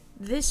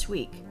This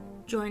week,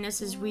 join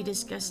us as we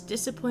discuss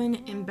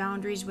discipline and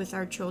boundaries with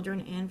our children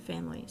and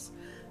families.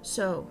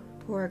 So,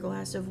 pour a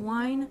glass of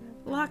wine,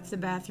 lock the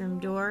bathroom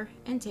door,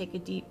 and take a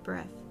deep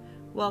breath.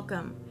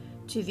 Welcome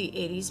to the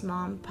 80s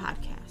Mom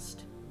Podcast.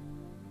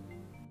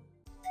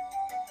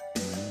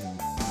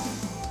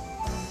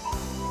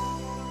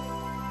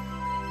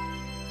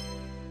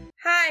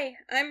 Hi,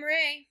 I'm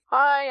Ray.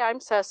 Hi,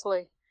 I'm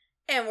Cecily.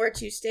 And we're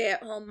two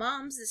stay-at-home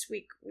moms. This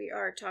week we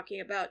are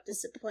talking about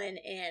discipline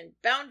and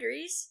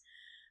boundaries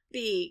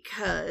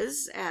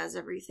because, as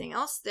everything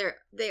else,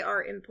 they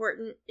are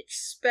important,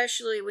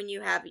 especially when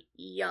you have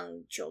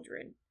young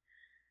children.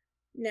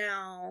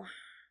 Now,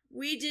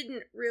 we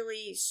didn't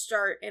really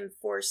start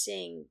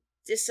enforcing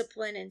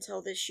discipline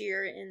until this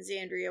year, and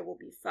Xandria will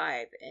be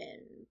 5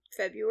 in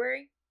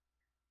February.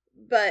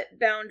 But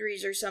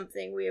boundaries are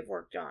something we have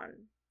worked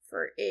on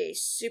for a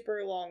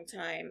super long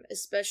time,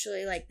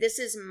 especially this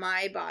is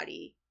my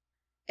body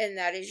and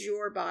that is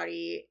your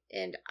body,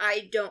 and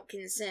I don't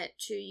consent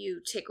to you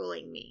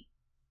tickling me.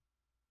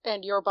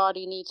 And your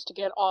body needs to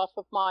get off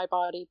of my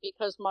body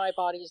because my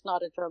body is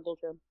not a jungle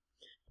gym.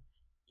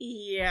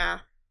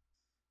 Yeah.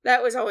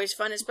 That was always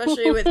fun,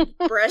 especially with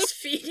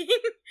breastfeeding.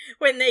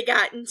 When they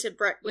get into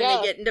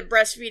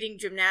breastfeeding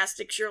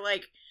gymnastics, you're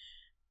like,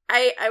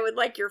 I would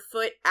like your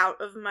foot out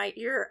of my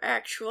ear,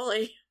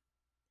 actually.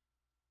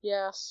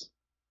 Yes.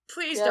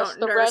 Please don't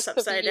nurse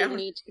upside down. The rest of you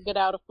needs to get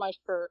out of my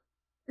shirt.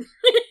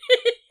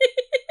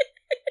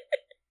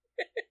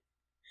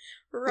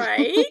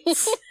 Right?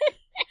 This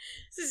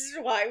is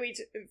why we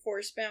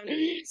enforce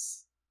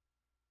boundaries.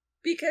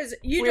 Because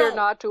We're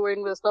not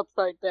doing this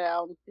upside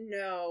down.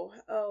 No.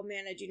 Oh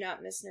man, I do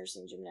not miss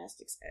nursing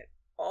gymnastics at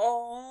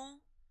all.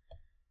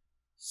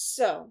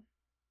 So.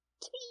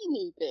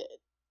 Teeny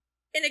bit.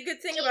 And a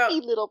good thing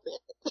Teeny little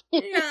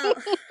bit. No.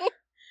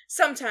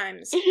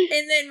 Sometimes.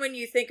 And then when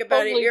you think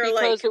about Only it, you're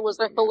like... because it was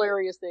a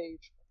hilarious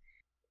age.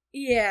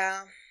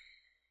 Yeah.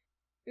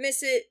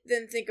 Miss it,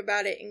 then think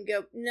about it and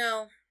go,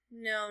 no,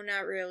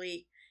 not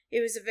really.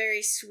 It was a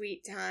very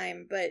sweet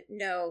time, but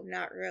no,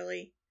 not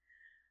really.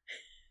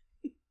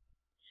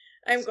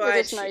 I'm glad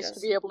it's nice to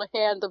be able to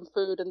hand them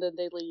food and then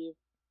they leave.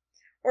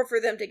 Or for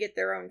them to get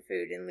their own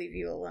food and leave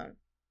you alone.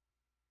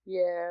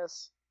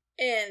 Yes.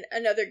 And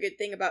another good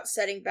thing about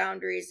setting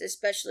boundaries,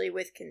 especially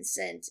with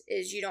consent,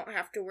 is you don't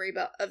have to worry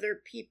about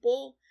other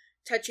people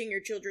touching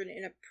your children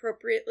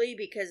inappropriately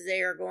because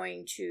they are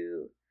going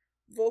to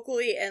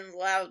vocally and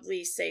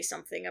loudly say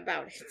something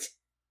about it.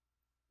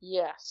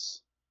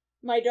 Yes.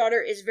 My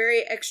daughter is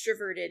very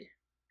extroverted,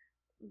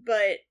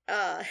 but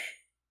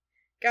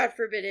God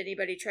forbid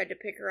anybody tried to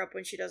pick her up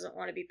when she doesn't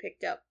want to be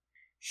picked up.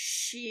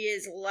 She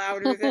is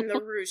louder than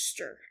the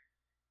rooster.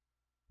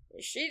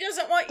 She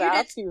doesn't want you to...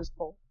 That's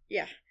useful.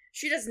 Yeah.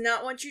 She does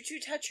not want you to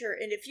touch her,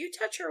 and if you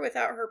touch her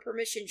without her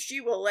permission,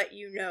 she will let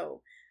you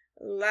know.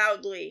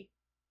 Loudly.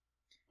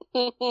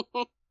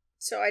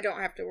 So I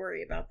don't have to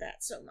worry about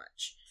that so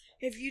much.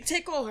 If you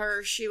tickle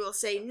her, she will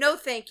say, no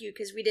thank you,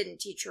 because we didn't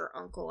teach her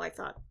uncle. I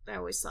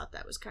always thought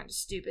that was kind of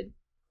stupid.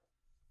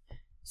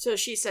 So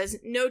she says,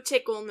 no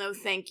tickle, no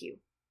thank you.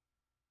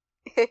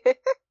 And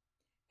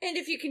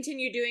if you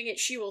continue doing it,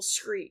 she will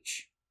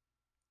screech.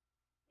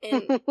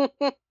 And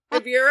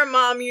if you're a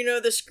mom, you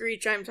know the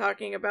screech I'm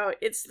talking about.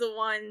 It's the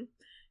one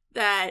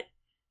that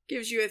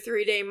gives you a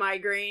 3-day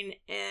migraine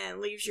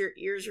and leaves your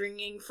ears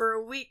ringing for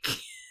a week.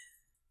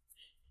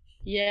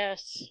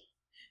 Yes.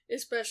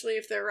 Especially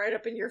if they're right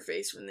up in your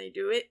face when they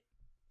do it.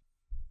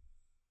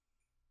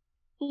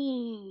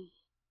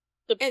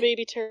 The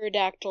baby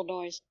pterodactyl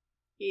noise.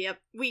 Yep.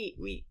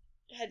 We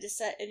had to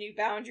set a new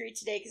boundary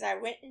today because I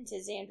went into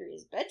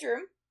Xandria's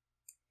bedroom.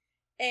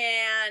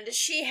 And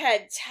she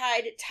had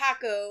tied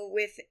Taco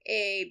with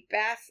a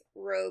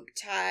bathrobe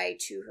tie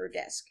to her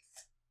desk.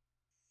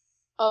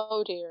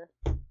 Oh dear.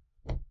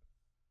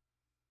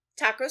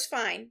 Taco's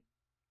fine.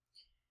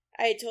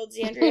 I told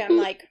Xandria, I'm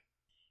like,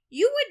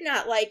 you would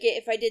not like it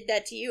if I did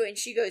that to you. And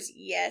she goes,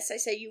 yes. I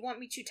said, you want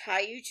me to tie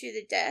you to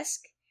the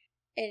desk?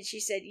 And she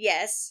said,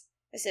 yes.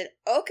 I said,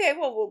 okay,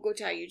 well, we'll go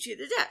tie you to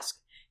the desk.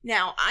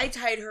 Now, I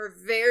tied her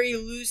very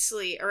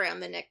loosely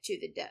around the neck to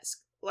the desk.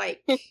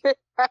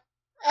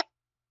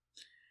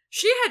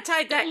 She had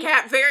tied that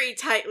cat very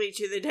tightly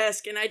to the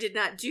desk, and I did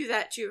not do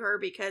that to her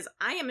because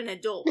I am an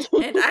adult,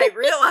 and I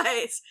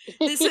realize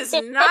this is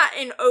not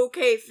an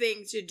okay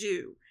thing to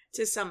do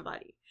to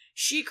somebody.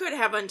 She could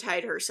have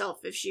untied herself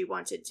if she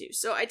wanted to.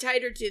 So I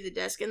tied her to the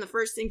desk, and the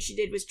first thing she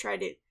did was try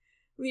to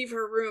leave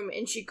her room,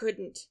 and she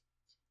couldn't.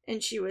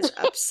 And she was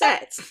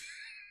upset.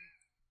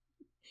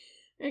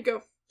 I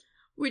go,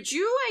 would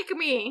you like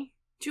me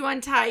to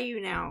untie you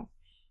now?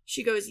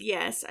 She goes,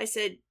 yes. I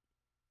said,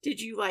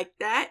 did you like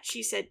that?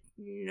 She said,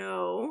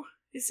 no.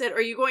 I said,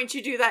 are you going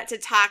to do that to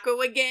Taco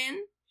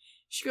again?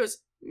 She goes,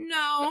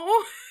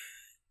 no.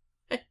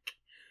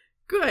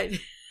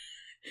 Good.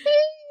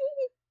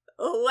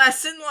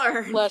 Lesson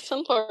learned.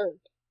 Lesson learned.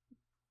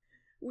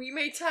 We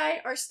may tie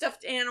our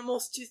stuffed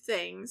animals to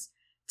things.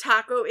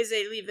 Taco is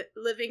a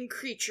living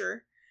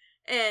creature.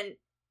 And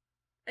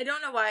I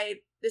don't know why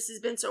this has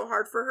been so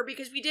hard for her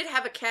because we did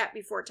have a cat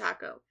before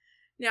Taco.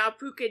 Now,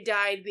 Puka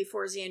died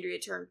before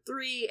Xandria turned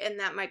 3, and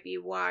that might be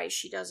why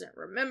she doesn't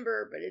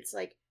remember, but it's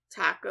like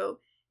Taco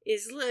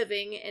is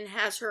living and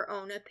has her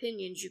own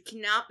opinions. You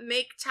cannot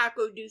make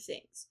Taco do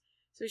things.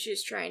 So she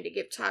was trying to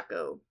give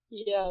Taco...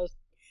 Yes.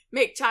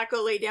 Make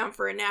Taco lay down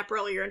for a nap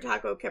earlier, and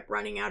Taco kept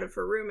running out of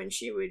her room, and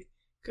she would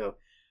go,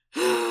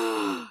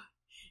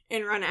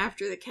 and run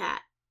after the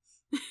cat.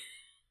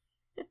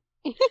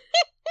 It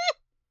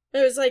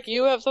was like...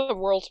 You have the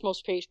world's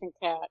most patient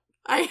cat.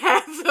 I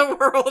have the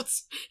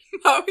world's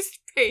most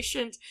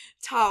patient,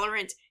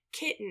 tolerant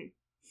kitten.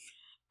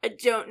 I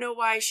don't know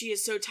why she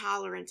is so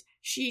tolerant.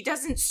 She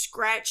doesn't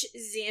scratch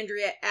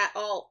Xandria at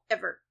all,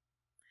 ever.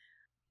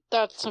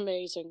 That's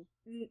amazing.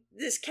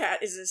 This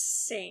cat is a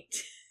saint.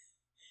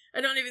 I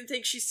don't even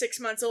think she's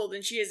 6 months old,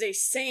 and she is a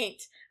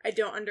saint. I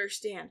don't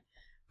understand.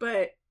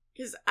 But,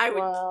 because I would...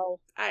 Wow.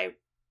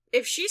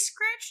 If she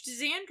scratched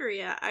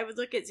Xandria, I would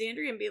look at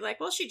Xandria and be like,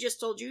 well, she just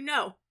told you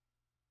no.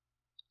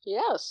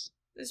 Yes.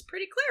 It's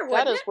pretty clear,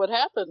 wasn't it? That is what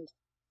happened.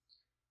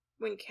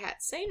 When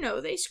cats say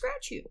no, they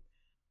scratch you.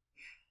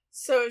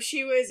 So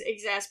she was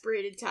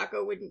exasperated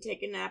Taco wouldn't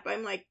take a nap.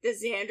 I'm like,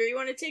 does Xandria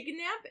want to take a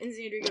nap? And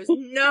Xandria goes,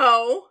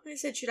 no. I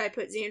said, should I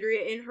put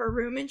Xandria in her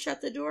room and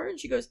shut the door? And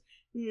she goes,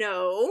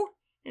 no.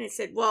 And I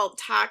said, well,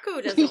 Taco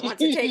doesn't want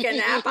to take a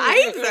nap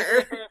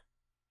either.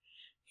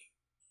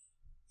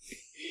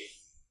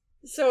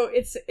 So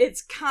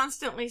it's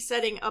constantly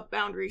setting up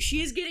boundaries.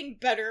 She is getting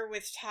better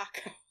with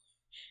Taco.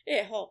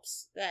 It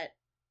helps that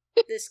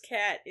this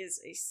cat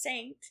is a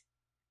saint.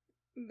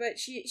 But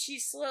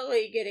she's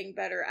slowly getting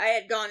better. I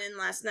had gone in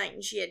last night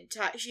and she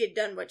had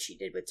done what she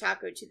did with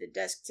Taco to the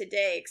desk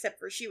today, except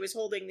for she was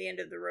holding the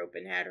end of the rope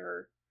and had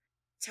her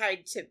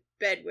tied to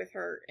bed with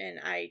her, and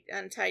I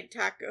untied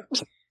Taco.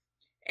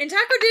 And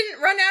Taco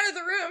didn't run out of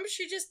the room.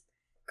 She just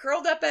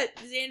curled up at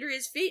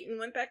Xandria's feet and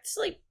went back to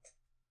sleep.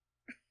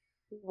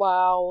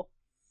 Wow.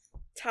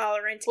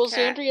 Tolerant Well,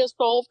 cat. Xandria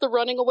solved the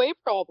running away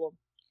problem.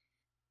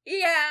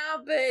 Yeah,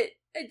 but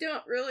I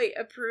don't really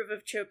approve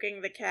of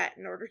choking the cat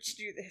in order to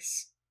do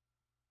this.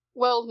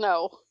 Well,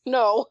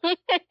 no.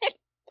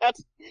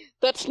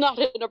 That's not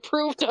an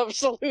approved of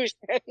solution.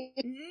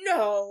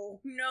 No.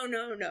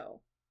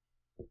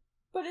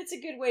 But it's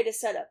a good way to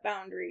set up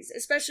boundaries,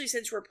 especially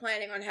since we're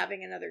planning on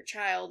having another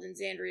child, and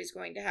Xandria is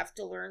going to have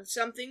to learn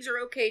some things are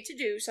okay to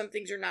do, some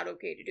things are not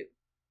okay to do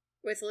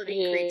with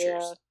living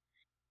creatures.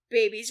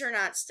 Babies are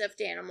not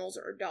stuffed animals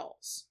or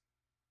dolls.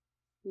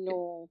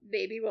 No.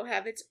 Baby will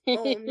have its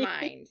own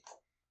mind.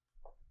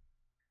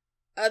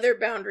 Other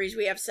boundaries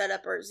we have set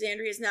up are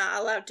Xandria is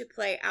not allowed to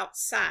play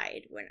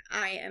outside when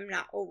I am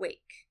not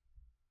awake.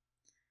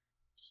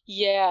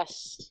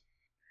 Yes.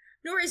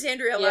 Nor is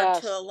Xandria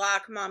allowed to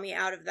lock Mommy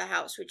out of the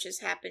house, which has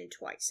happened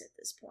twice at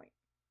this point.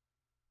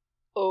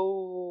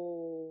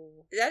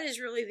 Oh. That is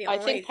really the only...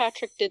 I think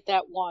Patrick did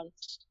that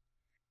once.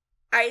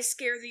 I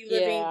scare the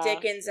living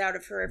dickens out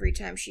of her every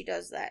time she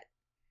does that.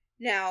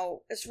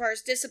 Now, as far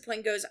as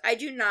discipline goes, I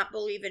do not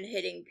believe in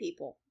hitting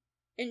people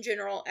in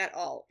general at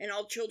all. And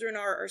all children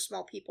are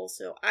small people,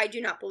 so I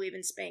do not believe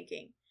in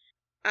spanking.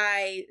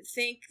 I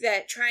think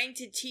that trying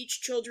to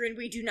teach children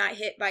we do not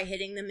hit by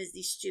hitting them is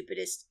the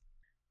stupidest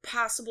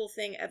possible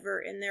thing ever.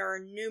 And there are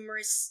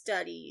numerous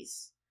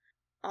studies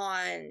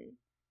on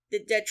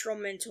the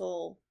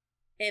detrimental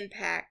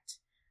impact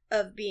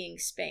of being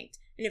spanked.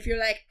 And if you're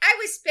like, I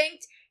was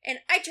spanked and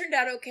I turned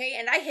out okay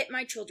and I hit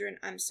my children,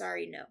 I'm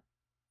sorry, no.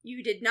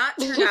 You did not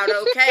turn out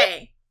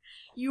okay.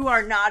 You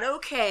are not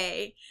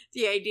okay.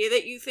 The idea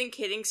that you think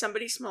hitting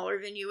somebody smaller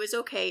than you is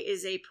okay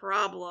is a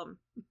problem.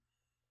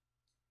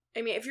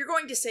 I mean, if you're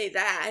going to say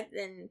that,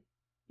 then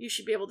you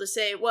should be able to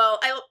say, well,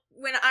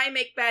 when I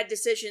make bad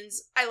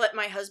decisions, I let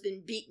my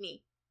husband beat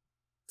me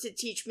to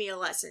teach me a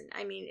lesson.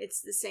 I mean,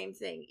 it's the same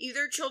thing.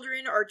 Either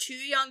children are too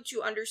young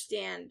to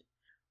understand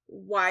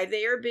why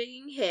they are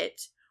being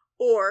hit,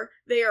 or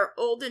they are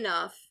old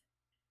enough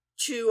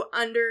to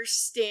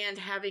understand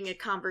having a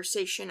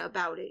conversation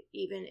about it,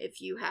 even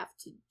if you have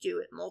to do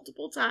it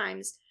multiple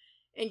times,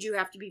 and you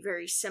have to be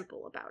very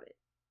simple about it.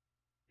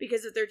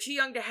 Because if they're too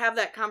young to have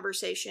that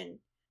conversation,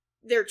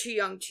 they're too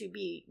young to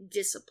be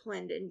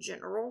disciplined in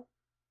general.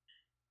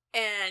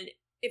 And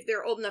if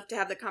they're old enough to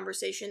have the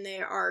conversation, they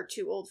are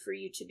too old for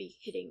you to be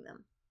hitting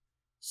them.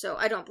 So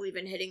I don't believe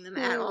in hitting them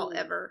at all,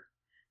 ever.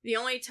 The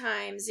only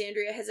time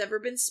Xandria has ever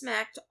been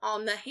smacked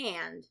on the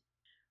hand,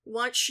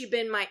 once she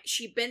bent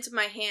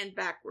my hand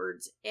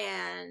backwards,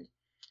 and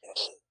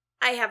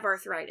I have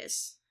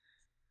arthritis.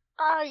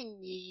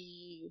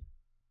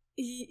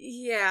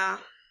 Yeah.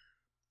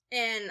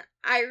 And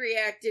I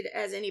reacted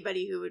as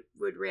anybody who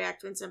would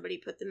react when somebody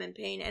put them in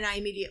pain, and I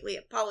immediately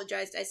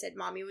apologized. I said,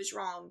 Mommy was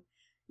wrong.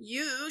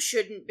 You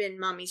shouldn't bend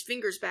Mommy's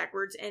fingers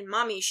backwards, and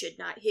Mommy should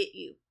not hit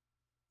you.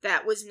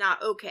 That was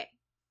not okay.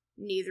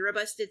 Neither of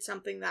us did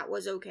something that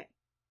was okay.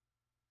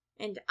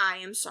 And I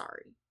am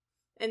sorry.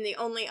 And the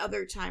only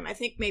other time, I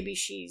think maybe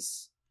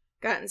she's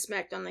gotten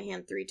smacked on the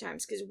hand 3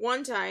 times, because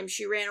one time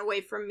she ran away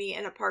from me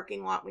in a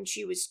parking lot when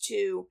she was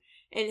 2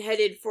 and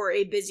headed for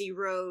a busy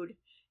road,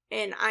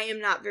 And I am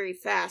not very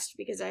fast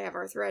because I have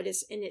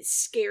arthritis, and it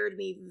scared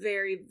me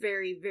very,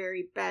 very,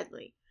 very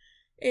badly.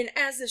 And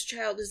as this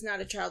child is not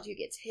a child who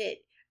gets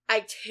hit,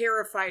 I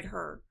terrified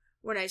her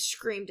when I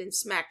screamed and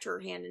smacked her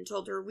hand and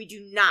told her, we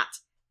do not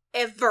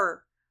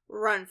ever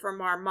run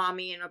from our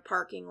mommy in a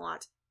parking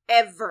lot.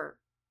 Ever.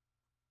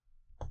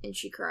 And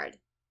she cried.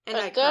 And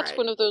I that's cried.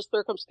 one of those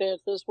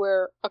circumstances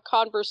where a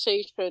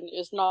conversation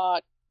is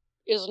not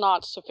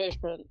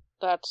sufficient.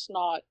 That's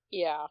not,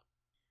 yeah.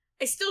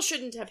 I still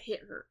shouldn't have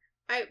hit her.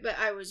 But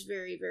I was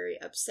very, very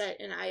upset,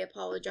 and I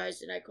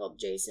apologized, and I called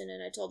Jason,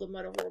 and I told him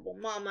what a horrible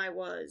mom I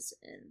was,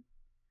 and...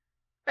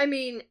 I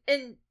mean,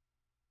 in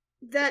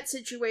that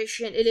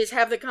situation, it is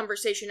have the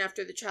conversation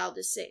after the child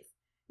is safe.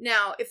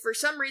 Now, if for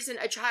some reason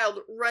a child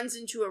runs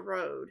into a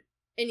road,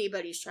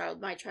 anybody's child,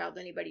 my child,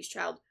 anybody's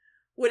child,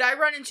 would I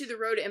run into the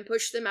road and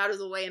push them out of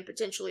the way and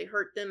potentially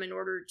hurt them in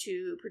order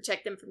to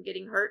protect them from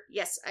getting hurt?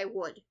 Yes, I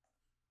would.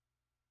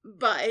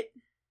 But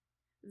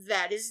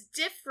that is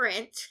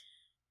different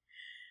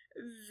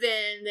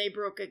than they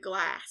broke a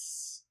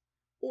glass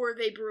or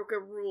they broke a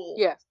rule.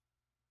 Yes.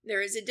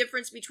 There is a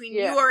difference between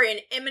you are in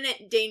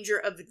imminent danger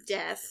of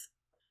death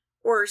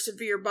or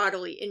severe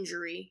bodily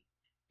injury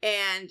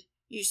and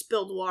you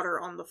spilled water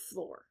on the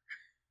floor.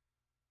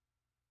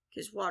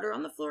 Because water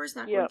on the floor is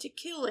not going to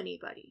kill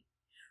anybody.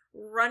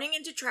 Running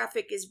into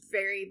traffic is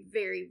very,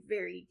 very,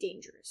 very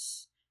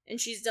dangerous. And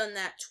she's done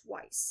that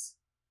twice.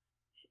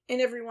 And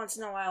every once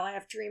in a while I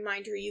have to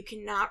remind her, you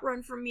cannot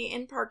run from me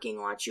in parking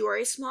lots. You are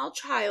a small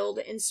child,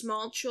 and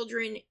small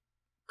children,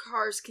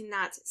 cars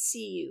cannot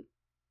see you.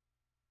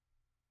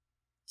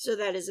 So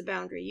that is a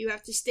boundary. You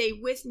have to stay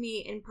with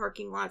me in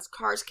parking lots.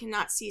 Cars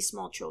cannot see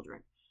small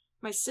children.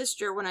 My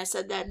sister, when I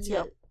said that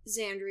to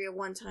Xandria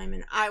one time,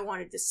 and I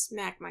wanted to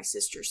smack my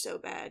sister so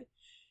bad,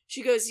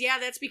 she goes, yeah,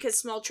 that's because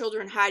small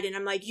children hide. And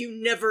I'm like, you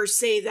never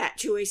say that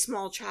to a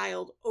small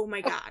child. Oh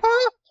my God.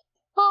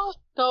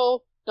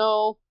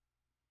 No.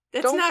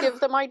 Don't give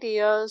them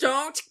ideas.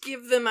 Don't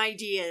give them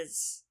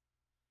ideas.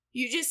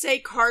 You just say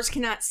cars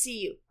cannot see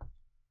you.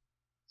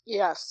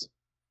 Yes.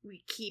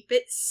 We keep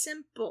it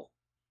simple.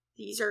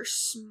 These are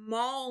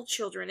small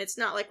children. It's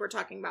not like we're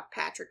talking about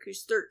Patrick,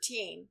 who's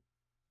 13.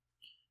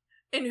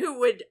 And who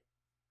would,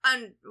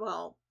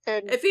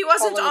 if he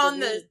wasn't on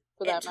the,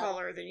 and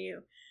taller than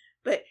you.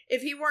 But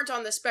if he weren't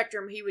on the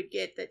spectrum, he would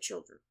get that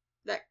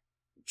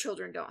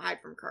children don't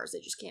hide from cars. They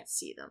just can't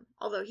see them.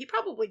 Although he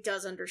probably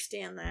does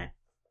understand that.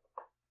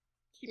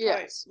 He'd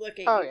probably look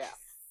at you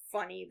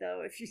funny,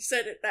 though, if you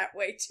said it that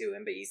way to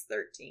him, but he's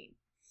 13.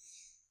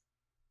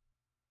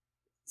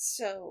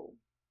 So,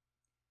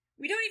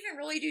 we don't even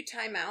really do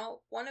timeout.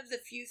 One of the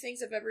few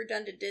things I've ever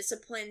done to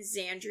discipline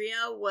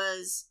Xandria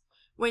was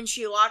when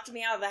she locked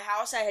me out of the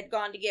house. I had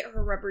gone to get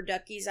her rubber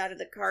duckies out of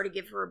the car to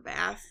give her a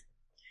bath.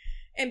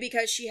 And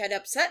because she had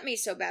upset me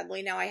so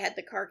badly, now I had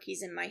the car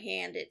keys in my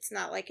hand. It's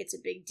not like it's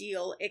a big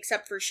deal,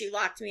 except for she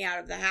locked me out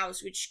of the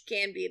house, which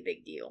can be a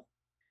big deal.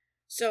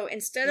 So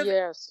instead of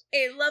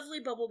a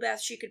lovely bubble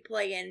bath she could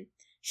play in,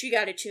 she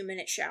got a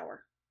 2-minute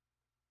shower.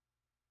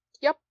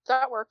 Yep,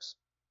 that works.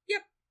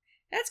 Yep.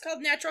 That's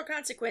called natural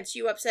consequence.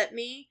 You upset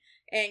me,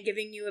 and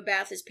giving you a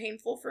bath is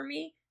painful for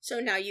me, so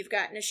now you've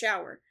gotten a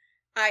shower.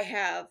 I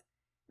have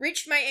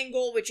reached my end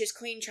goal, which is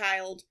clean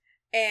child,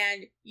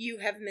 and you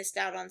have missed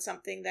out on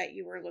something that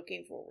you were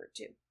looking forward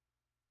to.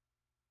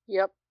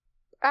 Yep.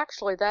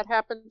 Actually, that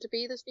happened to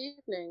be this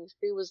evening.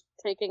 She was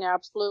taking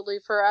absolutely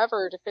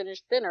forever to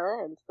finish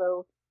dinner, and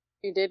so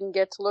she didn't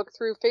get to look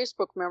through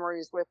Facebook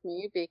memories with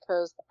me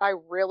because I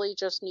really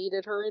just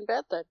needed her in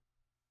bed then.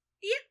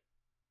 Yep.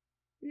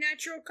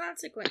 Natural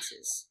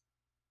consequences.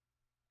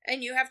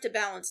 And you have to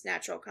balance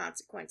natural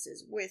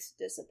consequences with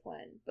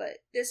discipline.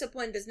 But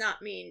discipline does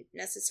not mean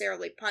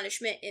necessarily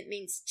punishment. It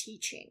means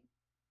teaching,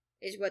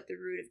 is what the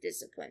root of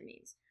discipline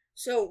means.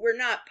 So we're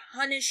not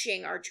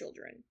punishing our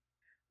children.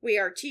 We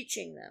are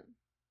teaching them.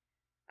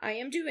 I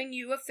am doing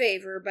you a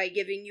favor by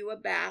giving you a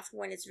bath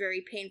when it's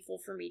very painful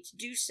for me to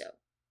do so.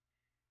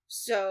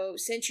 So,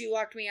 since you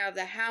locked me out of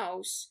the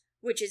house,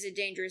 which is a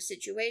dangerous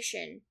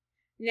situation,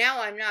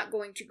 now I'm not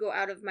going to go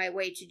out of my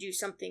way to do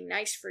something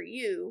nice for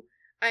you.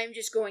 I'm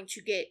just going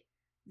to get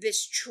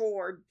this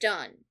chore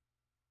done.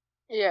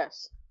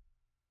 Yes.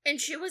 And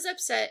she was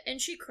upset,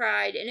 and she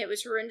cried, and it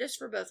was horrendous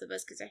for both of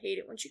us, because I hate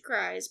it when she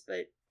cries,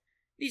 but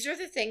these are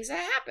the things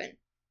that happen.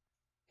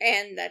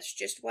 And that's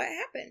just what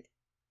happened.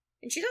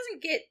 And she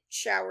doesn't get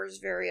showers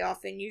very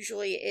often.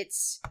 Usually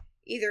it's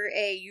either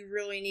A, you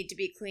really need to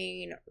be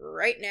clean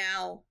right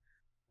now,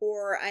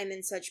 or I'm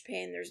in such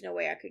pain there's no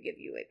way I could give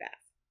you a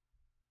bath.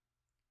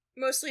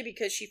 Mostly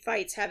because she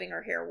fights having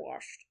her hair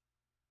washed.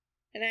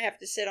 And I have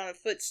to sit on a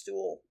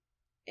footstool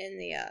in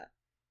the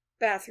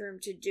bathroom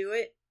to do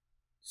it.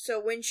 So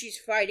when she's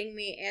fighting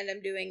me and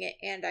I'm doing it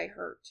and I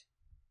hurt,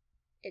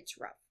 it's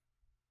rough.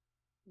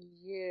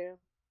 Yeah.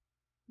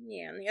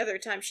 Yeah, and the other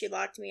time she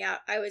locked me out,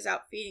 I was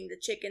out feeding the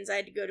chickens. I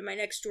had to go to my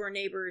next door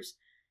neighbors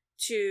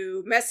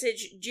to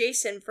message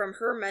Jason from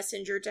her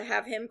messenger to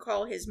have him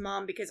call his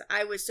mom because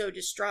I was so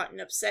distraught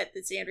and upset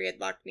that Xandria had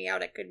locked me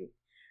out I couldn't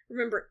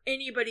remember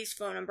anybody's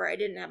phone number. I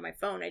didn't have my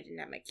phone. I didn't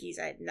have my keys.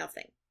 I had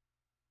nothing.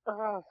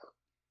 Oh.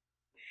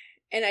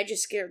 And I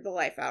just scared the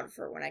life out of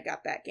her when I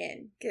got back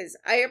in. Because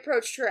I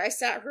approached her, I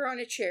sat her on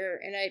a chair,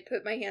 and I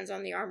put my hands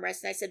on the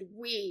armrest, and I said,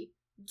 we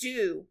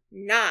do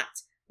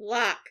not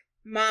lock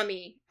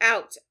Mommy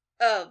out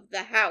of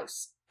the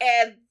house.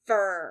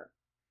 Ever.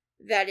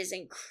 That is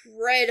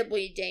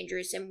incredibly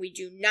dangerous, and we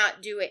do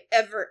not do it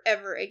ever,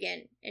 ever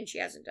again. And she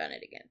hasn't done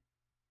it again.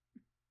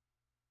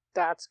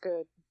 That's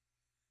good.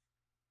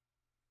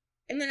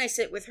 And then I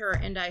sit with her,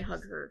 and I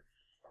hug her.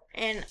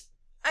 And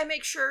I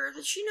make sure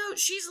that she knows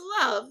she's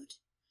loved.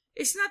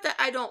 It's not that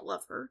I don't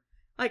love her.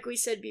 Like we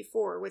said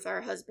before with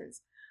our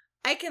husbands.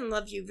 I can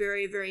love you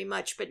very, very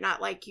much, but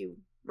not like you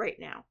right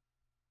now.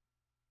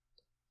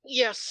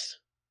 Yes.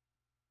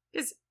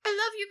 Because I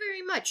love you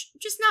very much,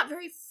 just not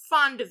very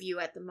fond of you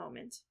at the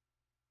moment.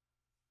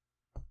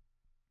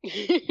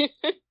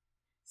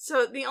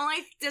 So the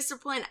only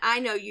discipline I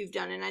know you've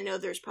done, and I know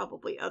there's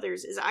probably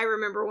others, is I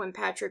remember when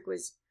Patrick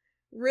was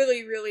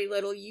really, really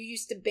little, you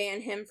used to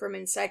ban him from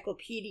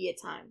encyclopedia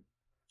time.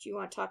 Do you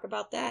want to talk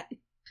about that?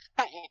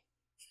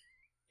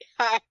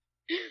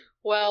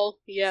 Well,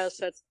 yes,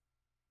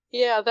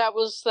 that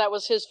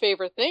was his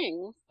favorite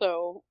thing.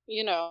 So,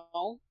 you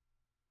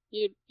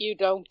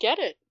don't get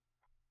it.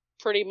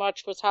 Pretty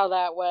much was how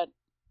that went.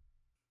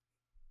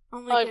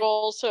 I've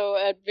also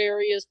at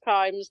various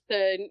times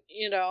said,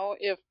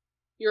 if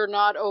you're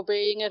not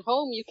obeying at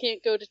home, you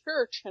can't go to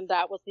church, and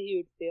that was a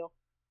huge deal.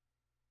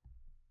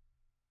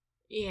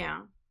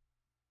 Yeah.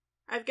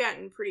 I've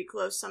gotten pretty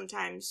close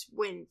sometimes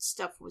when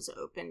stuff was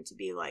open to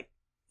be like,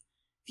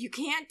 if you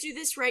can't do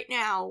this right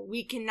now,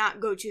 we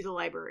cannot go to the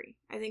library.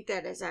 I think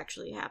that has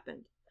actually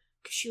happened.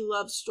 Because she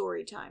loves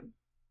story time.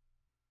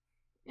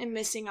 And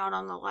missing out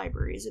on the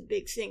library is a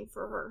big thing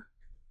for her.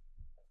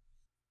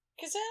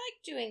 Because I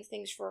like doing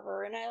things for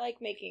her, and I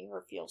like making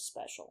her feel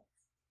special.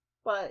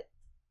 But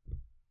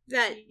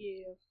that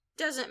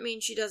doesn't mean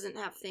she doesn't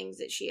have things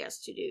that she has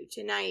to do.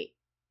 Tonight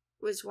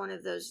was one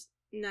of those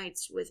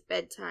nights with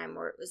bedtime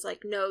where it was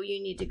like, no,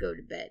 you need to go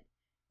to bed.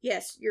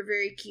 Yes, you're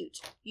very cute.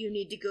 You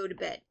need to go to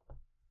bed.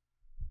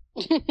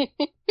 And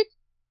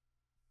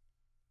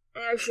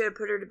I should have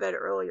put her to bed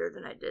earlier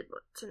than I did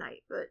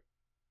tonight, but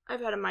I've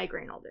had a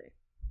migraine all day.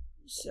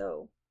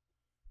 So,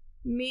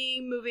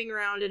 me moving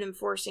around and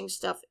enforcing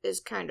stuff is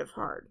kind of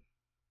hard.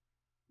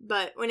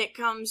 But when it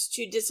comes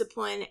to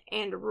discipline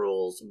and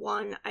rules,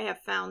 one, I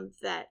have found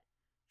that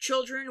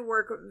children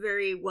work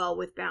very well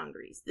with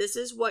boundaries. This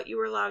is what you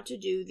are allowed to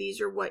do. These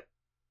are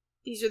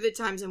the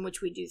times in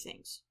which we do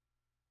things.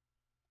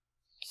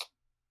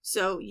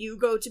 So you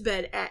go to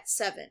bed at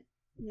 7.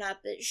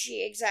 Not that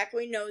she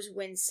exactly knows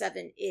when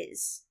 7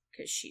 is,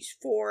 because she's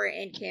 4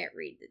 and can't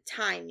read the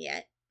time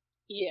yet.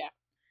 Yeah.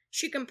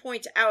 She can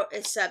point out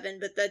a 7,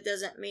 but that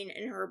doesn't mean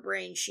in her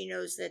brain she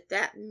knows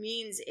that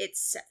means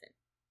it's 7.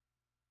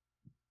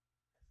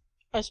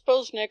 I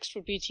suppose next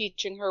would be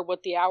teaching her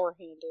what the hour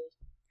hand is.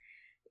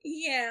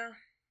 Yeah.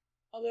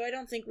 Although I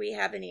don't think we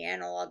have any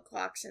analog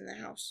clocks in the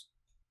house.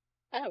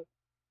 Oh.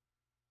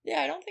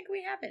 Yeah, I don't think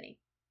we have any.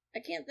 I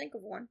can't think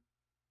of one.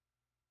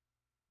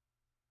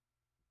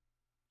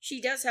 She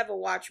does have a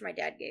watch my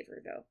dad gave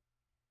her, though.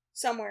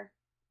 Somewhere.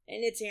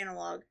 And it's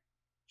analog.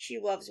 She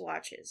loves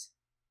watches.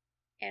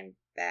 And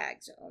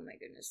bags. Oh my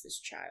goodness, this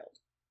child.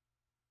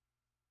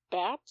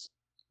 Bats?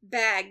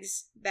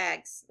 Bags.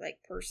 Bags. Like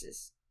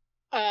purses.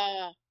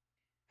 I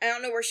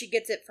don't know where she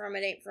gets it from.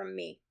 It ain't from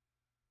me.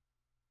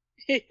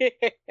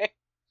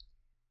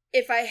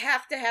 If I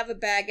have to have a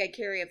bag, I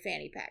carry a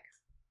fanny pack.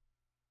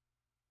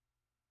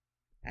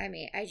 I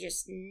mean, I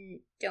just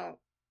don't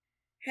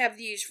have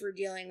the use for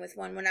dealing with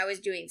one. When I was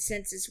doing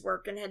census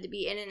work and had to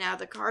be in and out of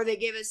the car, they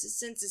gave us a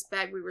census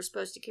bag we were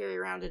supposed to carry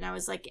around, and I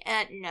was like,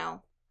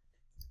 no.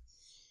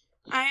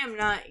 I am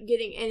not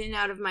getting in and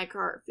out of my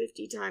car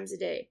 50 times a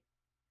day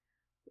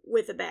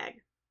with a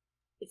bag.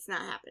 It's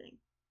not happening.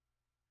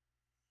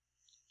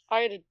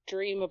 I had a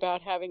dream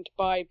about having to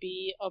buy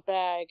Bea a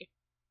bag,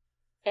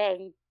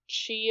 and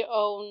she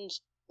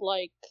owns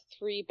like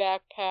 3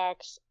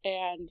 backpacks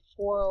and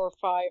 4 or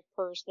 5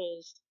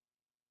 purses.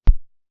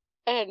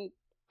 And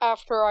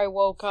after I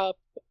woke up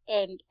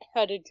and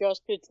had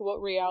adjusted to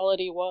what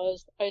reality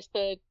was, I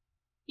said,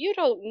 "You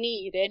don't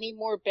need any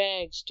more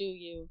bags, do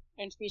you?"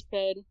 And she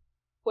said,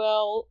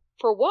 "Well,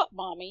 for what,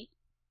 Mommy?"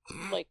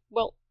 Like,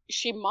 well,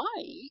 she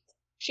might.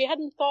 She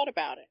hadn't thought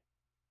about it.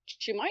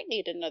 She might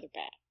need another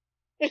bag.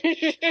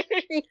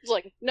 It's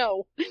like,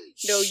 no,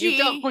 you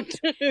don't.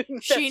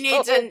 She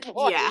needs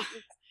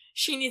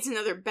she needs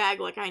another bag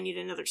like I need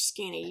another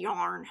skein of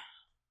yarn.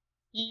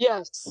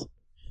 Yes.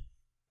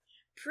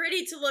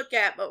 Pretty to look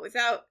at, but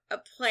without a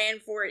plan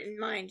for it in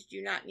mind,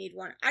 do not need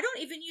one. I don't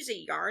even use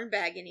a yarn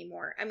bag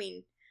anymore. I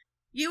mean,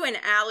 you and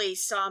Allie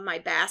saw my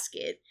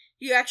basket.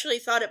 You actually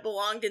thought it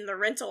belonged in the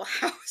rental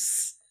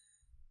house.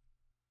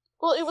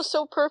 Well, it was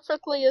so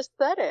perfectly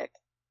aesthetic.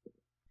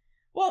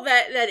 Well,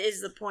 that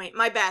is the point.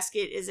 My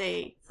basket is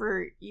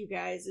for you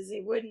guys, is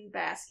a wooden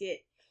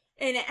basket.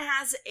 And it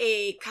has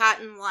a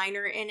cotton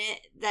liner in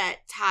it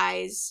that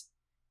ties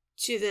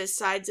to the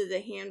sides of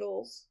the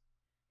handles.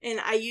 And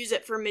I use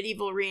it for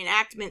medieval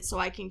reenactment so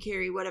I can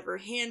carry whatever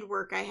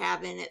handwork I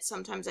have in it.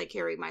 Sometimes I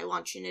carry my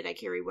lunch in it. I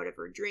carry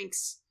whatever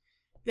drinks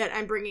that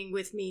I'm bringing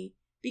with me,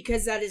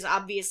 because that is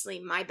obviously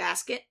my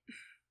basket.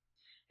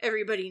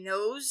 Everybody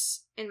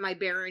knows in my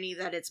barony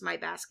that it's my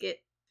basket.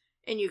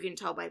 And you can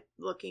tell by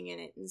looking in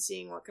it and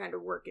seeing what kind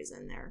of work is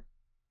in there.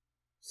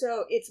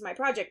 So it's my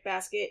project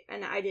basket,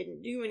 and I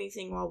didn't do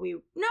anything while we...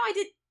 No,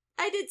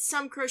 I did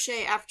some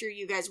crochet after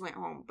you guys went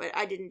home, but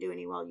I didn't do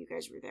any while you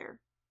guys were there.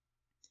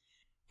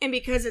 And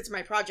because it's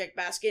my project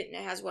basket and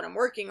it has what I'm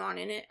working on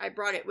in it, I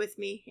brought it with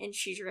me, and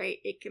she's right.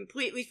 It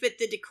completely fit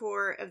the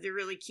decor of the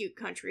really cute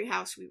country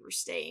house we were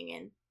staying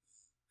in.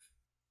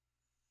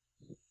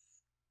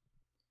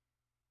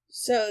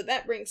 So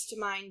that brings to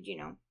mind,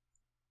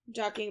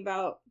 talking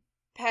about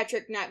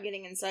Patrick not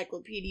getting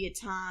encyclopedia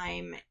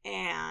time,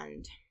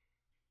 and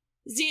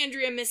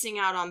Xandria missing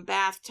out on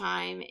bath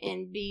time,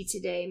 and B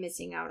today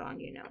missing out on,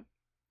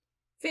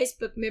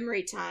 Facebook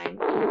memory time.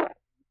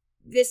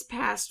 This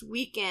past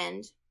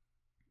weekend,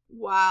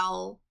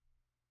 while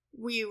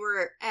we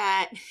were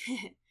at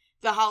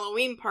the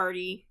Halloween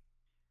party,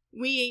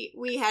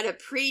 we had a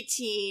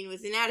preteen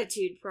with an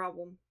attitude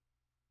problem.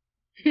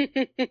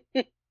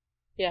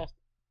 Yes,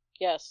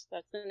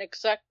 that's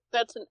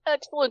an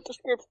excellent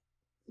description.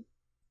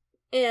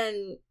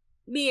 And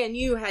me and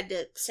you had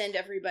to send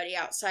everybody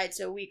outside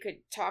so we could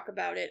talk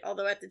about it,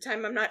 although at the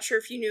time I'm not sure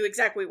if you knew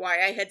exactly why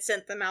I had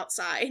sent them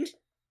outside.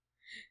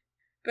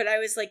 But I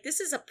was like, this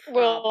is a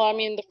problem. Well, I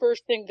mean, the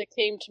first thing that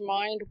came to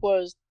mind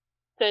was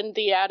send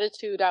the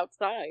attitude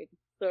outside.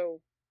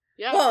 So,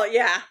 yeah. Well,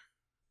 yeah.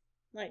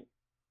 Like,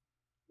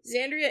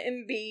 Xandria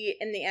and B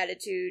and the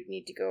attitude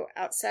need to go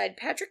outside.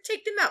 Patrick,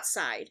 take them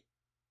outside.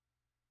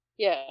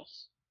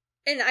 Yes.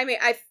 And I mean,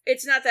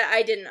 it's not that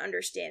I didn't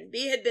understand.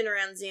 B had been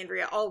around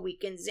Xandria all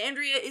weekend.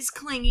 Xandria is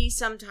clingy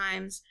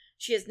sometimes.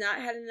 She has not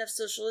had enough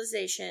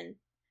socialization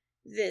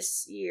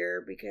this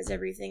year because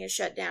everything is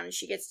shut down and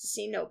she gets to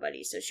see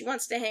nobody. So she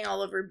wants to hang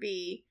all over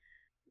B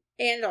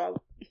and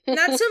all.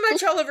 Not so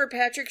much all over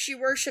Patrick. She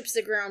worships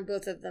the ground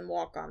both of them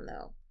walk on,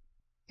 though.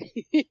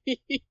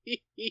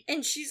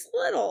 And she's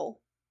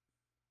little.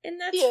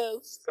 And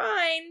that's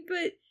fine,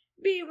 but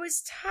B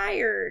was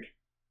tired.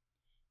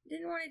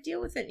 Didn't want to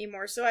deal with it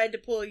anymore, so I had to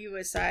pull you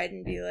aside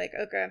and be like,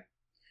 okay,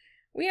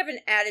 we have an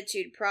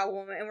attitude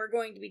problem, and we're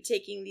going to be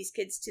taking these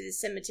kids to the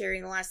cemetery,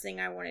 and the last thing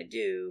I want to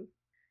do,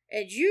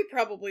 and you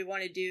probably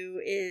want to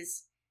do,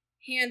 is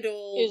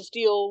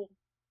deal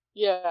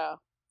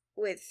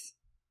with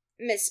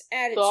Miss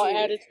Attitude. The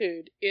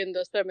attitude in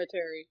the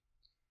cemetery.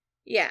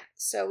 Yeah,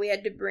 so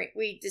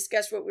we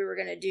discussed what we were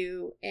going to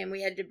do, and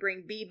we had to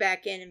bring B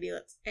back in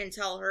and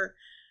tell her,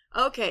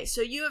 okay,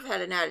 so you have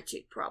had an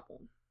attitude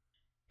problem.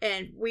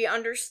 And we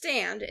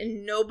understand,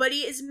 and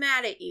nobody is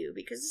mad at you,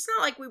 because it's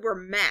not like we were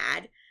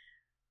mad.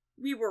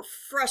 We were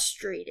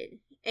frustrated,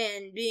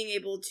 and being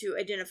able to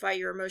identify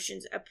your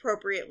emotions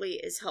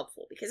appropriately is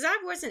helpful. Because I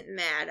wasn't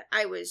mad,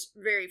 I was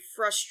very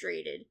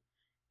frustrated,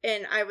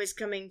 and I was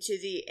coming to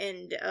the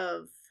end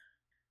of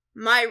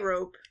my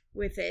rope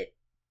with it,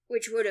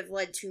 which would have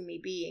led to me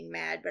being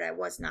mad, but I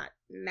was not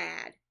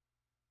mad.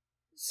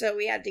 So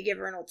we had to give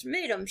her an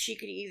ultimatum. She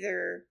could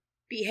either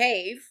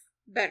behave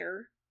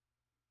better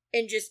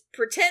and just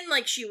pretend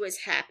like she was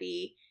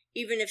happy,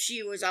 even if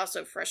she was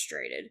also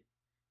frustrated.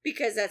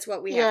 Because that's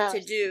what we have to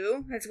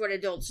do. That's what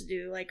adults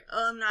do. Like,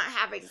 oh, I'm not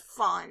having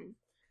fun.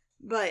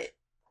 But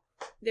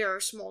there are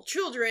small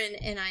children,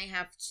 and I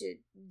have to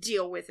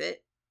deal with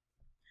it.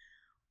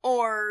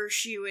 Or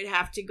she would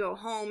have to go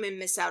home and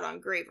miss out on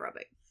grave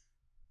rubbing.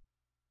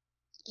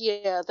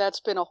 Yeah, that's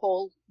been a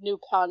whole new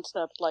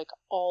concept, like,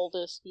 all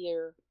this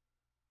year.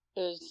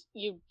 Is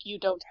you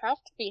don't have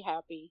to be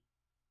happy.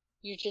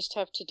 You just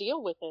have to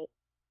deal with it.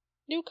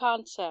 New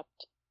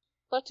concept.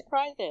 Let's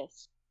try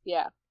this.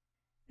 Yeah.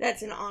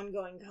 That's an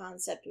ongoing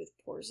concept with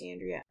poor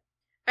Xandria.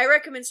 I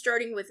recommend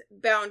starting with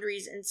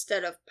boundaries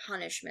instead of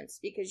punishments,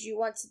 because you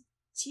want to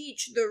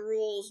teach the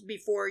rules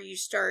before you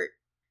start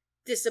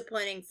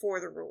disciplining for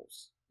the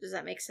rules. Does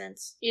that make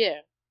sense?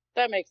 Yeah,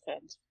 that makes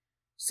sense.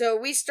 So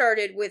we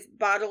started with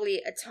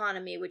bodily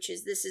autonomy, which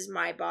is, this is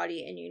my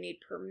body and you need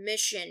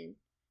permission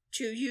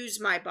to use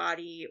my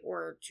body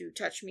or to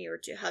touch me or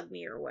to hug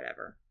me or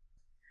whatever.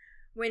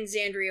 When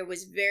Xandria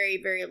was very,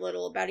 very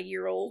little, about a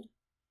year old.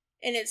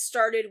 And it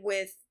started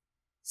with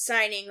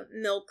signing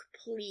milk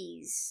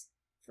please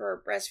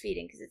for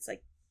breastfeeding, because it's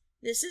like,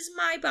 this is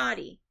my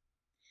body.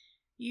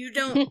 You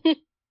don't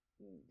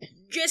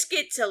just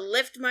get to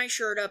lift my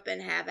shirt up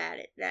and have at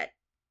it.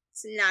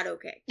 That's not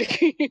okay.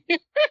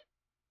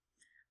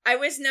 I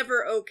was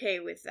never okay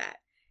with that.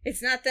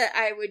 It's not that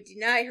I would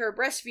deny her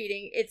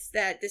breastfeeding, it's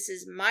that this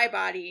is my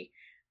body.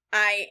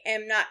 I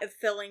am not a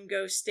filling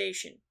ghost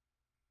station.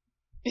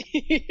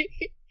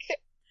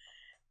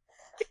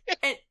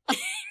 And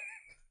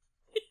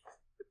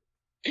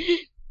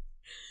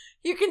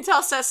you can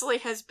tell Cecily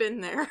has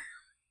been there.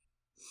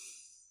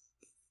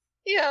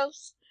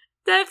 Yes.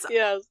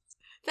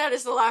 That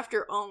is the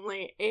laughter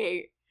only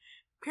a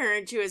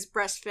parent who is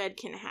breastfed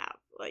can have.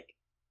 Like,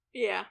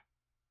 yeah.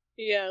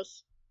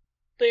 Yes.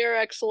 They are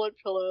excellent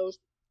pillows.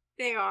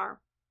 They are.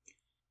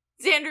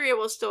 Xandria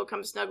will still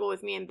come snuggle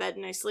with me in bed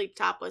and I sleep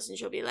topless and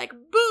she'll be like,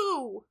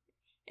 boo!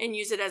 And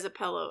use it as a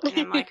pillow. And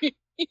I'm like,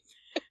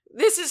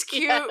 this is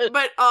cute, yes.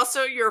 But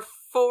also you're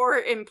 4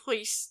 and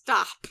please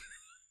stop.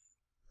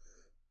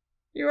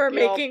 You are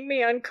making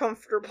me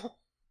uncomfortable.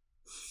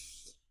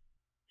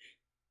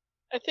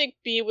 I think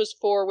B was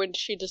 4 when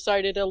she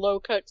decided a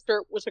low-cut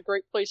skirt was a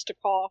great place to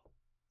cough.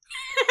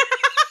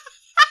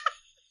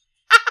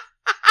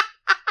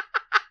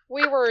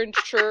 We were in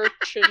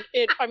church, and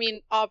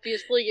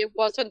obviously it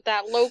wasn't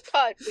that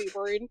low-cut. We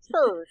were in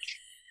church.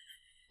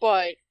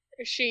 But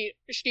she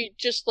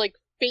just,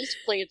 face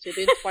planted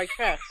into my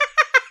chest.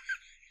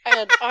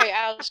 And I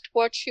asked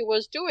what she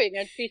was doing,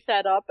 and she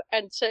sat up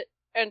and said,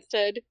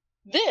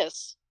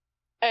 this,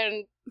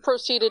 and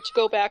proceeded to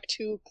go back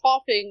to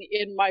coughing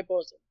in my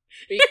bosom.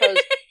 Because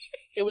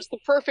it was the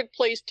perfect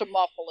place to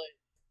muffle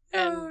it.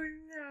 And, oh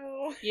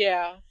no.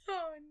 Yeah.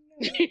 Oh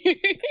no.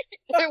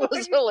 It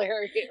was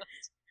hilarious.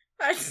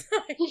 That's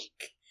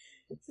like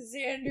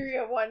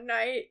Xandria one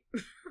night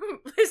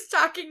was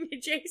talking to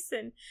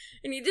Jason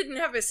and he didn't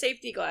have his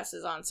safety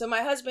glasses on. So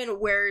my husband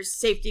wears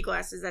safety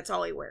glasses, that's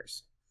all he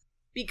wears.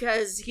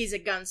 Because he's a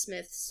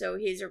gunsmith, so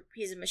he's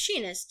a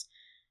machinist.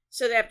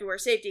 So they have to wear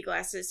safety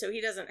glasses, so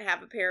he doesn't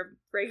have a pair of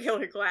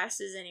regular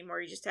glasses anymore.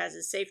 He just has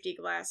his safety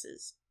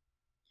glasses.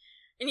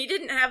 And he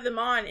didn't have them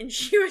on, and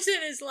she was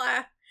in his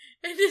lap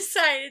and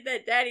decided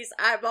that Daddy's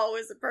eyeball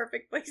was the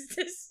perfect place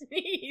to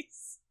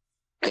sneeze.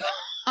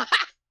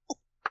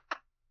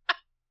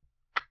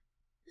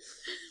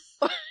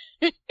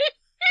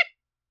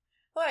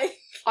 Like,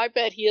 I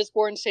bet he has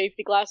worn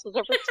safety glasses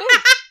ever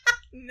since.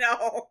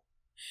 No.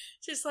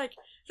 Just like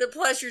the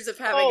pleasures of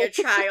having a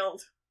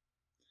child.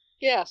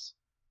 Yes.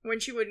 When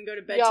she wouldn't go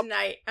to bed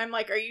tonight, I'm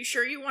like, are you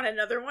sure you want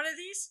another one of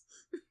these?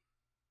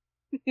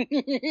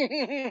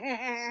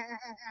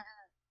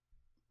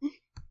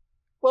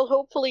 Well,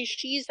 hopefully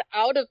she's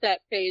out of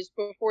that phase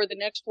before the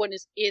next one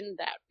is in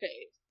that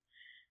phase.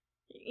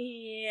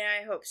 Yeah,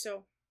 I hope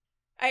so.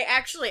 I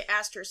actually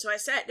asked her, so I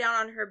sat down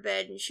on her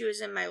bed and she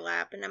was in my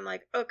lap, and I'm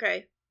like,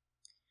 okay.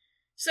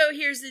 So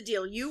here's the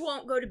deal. You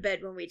won't go to bed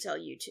when we tell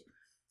you to.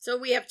 So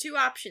we have 2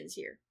 options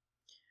here.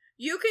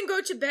 You can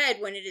go to bed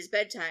when it is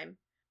bedtime,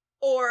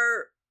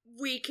 or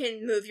we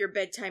can move your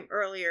bedtime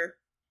earlier.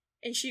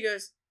 And she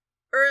goes,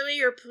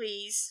 earlier,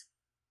 please.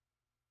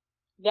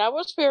 That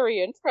was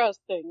very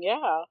interesting,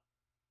 yeah.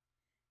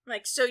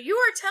 Like, so you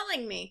are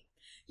telling me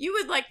you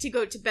would like to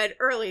go to bed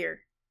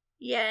earlier?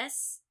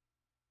 Yes.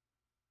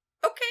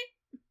 Okay.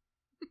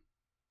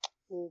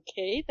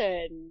 Okay,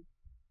 then.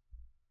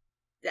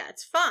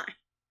 That's fine.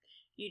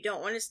 You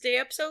don't want to stay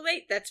up so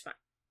late? That's fine.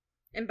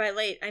 And by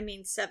late, I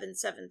mean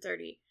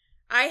 7:30.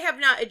 I have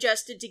not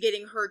adjusted to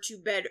getting her to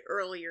bed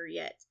earlier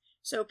yet.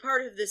 So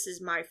part of this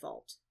is my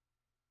fault.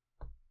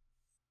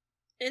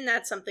 And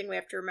that's something we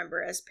have to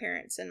remember as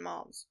parents and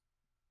moms.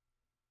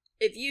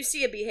 If you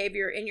see a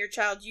behavior in your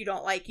child you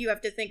don't like, you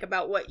have to think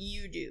about what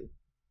you do.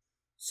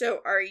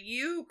 So are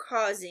you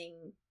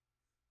causing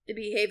the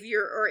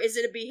behavior, or is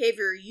it a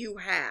behavior you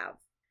have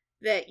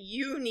that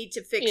you need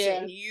to fix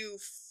it and you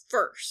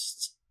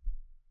first?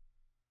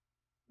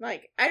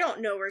 Like, I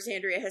don't know where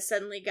Xandria has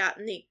suddenly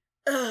gotten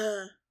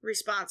the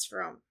response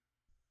from.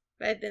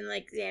 But I've been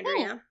like,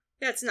 Xandria,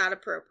 that's not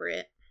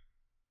appropriate.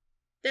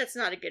 That's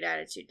not a good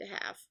attitude to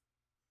have.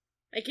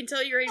 I can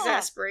tell you're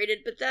exasperated,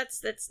 but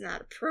that's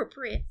not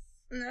appropriate.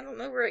 And I don't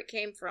know where it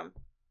came from.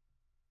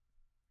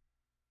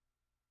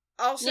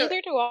 Also,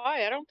 neither do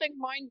I. I don't think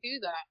mine do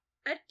that.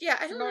 I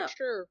don't know. I'm not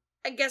sure.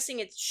 I'm guessing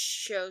it's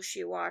shows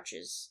she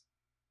watches.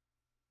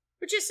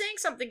 Which is saying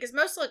something, because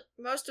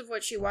most of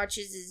what she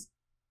watches is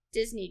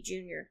Disney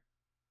Junior.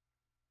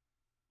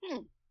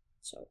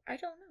 So, I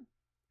don't know.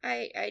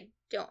 I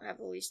don't have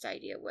the least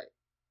idea what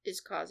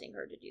is causing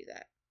her to do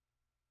that.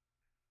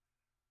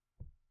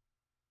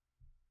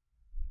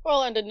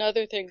 Well, and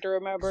another thing to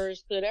remember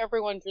is that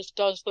everyone just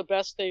does the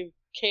best they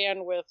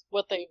can with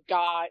what they've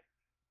got.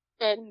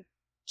 And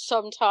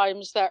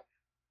sometimes that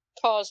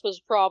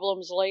causes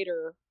problems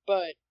later,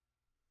 but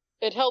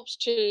it helps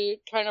to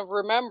kind of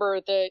remember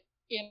that,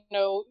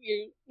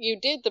 you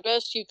did the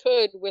best you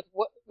could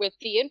with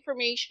the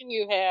information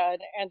you had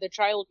and the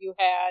child you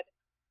had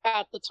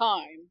at the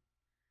time.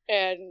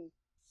 And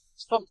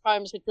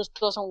sometimes it just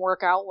doesn't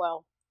work out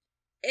well.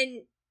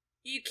 And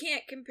you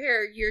can't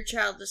compare your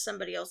child to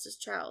somebody else's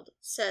child,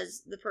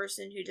 says the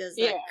person who does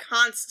that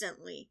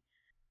constantly.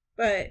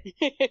 But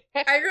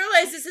I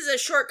realize this is a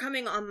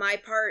shortcoming on my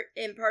part,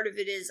 and part of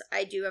it is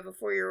I do have a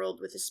 4-year-old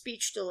with a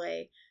speech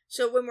delay.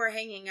 So when we're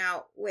hanging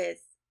out with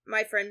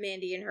my friend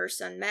Mandy and her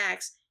son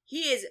Max,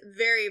 he is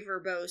very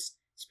verbose,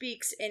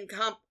 speaks in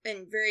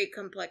very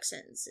complex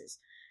sentences.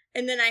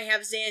 And then I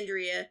have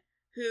Xandria,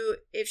 who,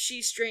 if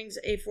she strings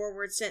a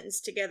 4-word sentence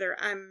together,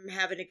 I'm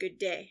having a good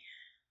day.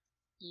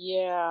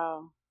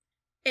 Yeah.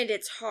 And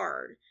it's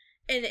hard.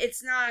 And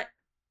it's not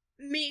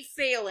me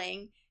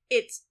failing.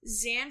 It's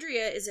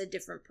Xandria is a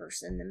different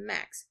person than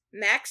Max.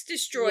 Max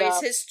destroys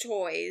his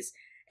toys.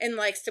 and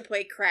likes to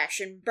play Crash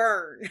and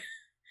Burn.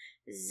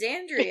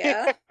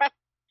 Xandria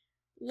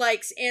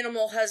likes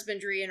animal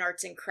husbandry and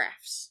arts and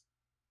crafts.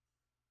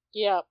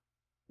 Yeah.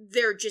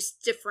 They're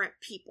just different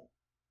people.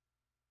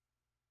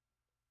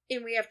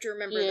 And we have to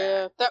remember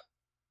that.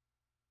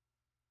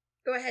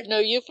 Go ahead. No,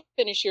 you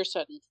finish your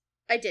sentence.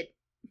 I did.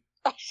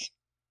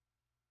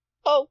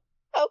 Oh,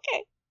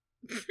 okay.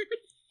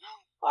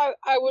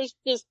 I was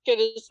just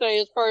gonna say,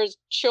 as far as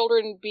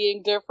children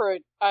being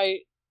different,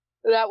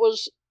 that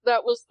was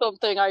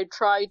something I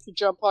tried to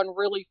jump on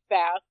really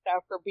fast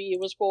after B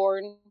was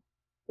born.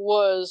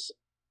 Was,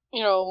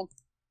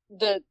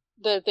 that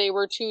they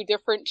were two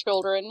different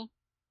children,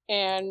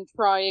 and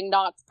trying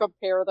not to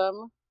compare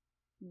them,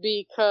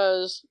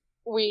 because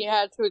we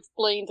had to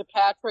explain to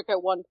Patrick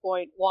at one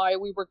point why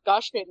we were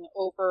gushing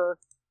over,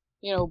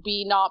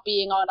 B not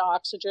being on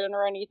oxygen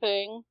or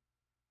anything.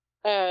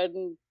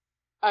 And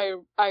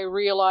I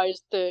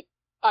realized that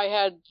I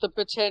had the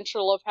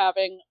potential of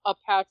having a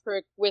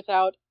Patrick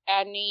without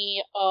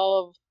any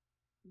of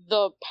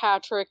the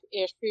Patrick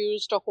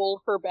issues to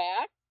hold her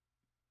back.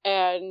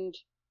 And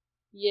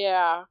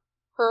yeah,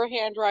 her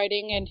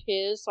handwriting and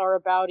his are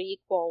about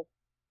equal.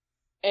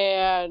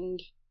 And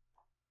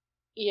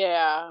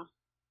yeah,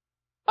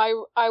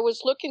 I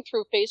was looking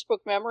through Facebook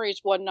memories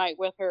one night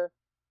with her,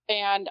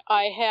 and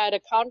I had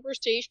a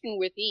conversation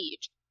with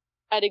each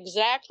at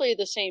exactly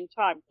the same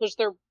time, because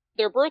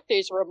their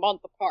birthdays are a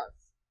month apart.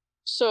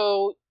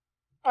 So,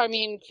 I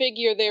mean,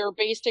 figure they're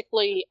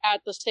basically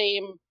at the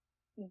same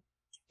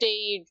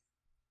stage,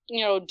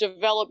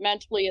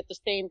 developmentally at the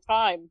same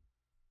time.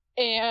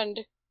 And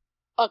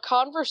a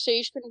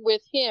conversation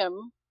with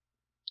him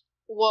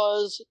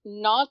was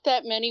not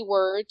that many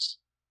words.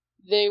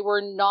 They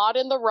were not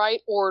in the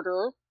right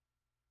order.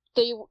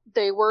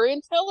 They were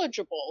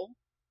intelligible,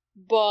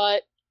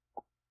 but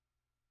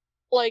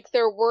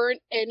there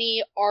weren't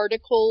any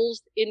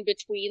articles in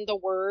between the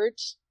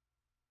words.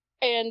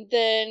 And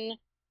then,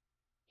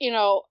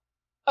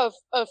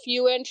 a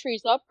few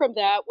entries up from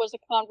that was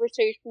a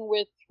conversation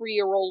with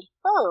 3-year-old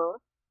her,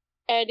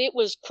 and it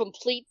was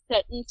complete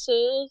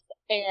sentences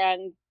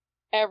and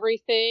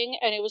everything,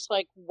 and it was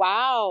like,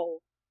 wow,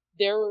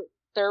 there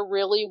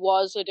really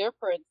was a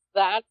difference.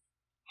 That's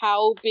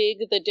how big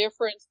the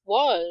difference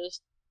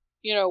was,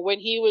 when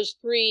he was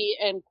 3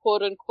 and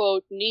quote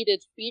unquote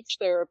needed speech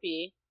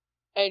therapy,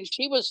 and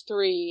she was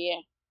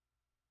 3,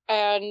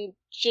 and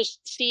just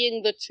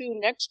seeing the two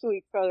next to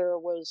each other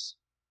was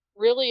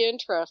really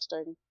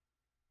interesting.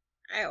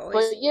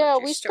 But yeah,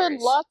 we spend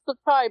lots of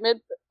time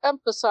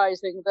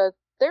emphasizing that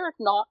they're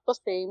not the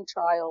same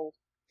child.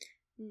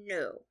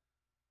 No.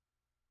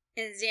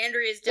 And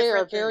Xandria is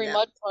different. They are very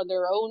much on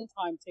their own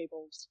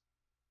timetables.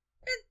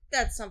 And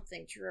that's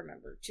something to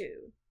remember,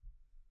 too.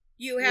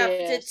 You have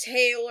to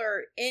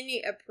tailor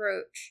any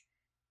approach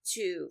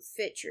to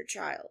fit your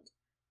child.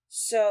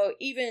 So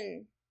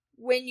even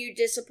when you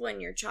discipline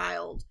your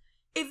child,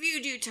 if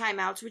you do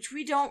timeouts, which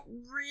we don't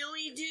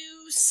really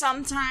do,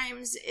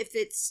 sometimes if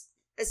it's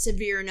a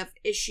severe enough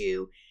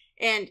issue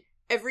and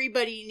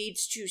everybody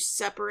needs to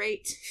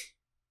separate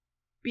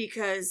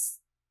because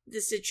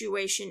the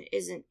situation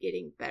isn't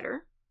getting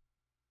better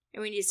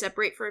and we need to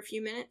separate for a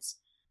few minutes,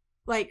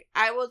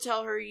 I will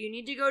tell her, you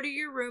need to go to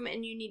your room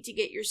and you need to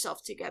get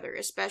yourself together,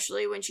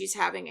 especially when she's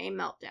having a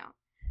meltdown.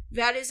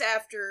 That is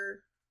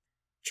after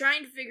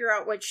trying to figure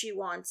out what she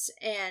wants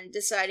and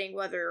deciding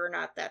whether or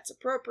not that's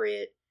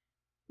appropriate,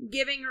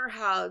 giving her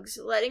hugs,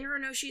 letting her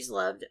know she's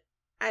loved.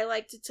 I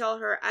like to tell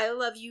her, I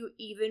love you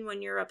even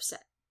when you're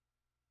upset.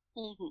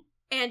 Mm-hmm.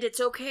 And it's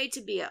okay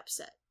to be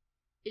upset.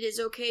 It is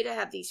okay to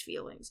have these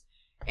feelings.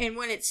 And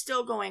when it's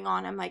still going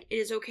on, I'm like, it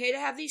is okay to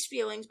have these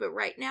feelings, but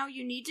right now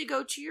you need to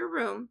go to your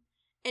room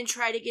and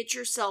try to get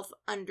yourself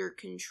under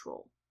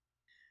control.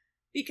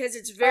 Because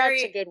it's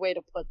very... That's a good way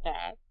to put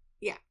that.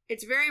 Yeah,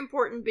 it's very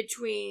important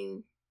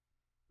between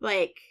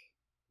 3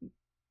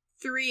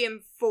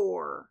 and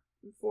 4,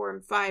 4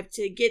 and 5,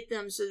 to get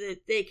them so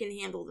that they can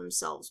handle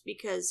themselves.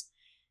 Because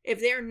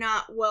if they're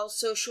not well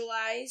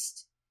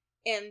socialized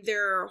and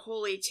there are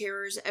holy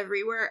terrors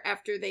everywhere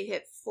after they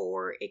hit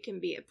 4, it can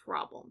be a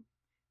problem.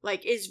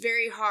 It's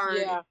very hard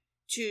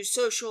to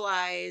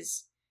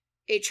socialize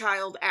a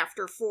child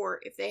after 4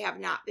 if they have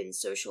not been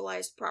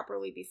socialized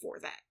properly before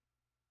that.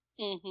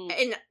 Mm-hmm.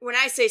 And when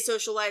I say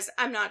socialized,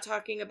 I'm not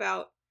talking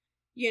about,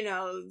 you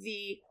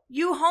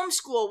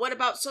homeschool, what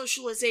about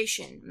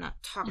socialization? I'm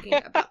not talking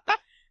about that.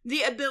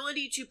 The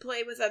ability to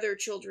play with other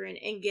children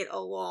and get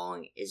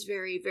along is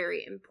very,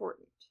 very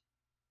important.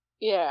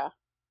 Yeah.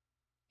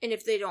 And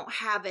if they don't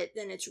have it,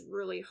 then it's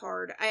really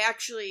hard. I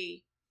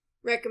actually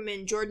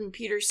recommend Jordan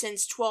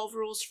Peterson's 12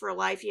 Rules for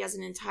Life. He has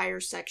an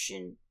entire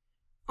section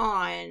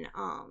on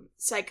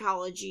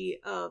psychology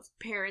of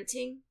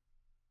parenting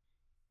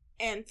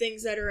and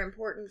things that are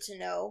important to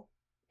know.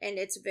 And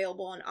it's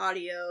available on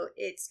audio.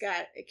 It's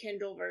got a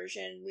Kindle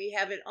version. We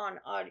have it on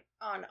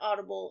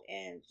Audible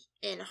and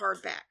in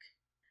hardback.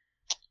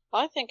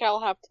 I think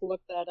I'll have to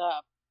look that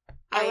up.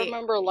 I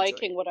remember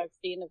liking what I've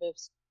seen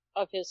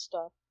of his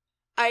stuff.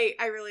 I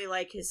really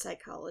like his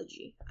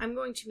psychology. I'm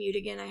going to mute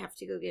again. I have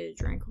to go get a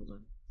drink. Hold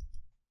on.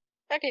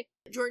 Okay.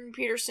 Jordan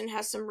Peterson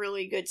has some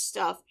really good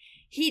stuff.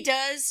 He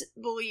does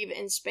believe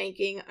in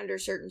spanking under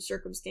certain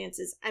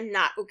circumstances. I'm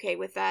not okay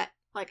with that.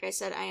 Like I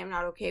said, I am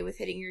not okay with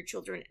hitting your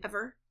children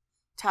ever.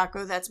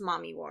 Taco, that's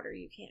mommy water.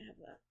 You can't have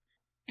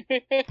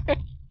that.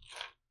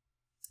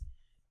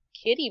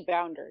 Kitty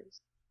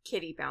boundaries.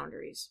 Kitty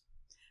boundaries.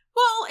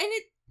 Well, and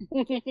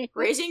it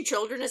raising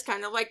children is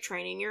kind of like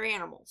training your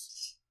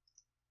animals.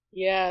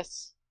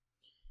 Yes.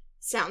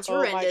 Sounds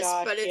horrendous,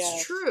 gosh, but it's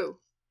yes. true.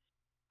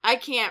 I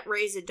can't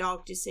raise a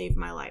dog to save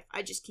my life.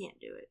 I just can't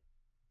do it.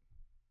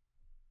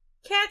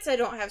 Cats I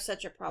don't have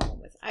such a problem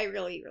with. I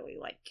really, really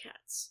like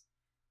cats.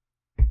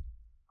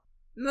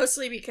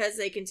 Mostly because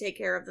they can take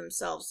care of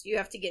themselves. You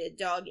have to get a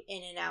dog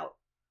in and out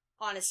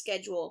on a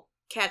schedule.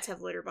 Cats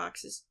have litter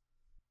boxes.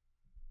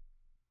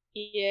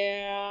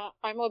 Yeah,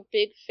 I'm a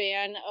big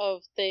fan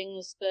of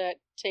things that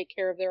take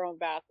care of their own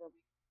bathroom.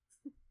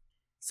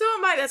 So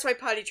am I. That's why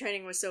potty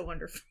training was so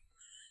wonderful.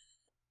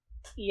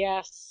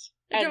 Yes.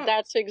 And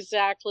that's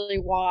exactly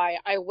why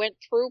I went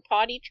through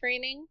potty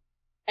training,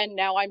 and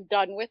now I'm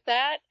done with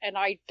that, and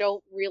I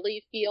don't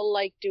really feel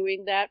like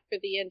doing that for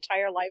the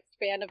entire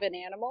lifespan of an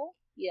animal.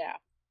 Yeah.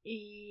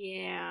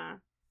 Yeah.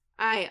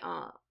 I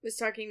was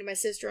talking to my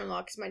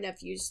sister-in-law because my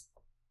nephew's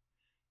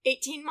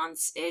 18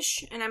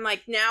 months-ish, and I'm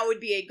like, now would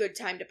be a good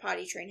time to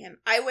potty train him.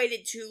 I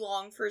waited too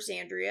long for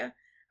Xandria.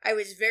 I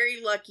was very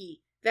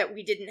lucky that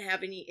we didn't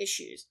have any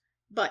issues,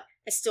 but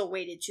I still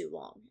waited too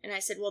long. And I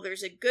said, well,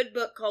 there's a good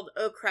book called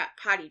Oh Crap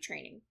Potty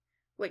Training,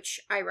 which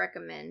I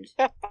recommend.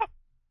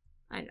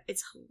 I know,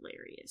 it's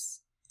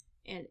hilarious.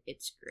 And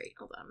it's great.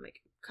 Hold on, I'll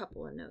make a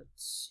couple of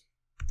notes.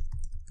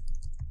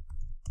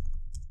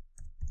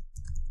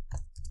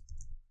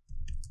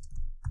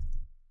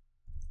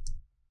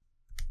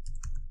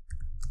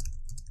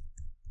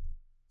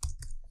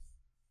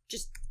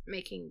 Just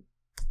making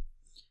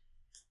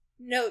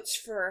notes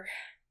for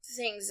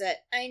things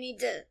that I need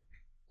to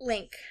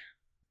link.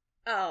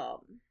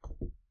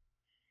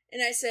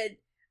 And I said,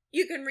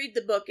 you can read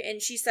the book,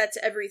 and she sets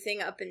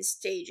everything up in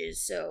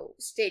stages. So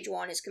stage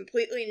 1 is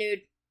completely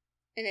nude,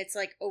 and it's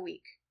like a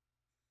week.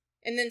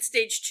 And then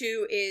stage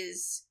 2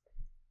 is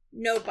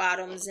no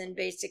bottoms, and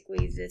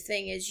basically the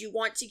thing is you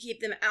want to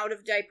keep them out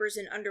of diapers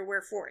and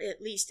underwear for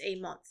at least a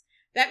month.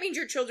 That means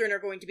your children are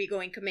going to be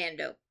going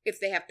commando if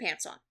they have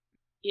pants on.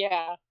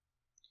 Yeah.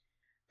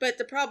 But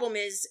the problem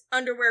is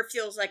underwear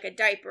feels like a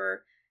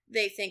diaper.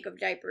 They think of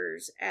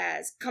diapers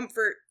as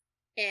comfort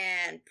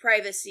and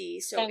privacy.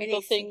 So and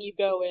the thing you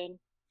go in.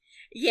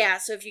 Yeah,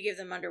 so if you give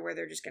them underwear,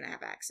 they're just going to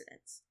have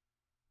accidents.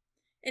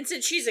 And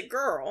since she's a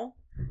girl,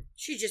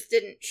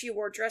 she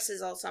wore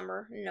dresses all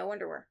summer and no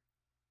underwear.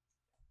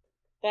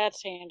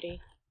 That's handy.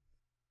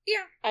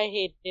 Yeah. I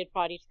hated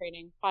potty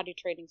training. Potty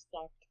training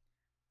sucked.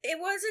 It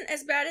wasn't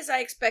as bad as I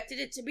expected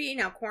it to be.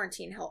 Now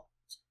quarantine helped.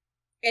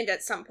 And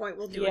at some point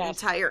we'll do an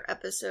entire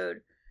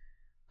episode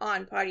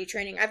on potty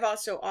training. I've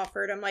also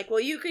offered, I'm like, well,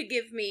 you could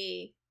give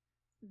me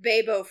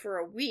Babo for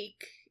a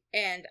week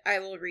and I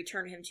will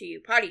return him to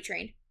you potty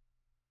trained.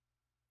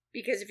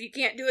 Because if you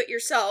can't do it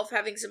yourself,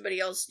 having somebody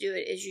else do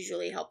it is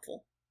usually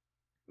helpful.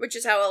 Which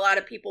is how a lot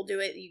of people do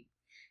it. You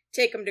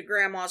take them to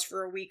grandma's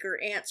for a week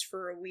or aunts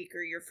for a week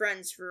or your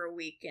friends for a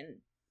week. And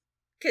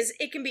because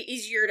it can be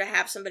easier to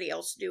have somebody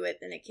else do it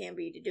than it can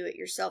be to do it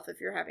yourself if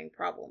you're having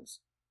problems.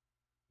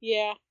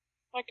 Yeah,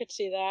 I could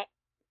see that.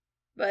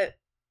 But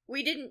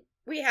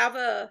we have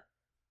a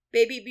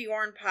baby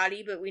Bjorn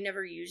potty, but we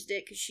never used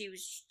it because she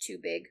was too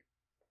big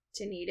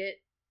to need it.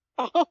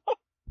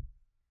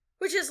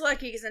 Which is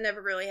lucky because I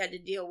never really had to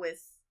deal with,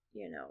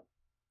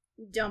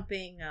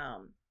 dumping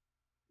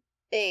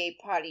a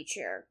potty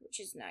chair,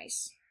 which is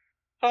nice.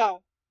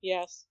 Oh,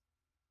 yes.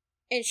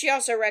 And she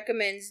also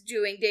recommends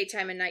doing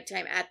daytime and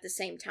nighttime at the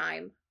same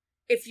time,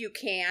 if you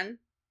can,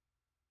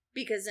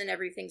 because then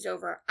everything's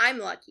over. I'm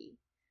lucky.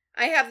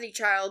 I have the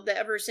child that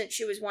ever since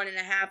she was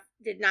 1.5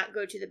 did not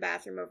go to the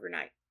bathroom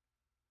overnight.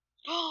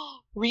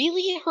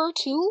 Really? Her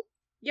too?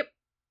 Yep.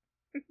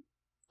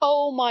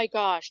 Oh my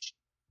gosh.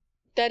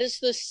 That is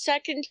the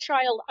second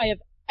child I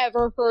have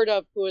ever heard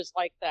of who is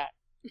like that.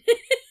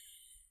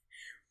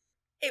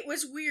 It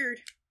was weird,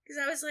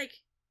 because I was like,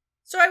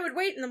 so I would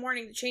wait in the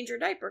morning to change her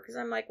diaper, because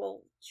I'm like,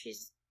 well,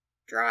 she's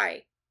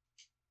dry.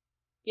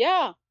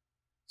 Yeah.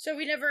 So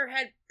we never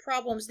had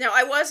problems. Now,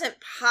 I wasn't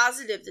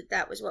positive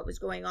that was what was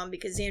going on,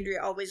 because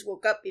Xandria always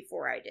woke up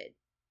before I did.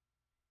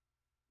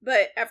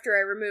 But after I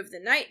removed the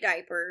night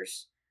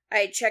diapers, I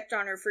had checked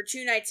on her for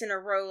 2 nights in a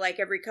row, like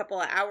every couple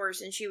of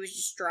hours, and she was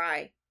just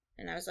dry.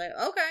 And I was like,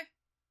 okay.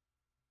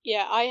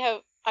 Yeah, I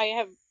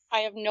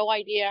have no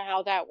idea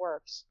how that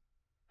works.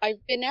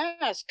 I've been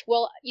asked,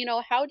 well,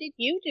 how did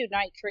you do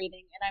night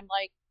training? And I'm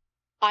like,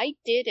 I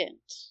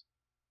didn't.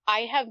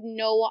 I have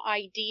no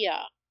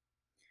idea.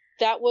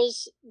 That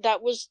was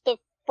the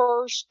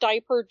first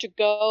diaper to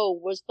go,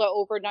 was the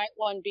overnight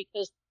one,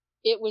 because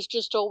it was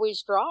just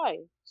always dry.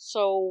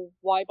 So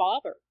why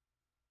bother?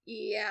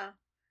 Yeah.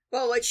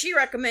 Well, what she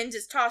recommends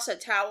is toss a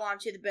towel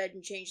onto the bed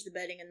and change the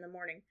bedding in the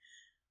morning.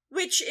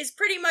 Which is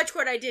pretty much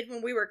what I did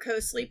when we were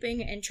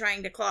co-sleeping and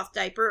trying to cloth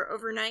diaper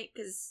overnight,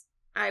 because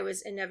I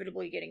was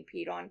inevitably getting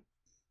peed on.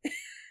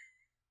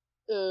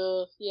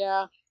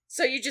 Yeah.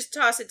 So you just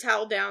toss a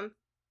towel down,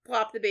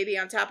 plop the baby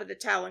on top of the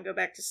towel, and go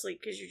back to sleep,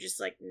 because you're just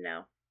like,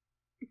 no.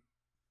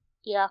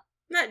 Yeah.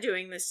 Not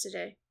doing this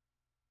today.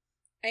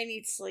 I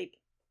need sleep.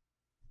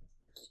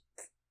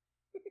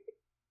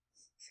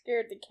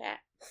 Scared the cat.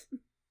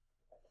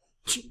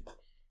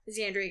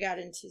 Xandria got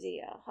into the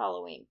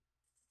Halloween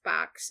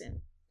box,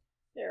 and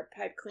there are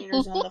pipe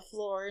cleaners on the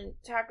floor, and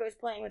Taco's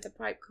playing with the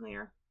pipe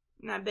cleaner.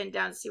 And I bent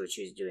down to see what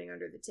she was doing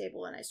under the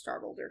table, and I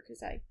startled her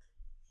because I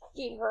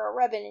gave her a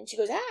rubbing, and she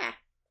goes, ah!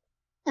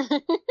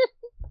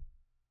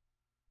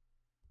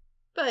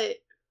 But,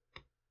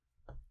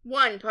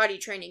 one, potty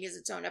training is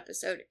its own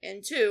episode,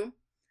 and two,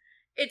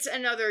 it's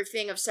another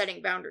thing of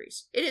setting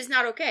boundaries. It is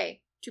not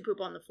okay to poop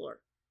on the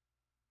floor.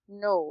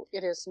 No,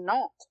 it is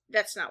not.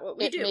 That's not what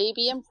we do. It may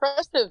be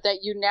impressive that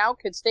you now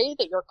could say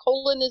that your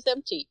colon is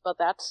empty, but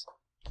that's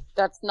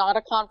not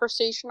a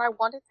conversation I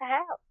wanted to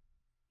have.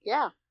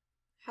 Yeah.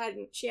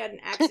 She had an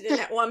accident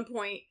at one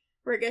point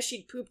where I guess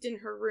she'd pooped in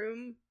her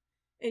room,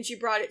 and she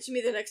brought it to me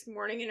the next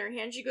morning in her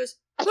hand. She goes,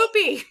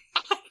 "Poopy!"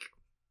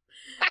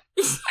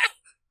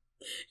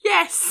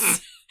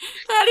 Yes,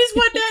 that is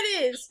what that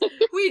is.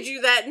 We do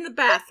that in the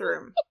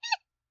bathroom.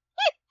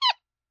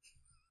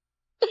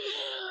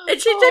 And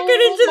she took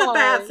it into the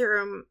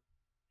bathroom.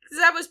 Because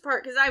that was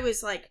because I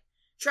was like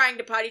trying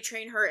to potty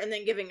train her and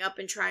then giving up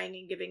and trying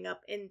and giving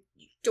up. And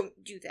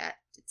don't do that.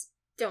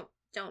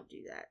 Don't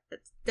do that. That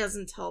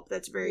doesn't help.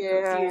 That's very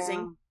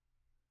confusing.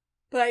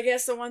 But I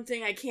guess the one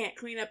thing I can't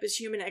clean up is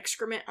human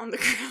excrement on the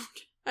ground.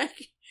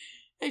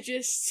 I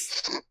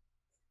just...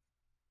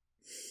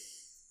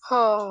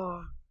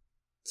 Oh.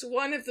 It's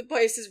one of the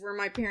places where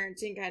my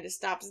parenting kind of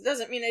stops. It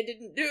doesn't mean I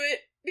didn't do it,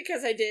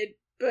 because I did,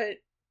 but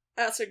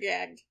I also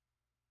gagged.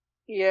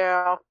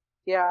 Yeah.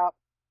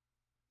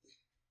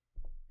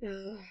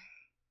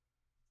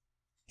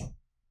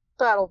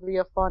 That'll be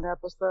a fun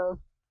episode.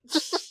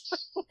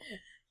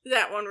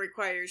 That one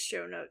requires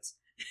show notes.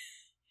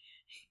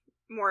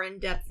 More in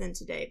depth than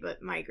today,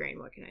 but migraine,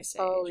 what can I say?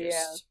 Oh,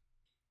 yeah.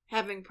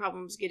 Having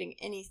problems getting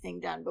anything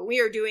done. But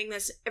we are doing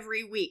this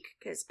every week,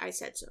 because I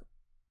said so.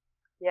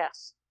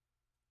 Yes.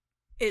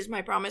 It is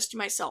my promise to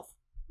myself.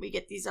 We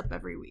get these up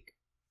every week.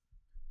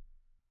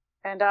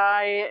 And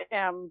I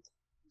am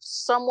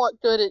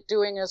somewhat good at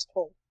doing as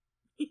told.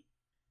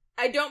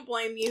 I don't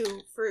blame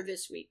you for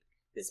this week.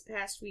 This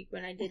past week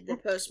when I did the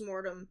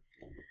post-mortem,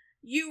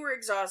 you were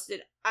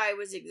exhausted. I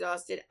was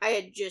exhausted. I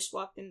had just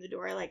walked in the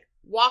door. I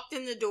walked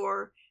in the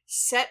door,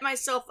 set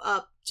myself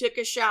up, took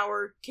a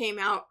shower, came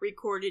out,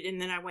 recorded,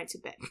 and then I went to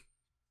bed.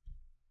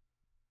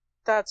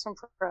 That's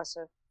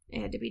impressive.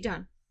 It had to be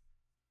done.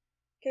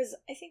 Because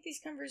I think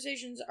these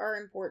conversations are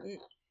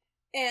important,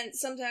 and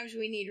sometimes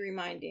we need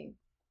reminding.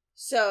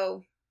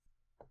 So,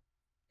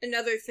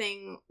 another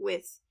thing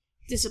with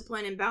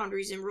discipline and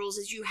boundaries and rules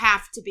is you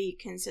have to be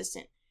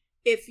consistent.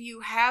 If you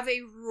have a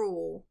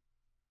rule,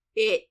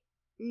 it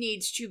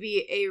needs to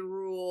be a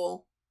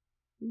rule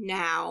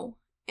now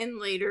and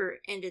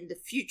later and in the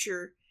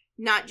future,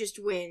 not just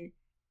when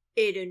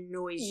it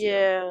annoys you.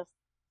 Yeah.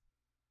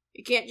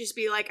 It can't just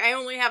be like, I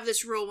only have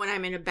this rule when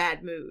I'm in a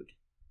bad mood.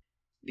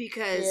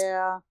 Because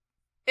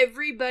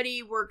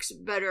everybody works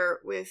better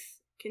with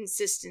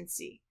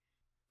consistency.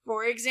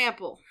 For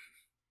example,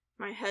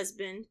 my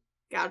husband,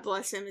 God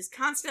bless him, is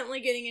constantly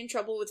getting in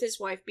trouble with his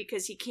wife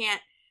because he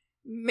can't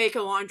make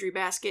a laundry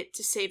basket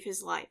to save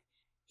his life.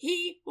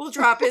 He will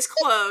drop his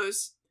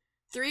clothes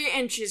 3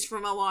 inches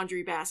from a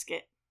laundry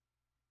basket.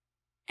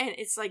 And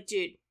it's like,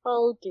 dude.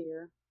 Oh,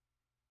 dear.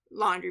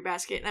 Laundry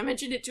basket. And I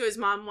mentioned it to his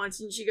mom once,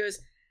 and she goes,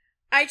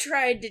 I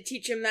tried to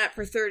teach him that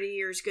for 30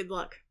 years. Good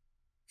luck.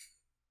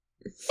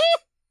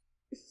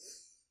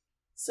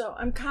 So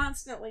I'm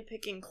constantly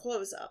picking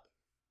clothes up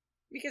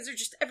because they're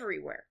just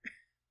everywhere.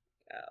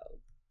 Oh,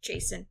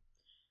 Jason.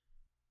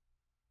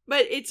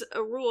 But it's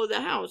a rule of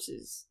the house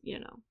is,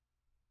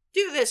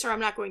 do this or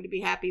I'm not going to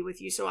be happy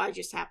with you, so I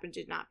just happen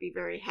to not be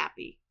very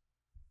happy.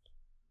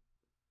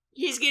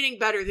 He's getting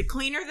better. The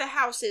cleaner the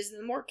house is,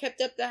 the more kept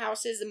up the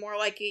house is, the more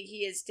likely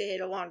he is to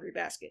hit a laundry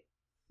basket.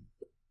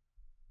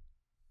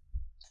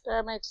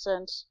 That makes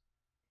sense.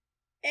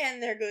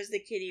 And there goes the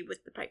kitty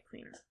with the pipe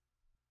cleaner.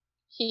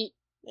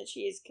 That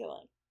she is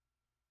killing.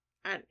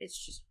 And it's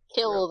just...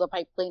 Kill the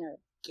pipe cleaner.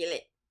 Kill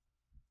it.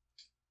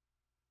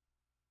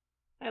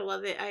 I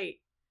love it. I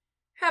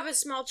have a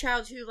small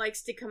child who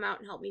likes to come out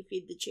and help me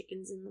feed the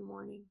chickens in the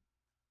morning.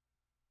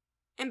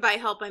 And by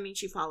help, I mean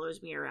she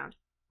follows me around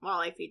while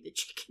I feed the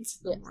chickens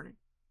in the morning.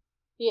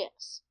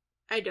 Yes.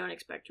 I don't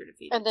expect her to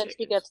feed and the then chickens.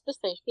 She gets to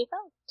say she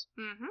helped.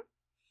 Mm-hmm.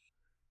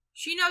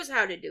 She knows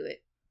how to do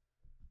it.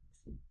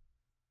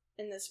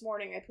 And this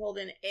morning I pulled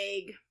an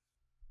egg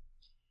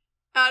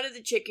out of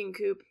the chicken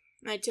coop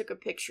and I took a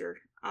picture.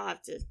 I'll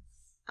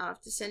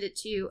have to send it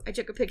to you. I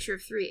took a picture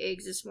of 3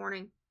 eggs this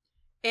morning.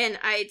 And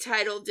I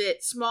titled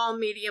it Small,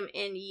 Medium,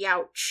 and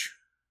Youch.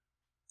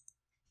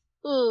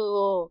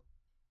 Ooh.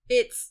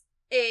 It's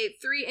a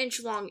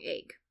 3-inch long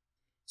egg.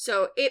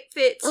 So it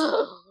fits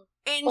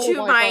into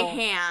Oh my God.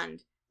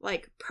 hand,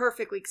 like,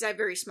 perfectly, because I have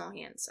very small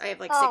hands. I have,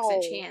 like, Ow.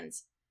 6-inch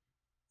hands.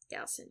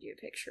 Yeah, I'll send you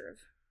a picture of...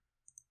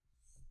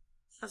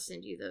 I'll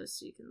send you those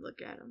so you can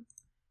look at them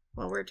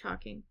while we're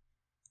talking.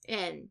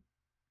 And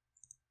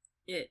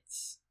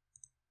it's,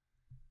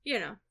 you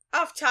know,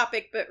 off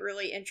topic, but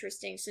really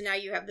interesting. So now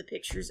you have the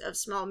pictures of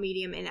small,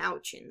 medium, and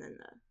ouch, and then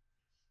the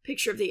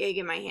picture of the egg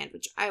in my hand,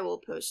 which I will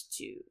post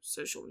to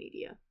social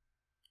media.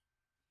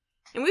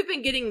 And we've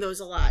been getting those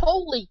a lot.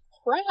 Holy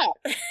crap.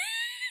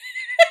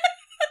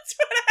 That's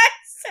what I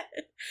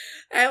said.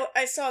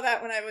 I saw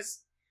that when I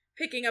was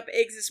picking up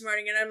eggs this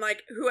morning, and I'm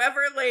like,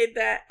 whoever laid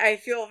that, I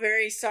feel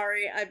very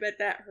sorry. I bet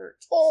that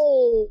hurt.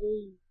 Oh,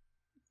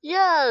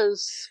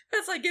 yes.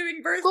 That's like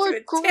giving birth Good to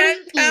a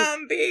grief.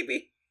 10-pound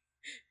baby.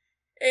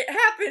 It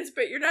happens,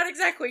 but you're not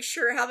exactly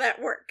sure how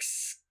that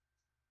works.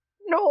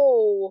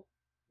 No.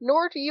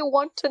 Nor do you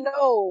want to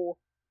know.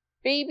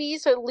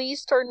 Babies, at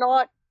least, are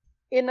not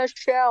in a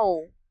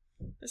shell.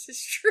 This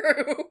is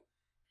true.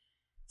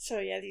 So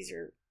yeah, these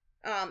are...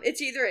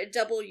 it's either a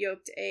double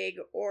yolked egg,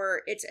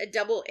 or it's a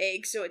double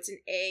egg, so it's an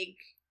egg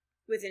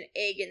with an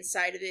egg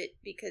inside of it,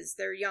 because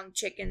they're young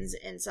chickens,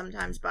 and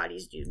sometimes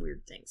bodies do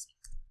weird things.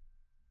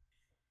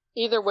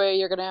 Either way,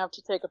 you're gonna have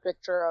to take a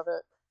picture of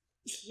it.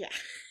 Yeah.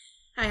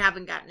 I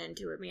haven't gotten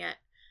into it yet.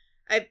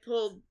 I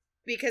pulled,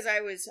 because I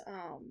was,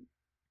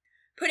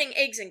 putting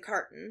eggs in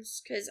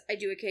cartons, because I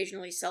do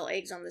occasionally sell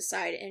eggs on the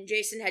side, and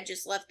Jason had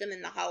just left them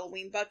in the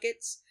Halloween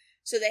buckets,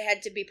 so they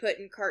had to be put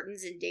in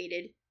cartons and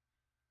dated.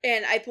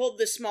 And I pulled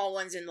the small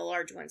ones and the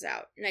large ones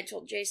out. And I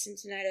told Jason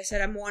tonight, I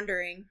said, I'm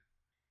wondering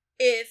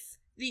if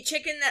the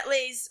chicken that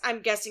lays,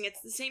 I'm guessing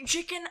it's the same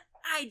chicken,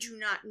 I do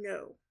not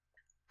know.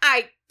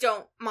 I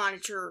don't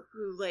monitor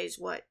who lays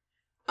what.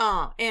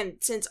 And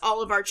since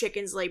all of our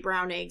chickens lay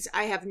brown eggs,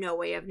 I have no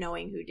way of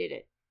knowing who did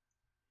it.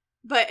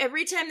 But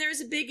every time there is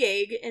a big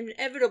egg,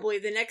 inevitably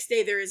the next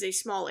day there is a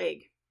small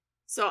egg.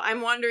 So I'm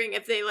wondering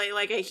if they lay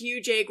like a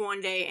huge egg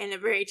one day and a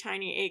very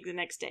tiny egg the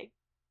next day.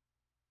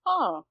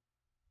 Huh.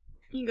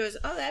 He goes,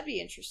 oh, that'd be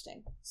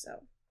interesting.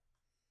 So,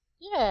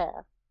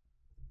 Yeah.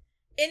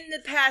 in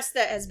the past,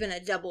 that has been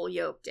a double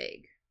yolked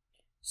egg.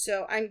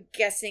 So I'm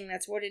guessing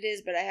that's what it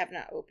is, but I have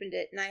not opened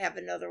it, and I have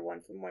another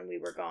one from when we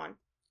were gone.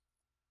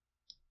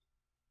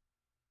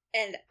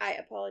 And I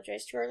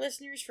apologize to our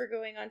listeners for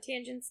going on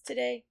tangents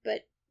today,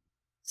 but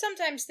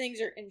sometimes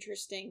things are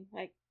interesting,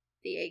 like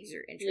the eggs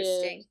are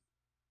interesting.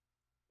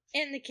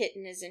 Yeah. And the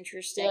kitten is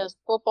interesting. Yes,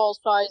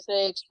 football-sized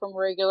eggs from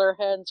regular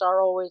hens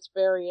are always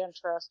very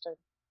interesting.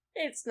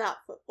 It's not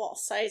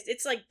football-sized,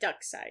 it's like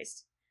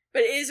duck-sized.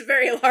 But it is a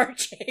very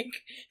large egg.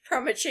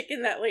 From a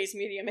chicken that lays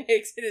medium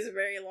eggs, it is a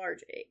very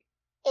large egg.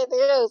 It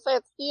is,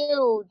 it's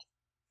huge.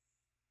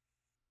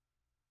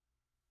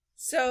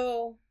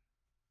 So,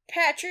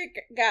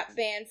 Patrick got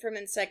banned from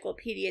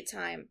Encyclopedia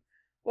Time.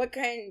 What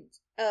kind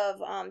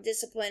of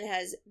discipline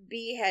has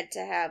B had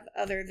to have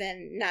other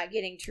than not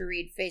getting to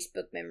read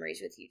Facebook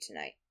memories with you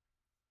tonight?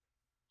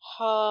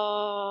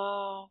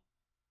 Her?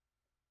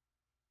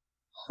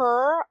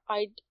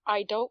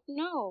 I don't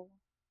know.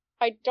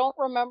 I don't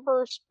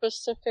remember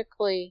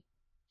specifically.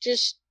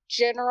 Just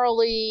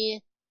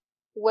generally,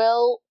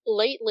 well,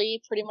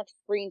 lately, pretty much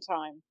screen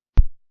time.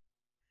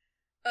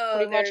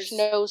 Pretty much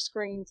no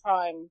screen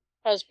time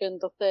has been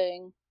the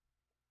thing.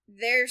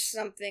 There's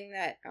something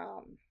that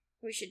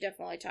we should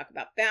definitely talk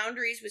about.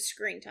 Boundaries with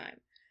screen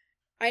time.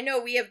 I know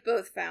we have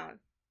both found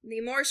the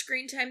more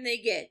screen time they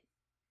get,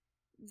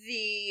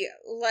 the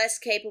less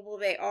capable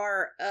they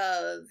are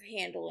of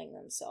handling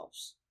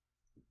themselves.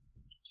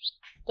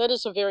 That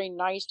is a very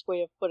nice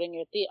way of putting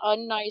it. The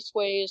unnice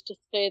way is to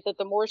say that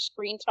the more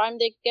screen time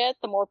they get,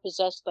 the more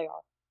possessed they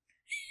are.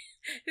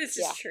 This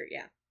is true,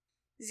 yeah.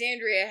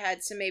 Xandria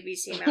had some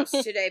ABC Mouse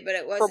today, but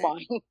it wasn't... For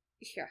mine.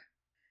 Yeah.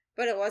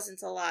 But it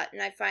wasn't a lot,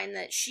 and I find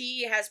that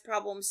she has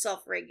problems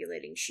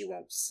self-regulating. She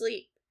won't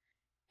sleep.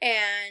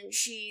 And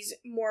she's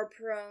more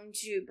prone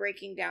to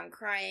breaking down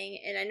crying,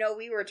 and I know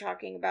we were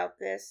talking about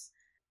this.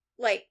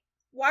 Like,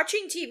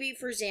 watching TV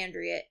for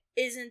Xandria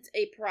isn't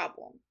a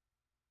problem.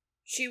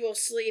 She will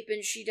sleep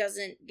and she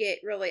doesn't get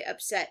really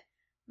upset.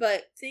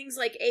 But things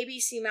like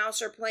ABC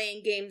Mouse are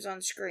playing games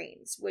on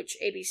screens, which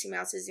ABC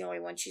Mouse is the only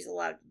one she's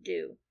allowed to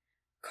do,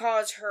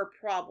 cause her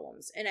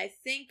problems. And I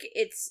think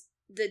it's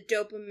the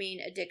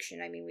dopamine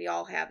addiction. I mean, we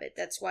all have it.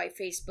 That's why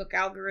Facebook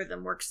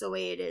algorithm works the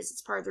way it is.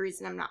 It's part of the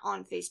reason I'm not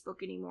on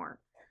Facebook anymore.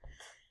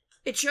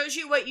 It shows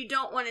you what you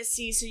don't want to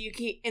see, so you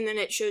keep, and then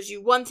it shows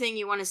you one thing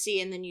you want to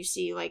see, and then you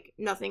see, like,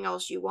 nothing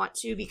else you want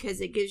to, because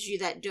it gives you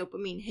that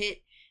dopamine hit,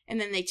 and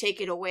then they take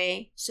it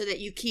away, so that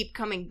you keep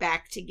coming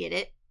back to get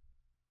it.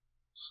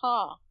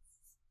 Huh.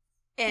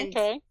 And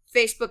okay.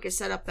 Facebook is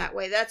set up that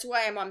way. That's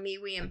why I'm on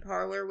MeWe and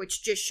Parler,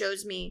 which just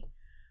shows me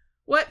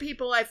what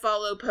people I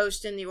follow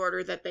post in the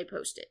order that they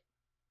post it,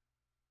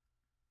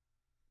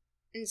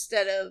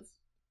 instead of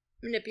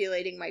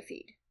manipulating my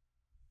feed.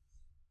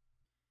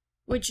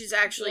 Which is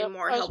actually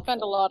more helpful. I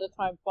spend a lot of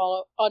time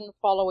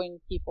unfollowing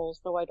people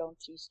so I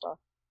don't see stuff.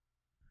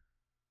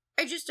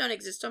 I just don't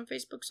exist on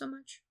Facebook so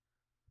much.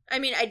 I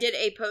mean, I did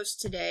a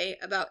post today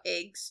about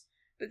eggs,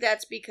 but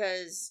that's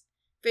because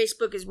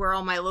Facebook is where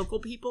all my local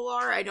people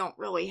are. I don't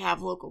really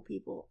have local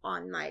people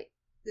on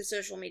the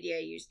social media I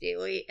use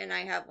daily, and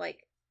I have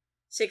like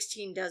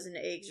 16 dozen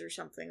eggs or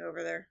something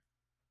over there.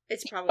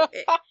 It's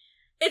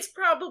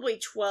probably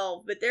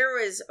 12, but there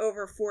was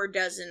over 4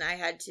 dozen I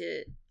had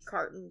to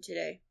carton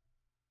today.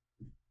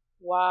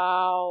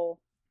 Wow.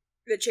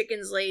 The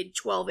chickens laid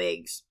 12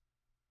 eggs.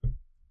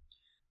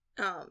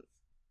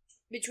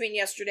 Between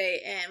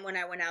yesterday and when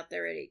I went out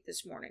there at 8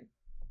 this morning.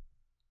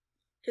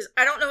 Because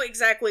I don't know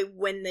exactly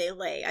when they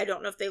lay. I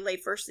don't know if they lay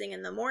first thing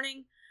in the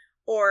morning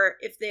or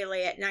if they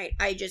lay at night.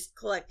 I just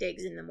collect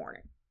eggs in the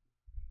morning.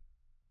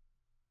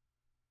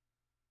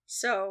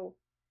 So,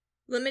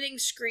 limiting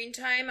screen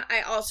time, I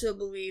also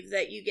believe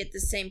that you get the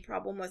same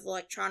problem with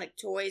electronic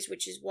toys,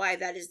 which is why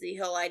that is the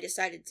hill I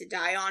decided to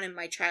die on, and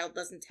my child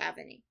doesn't have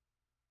any.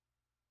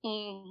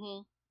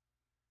 Mm-hmm.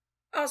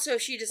 Also,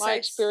 she decides... My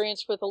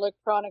experience with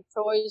electronic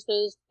toys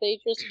is they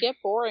just get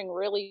boring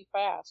really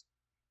fast.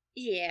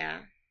 Yeah.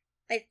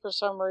 For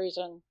some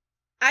reason.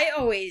 I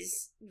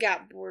always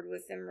got bored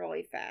with them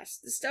really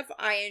fast. The stuff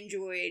I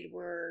enjoyed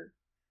were,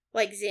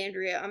 like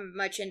Xandria, I'm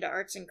much into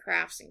arts and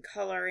crafts and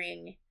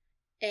coloring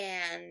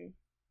and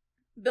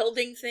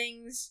building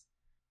things.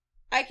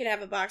 I could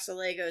have a box of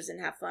Legos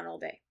and have fun all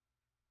day.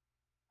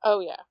 Oh,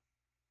 yeah.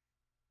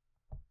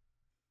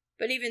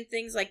 But even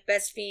things like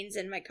Best Fiends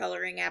and my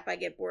coloring app, I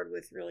get bored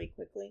with really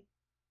quickly.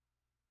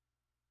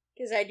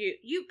 Because I do.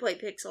 You play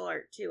pixel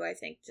art too, I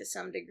think, to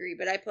some degree,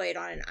 but I play it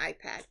on an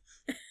iPad.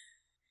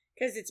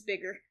 Because it's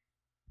bigger.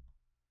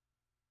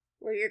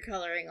 Where you're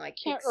coloring like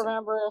I can't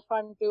remember if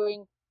I'm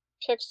doing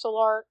pixel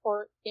art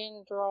or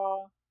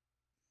InDraw.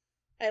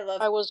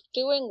 I was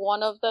doing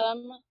one of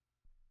them,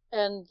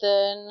 and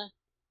then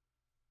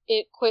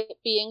it quit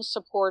being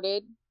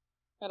supported,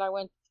 and I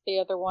went to the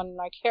other one,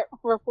 and I can't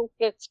remember what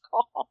it's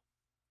called.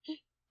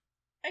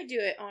 I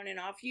do it on and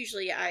off.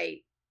 Usually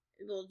I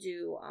will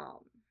do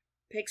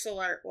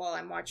pixel art while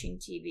I'm watching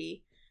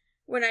TV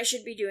when I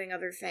should be doing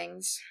other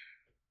things,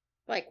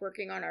 like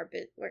working on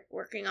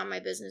my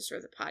business or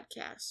the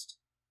podcast.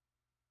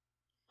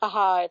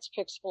 Aha, it's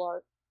pixel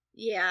art.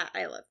 Yeah,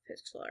 I love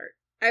pixel art.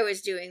 I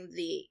was doing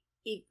the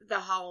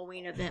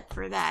Halloween event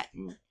for that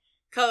and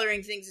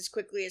coloring things as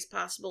quickly as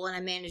possible, and I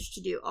managed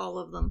to do all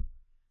of them,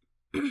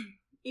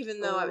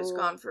 even though I was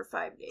gone for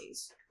 5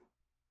 days.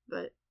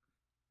 But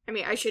I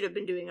mean, I should have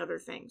been doing other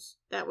things.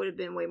 That would have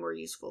been way more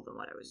useful than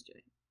what I was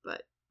doing.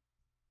 But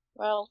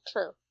well,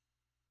 true.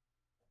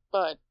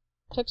 But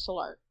pixel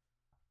art.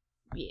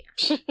 Yeah.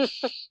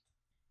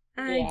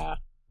 Yeah.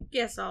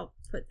 Guess I'll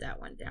put that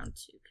one down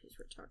too, because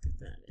we're talking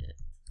about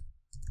it.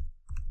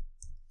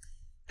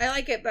 I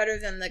like it better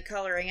than the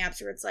coloring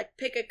apps where it's like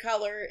pick a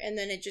color and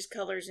then it just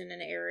colors in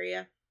an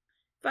area.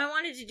 If I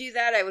wanted to do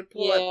that, I would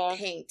pull up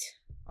Paint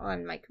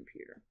on my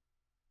computer.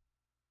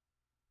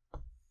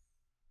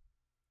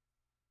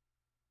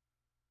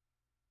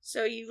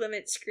 So you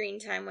limit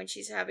screen time when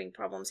she's having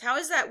problems. How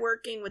is that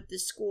working with the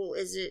school?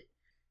 Is it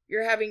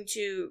you're having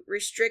to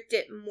restrict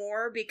it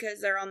more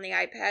because they're on the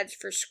iPads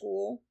for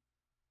school?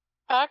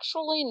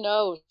 Actually,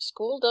 no.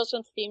 School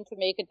doesn't seem to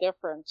make a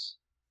difference.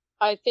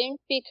 I think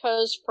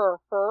because for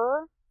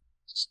her,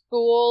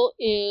 school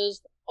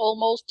is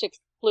almost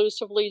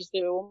exclusively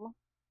Zoom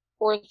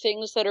or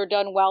things that are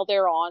done while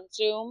they're on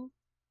Zoom.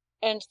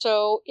 And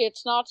so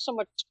it's not so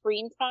much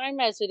screen time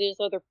as it is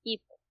other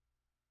people.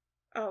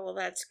 Oh, well,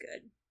 that's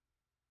good.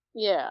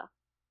 Yeah.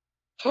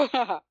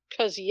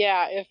 Because,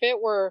 yeah, if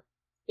it were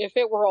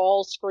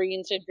all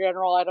screens in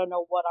general, I don't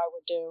know what I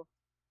would do.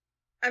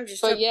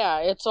 But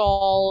yeah, it's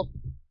all,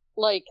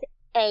 like,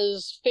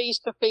 as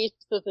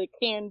face-to-face as it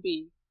can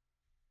be.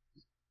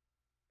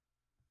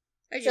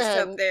 I just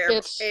hope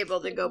they're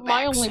able to go back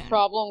My only soon.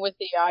 problem with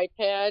the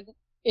iPad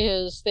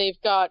is they've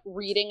got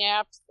reading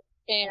apps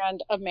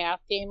and a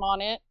math game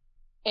on it,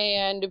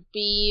 and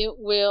B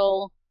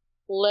will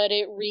let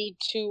it read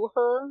to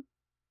her,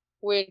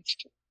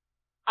 which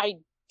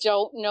I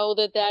don't know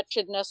that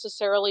should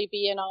necessarily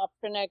be an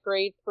option at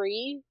grade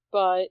 3,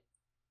 but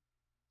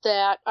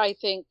that, I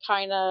think,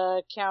 kind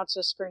of counts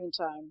as screen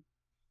time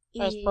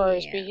as far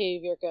as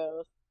behavior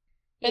goes.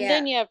 And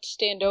then you have to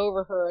stand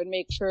over her and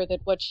make sure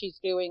that what she's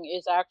doing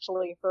is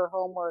actually her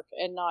homework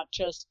and not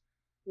just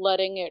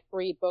letting it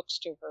read books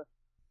to her.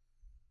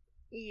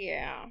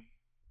 Yeah.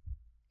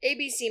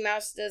 ABC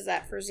Mouse does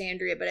that for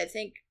Xandria, but I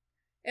think,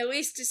 at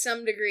least to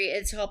some degree,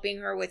 it's helping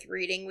her with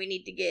reading. We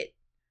need to get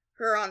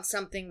her on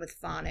something with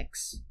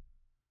phonics.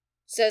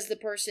 Says the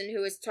person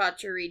who is taught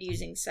to read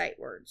using sight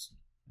words.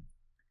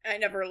 I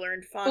never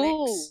learned phonics.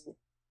 Ooh.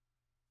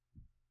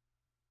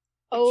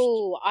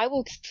 Oh, I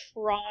will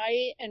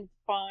try and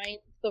find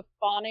the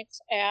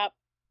phonics app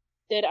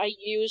that I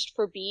used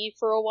for B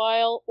for a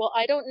while. Well,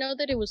 I don't know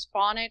that it was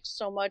phonics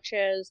so much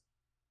as,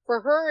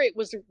 for her, it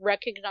was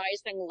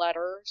recognizing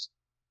letters,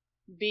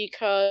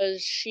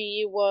 because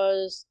she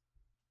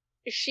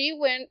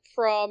went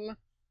from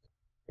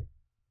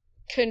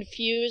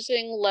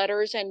confusing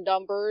letters and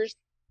numbers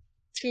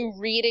to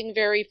reading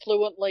very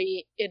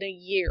fluently in a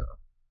year.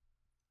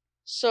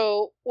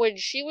 So when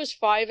she was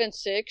 5 and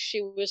 6,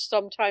 she was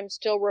sometimes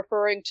still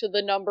referring to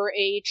the number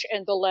H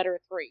and the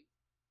letter 3.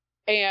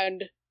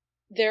 And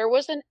there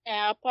was an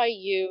app I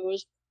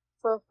used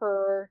for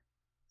her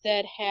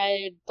that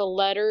had the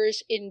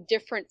letters in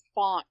different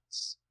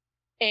fonts,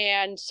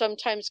 and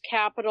sometimes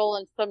capital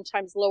and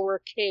sometimes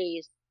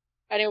lowercase.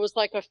 And it was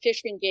like a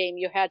fishing game.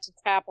 You had to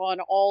tap on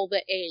all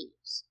the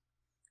A's.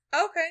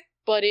 Okay.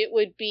 But it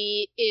would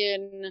be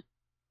in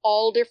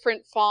all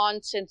different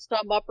fonts, and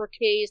some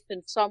uppercase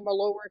and some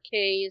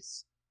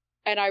lowercase.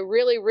 And I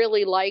really,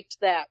 really liked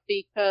that,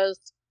 because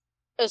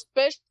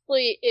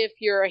especially if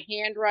you're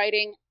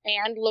handwriting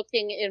and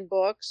looking in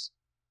books,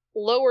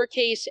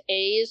 lowercase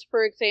a's,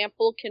 for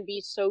example, can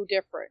be so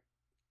different.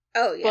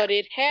 Oh, yeah. But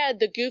it had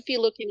the goofy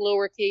looking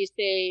lowercase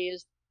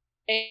a's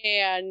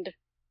and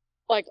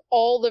like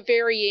all the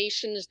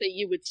variations that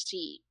you would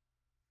see.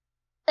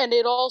 And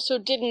it also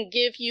didn't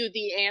give you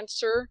the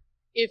answer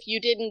if you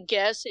didn't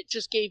guess. It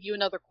just gave you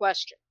another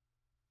question.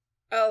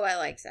 Oh, I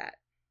like that.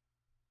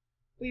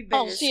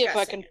 I'll see if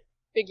I can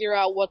figure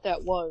out what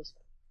that was.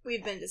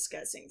 We've been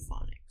discussing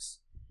phonics.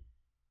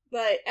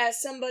 But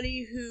as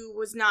somebody who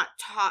was not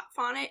taught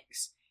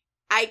phonics,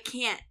 I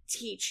can't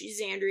teach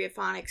Xandria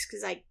phonics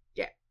because I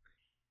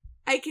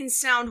can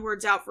sound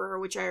words out for her,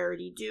 which I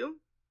already do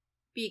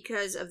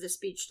because of the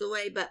speech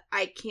delay, but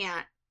I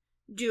can't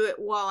do it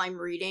while I'm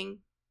reading.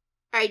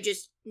 I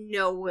just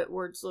know what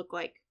words look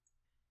like.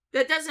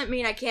 That doesn't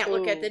mean I can't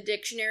look at the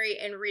dictionary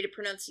and read a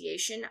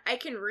pronunciation. I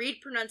can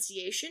read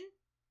pronunciation,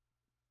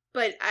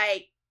 but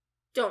I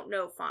don't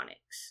know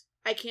phonics.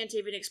 I can't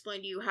even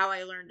explain to you how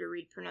I learned to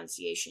read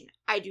pronunciation.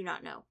 I do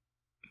not know.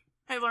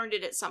 I learned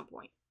it at some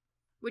point,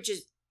 which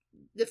is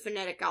the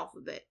phonetic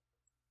alphabet.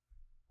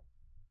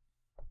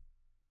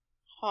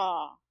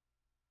 Huh.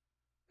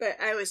 But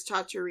I was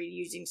taught to read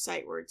using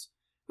sight words,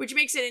 which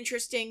makes it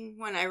interesting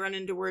when I run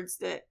into words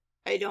that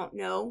I don't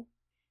know,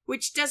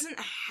 which doesn't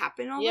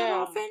happen all that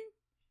often,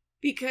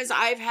 because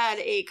I've had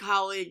a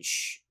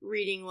college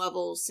reading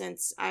level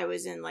since I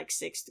was in like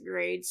 6th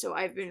grade, so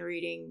I've been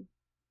reading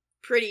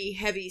pretty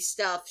heavy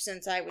stuff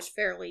since I was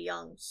fairly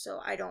young, so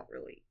I don't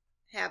really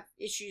have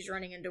issues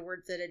running into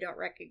words that I don't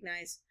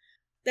recognize.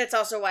 That's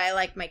also why I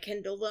like my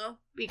Kindle, though,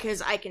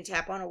 because I can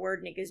tap on a word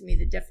and it gives me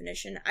the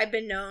definition. I've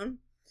been known,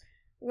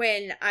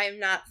 when I'm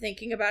not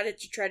thinking about it,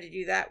 to try to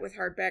do that with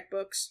hardback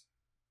books.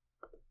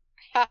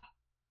 Ha!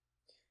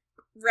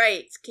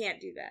 Right, can't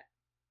do that.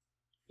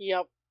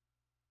 Yep.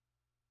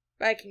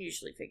 But I can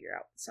usually figure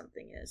out what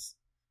something is.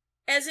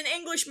 As an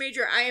English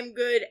major, I am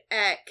good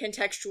at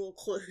contextual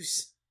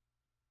clues.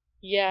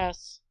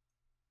 Yes.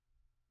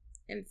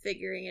 And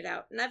figuring it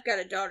out. And I've got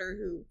a daughter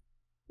who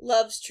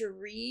loves to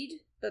read,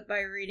 but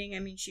by reading, I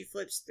mean she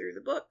flips through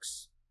the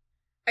books.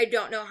 I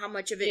don't know how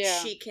much of it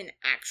she can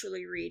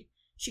actually read.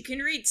 She can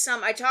read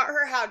some. I taught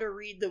her how to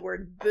read the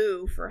word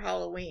boo for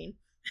Halloween.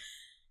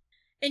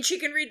 And she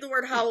can read the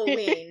word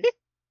Halloween,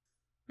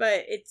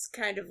 but it's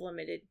kind of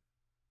limited.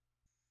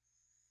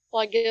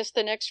 Well, I guess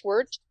the next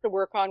word to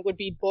work on would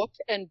be book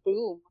and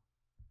boom.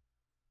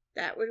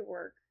 That would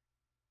work.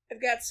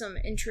 I've got some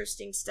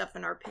interesting stuff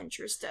in our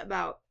Pinterest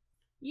about,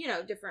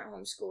 different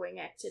homeschooling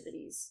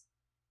activities.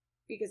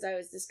 Because I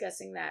was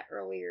discussing that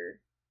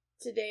earlier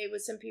today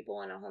with some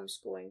people in a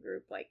homeschooling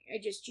group. Like, I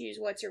just use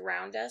what's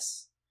around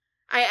us.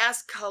 I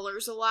ask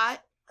colors a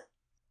lot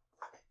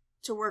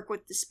to work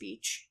with the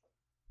speech.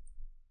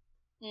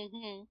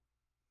 Mm-hmm.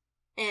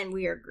 And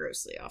we are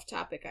grossly off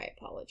topic. I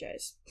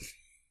apologize.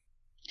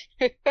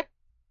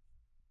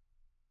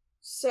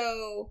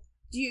 So,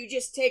 do you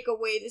just take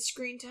away the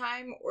screen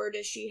time, or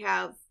does she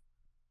have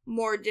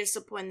more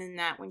discipline than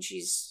that when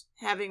she's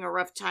having a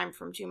rough time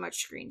from too much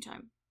screen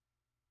time?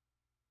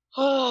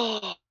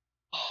 Well,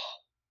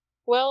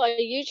 I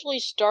usually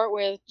start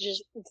with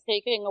just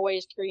taking away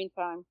screen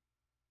time,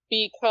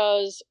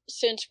 because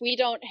since we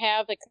don't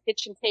have a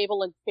kitchen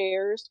table and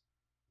chairs,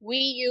 we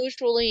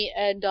usually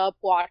end up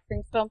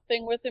watching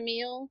something with a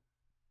meal,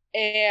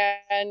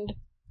 and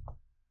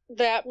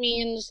that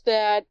means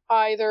that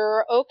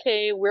either,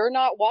 we're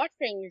not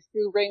watching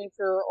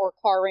Zyuranger or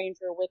Car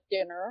Ranger with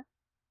dinner,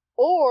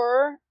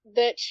 or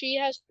that she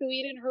has to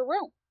eat in her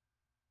room,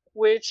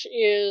 which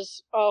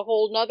is a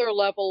whole nother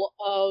level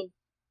of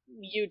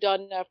you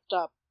done effed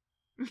up.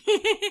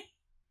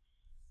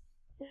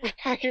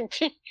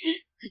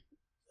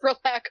 For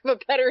lack of a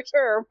better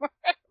term.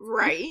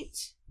 Right.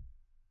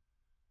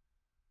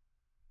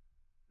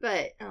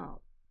 But,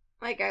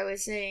 like I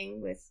was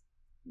saying, with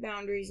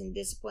boundaries and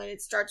discipline,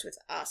 it starts with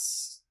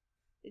us.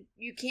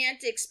 You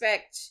can't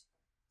expect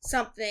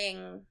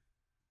something,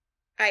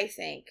 I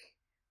think,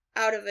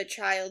 out of a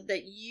child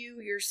that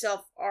you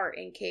yourself are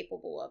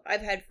incapable of.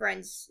 I've had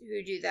friends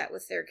who do that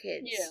with their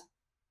kids. Yeah.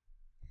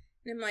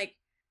 And I'm like,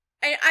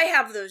 I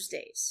have those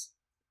days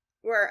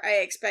where I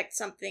expect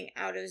something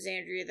out of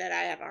Xandria that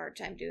I have a hard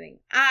time doing.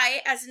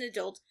 I, as an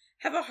adult,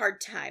 have a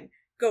hard time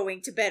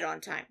going to bed on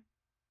time.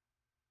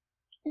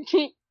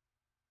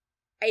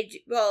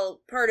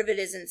 Well, part of it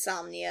is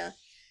insomnia,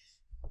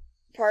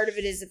 part of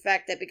it is the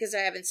fact that because I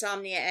have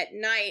insomnia at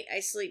night, I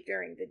sleep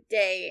during the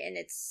day, and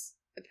it's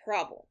a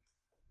problem.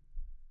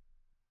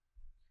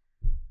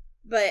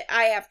 But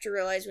I have to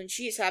realize when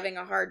she's having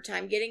a hard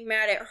time, getting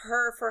mad at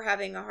her for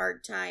having a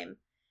hard time,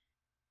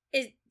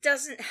 it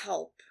doesn't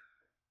help.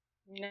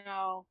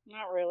 No,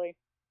 not really.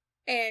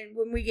 And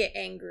when we get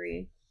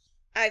angry,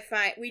 I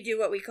find we do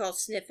what we call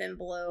sniff and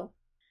blow,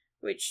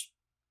 which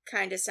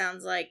kind of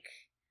sounds like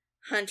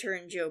Hunter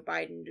and Joe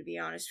Biden, to be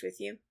honest with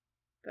you.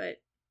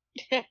 But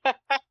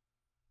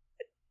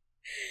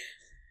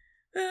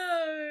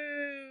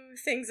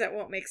things that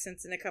won't make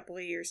sense in a couple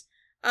of years.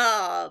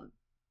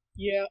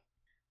 Yeah.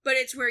 But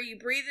it's where you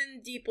breathe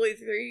in deeply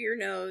through your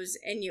nose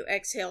and you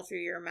exhale through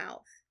your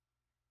mouth.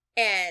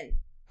 And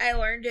I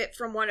learned it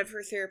from one of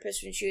her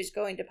therapists when she was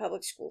going to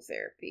public school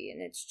therapy,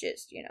 and it's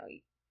just, you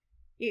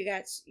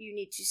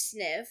need to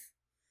sniff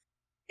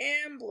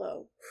and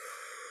blow.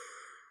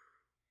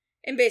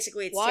 And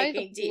basically it's Why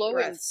taking the deep blowing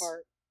breaths.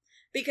 part?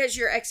 Because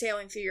you're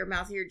exhaling through your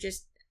mouth,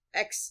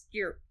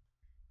 you're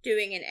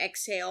doing an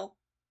exhale.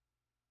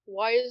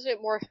 Why is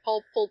it more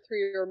helpful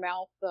through your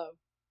mouth, though?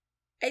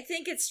 I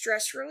think it's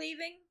stress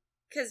relieving,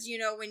 because,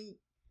 when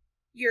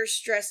you're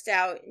stressed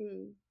out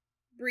and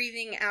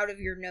breathing out of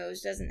your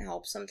nose doesn't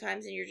help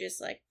sometimes, and you're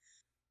just like...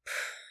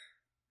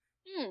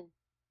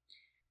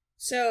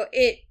 So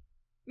it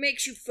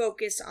makes you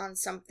focus on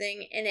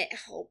something, and it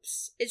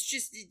helps. It's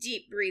just a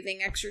deep breathing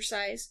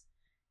exercise.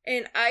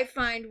 And I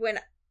find when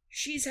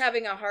she's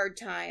having a hard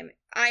time,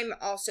 I'm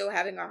also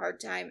having a hard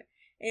time.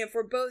 And if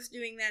we're both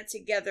doing that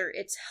together,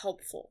 it's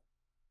helpful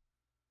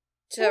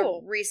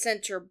to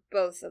recenter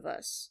both of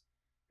us.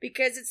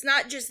 Because it's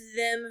not just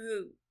them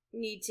who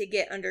need to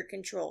get under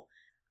control.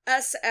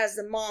 Us as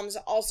the moms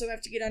also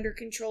have to get under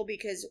control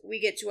because we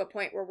get to a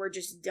point where we're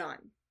just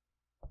done.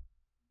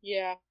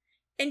 Yeah.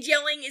 And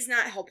yelling is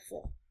not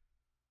helpful,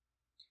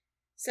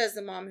 says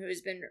the mom who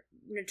has been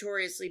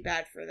notoriously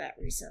bad for that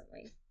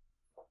recently.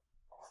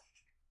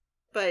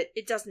 But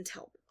it doesn't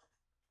help.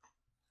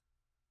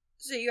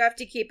 So you have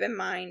to keep in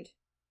mind,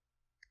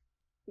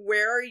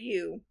 where are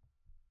you?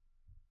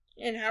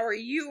 And how are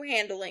you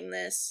handling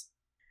this?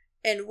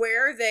 And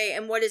where are they?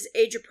 And what is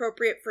age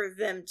appropriate for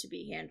them to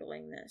be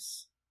handling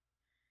this?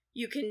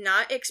 You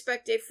cannot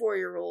expect a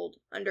 4-year-old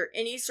under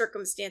any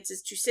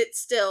circumstances to sit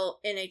still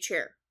in a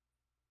chair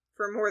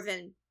for more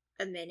than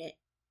a minute.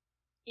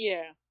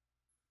 Yeah.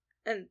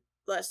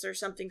 Unless there's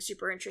something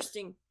super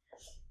interesting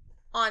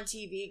on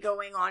TV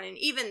going on, and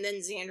even then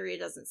Xandria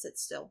doesn't sit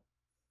still.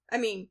 I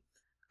mean,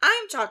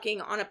 I'm talking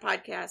on a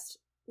podcast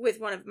with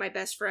one of my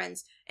best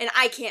friends, and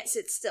I can't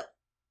sit still.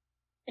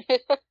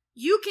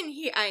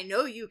 I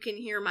know you can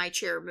hear my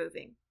chair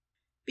moving,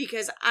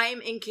 because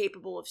I'm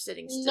incapable of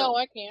sitting still. No,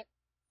 I can't.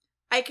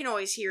 I can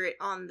always hear it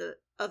on the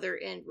other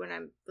end when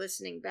I'm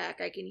listening back.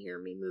 I can hear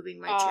me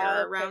moving my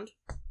chair around.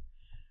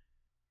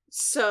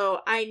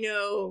 So I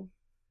know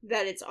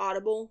that it's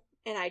audible,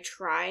 and I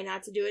try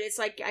not to do it. It's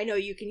like, I know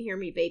you can hear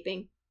me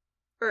vaping,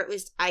 or at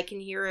least I can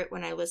hear it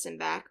when I listen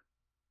back.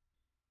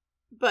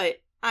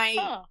 But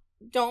I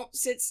don't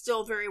sit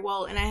still very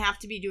well, and I have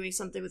to be doing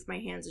something with my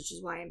hands, which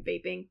is why I'm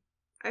vaping.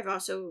 I've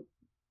also,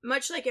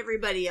 much like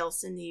everybody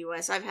else in the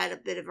US, I've had a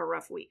bit of a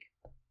rough week.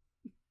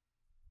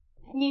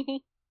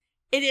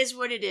 It is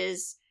what it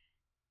is.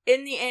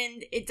 In the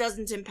end, it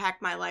doesn't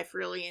impact my life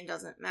really and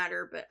doesn't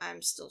matter, but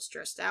I'm still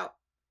stressed out.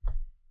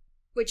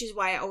 Which is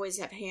why I always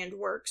have hand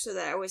work, so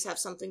that I always have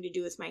something to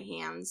do with my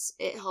hands.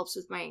 It helps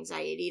with my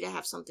anxiety to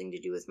have something to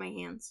do with my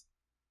hands.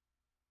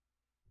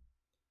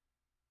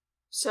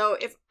 So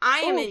if I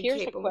am incapable...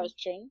 Here's a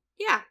question.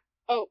 Yeah.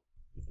 Oh.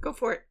 Go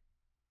for it.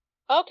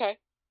 Okay.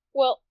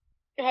 Well,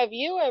 have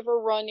you ever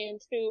run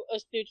into a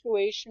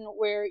situation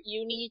where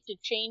you need to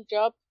change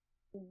up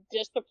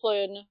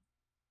discipline,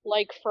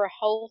 like, for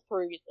health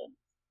reasons?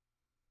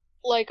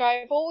 Like,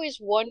 I've always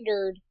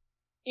wondered,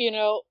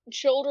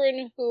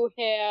 children who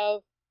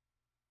have,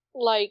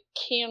 like,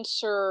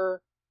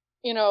 cancer,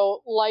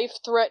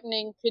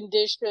 life-threatening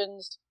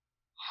conditions,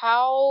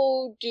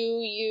 how do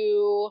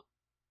you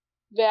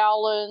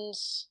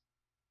balance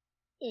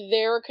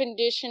their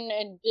condition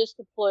and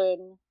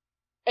discipline?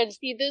 And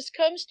see, this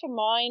comes to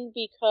mind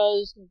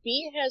because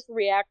B has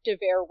reactive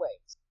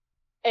airways.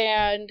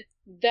 And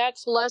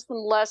that's less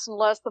and less and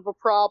less of a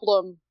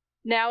problem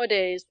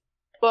nowadays.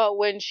 But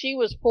when she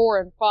was 4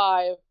 and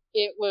 5,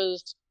 it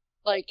was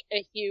like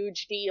a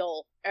huge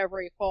deal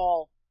every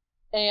fall.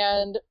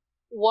 And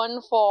one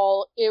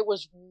fall, it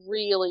was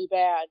really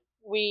bad.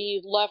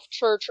 We left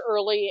church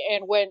early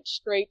and went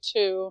straight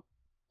to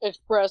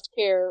Express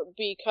Care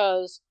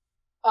because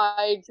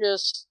I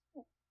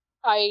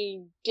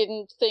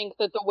didn't think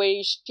that the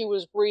way she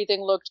was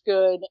breathing looked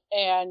good,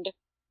 and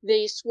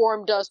they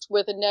swarmed us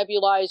with a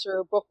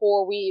nebulizer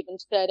before we even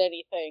said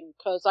anything,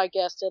 because I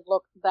guess it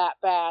looked that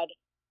bad.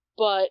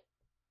 But,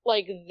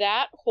 like,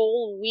 that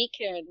whole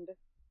weekend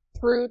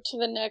through to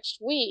the next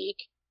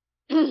week,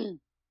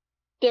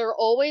 there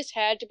always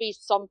had to be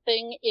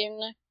something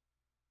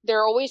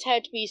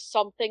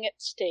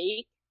at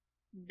stake,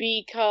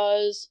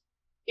 because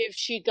if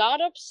she got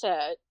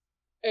upset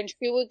and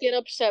she would get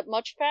upset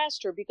much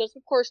faster because,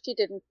 of course, she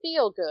didn't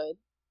feel good.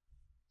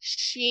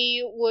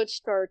 She would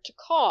start to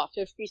cough.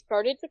 If she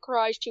started to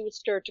cry, she would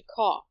start to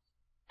cough.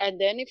 And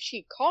then if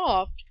she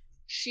coughed,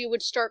 she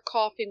would start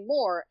coughing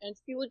more, and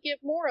she would get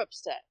more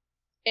upset.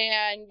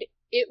 And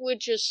it would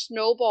just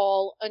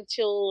snowball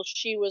until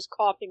she was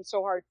coughing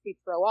so hard she'd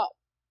throw up.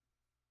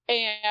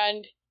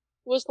 And it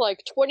was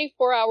like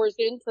 24 hours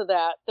into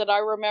that I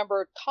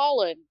remembered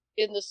Colin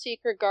in the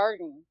secret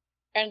garden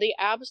and the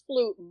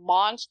absolute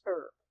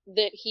monster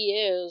that he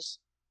is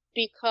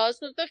because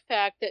of the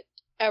fact that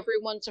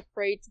everyone's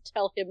afraid to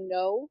tell him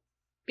no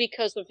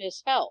because of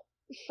his health.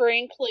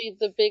 Frankly,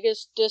 the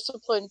biggest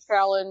discipline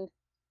challenge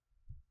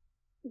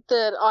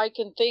that I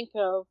can think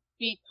of,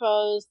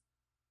 because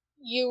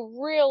you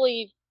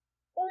really,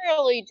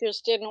 really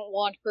just didn't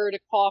want her to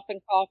cough and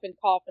cough and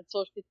cough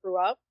until she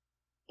threw up,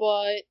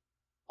 but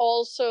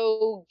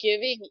also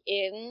giving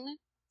in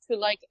to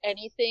like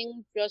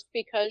anything just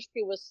because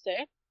she was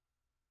sick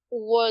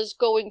was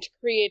going to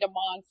create a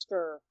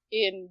monster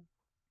in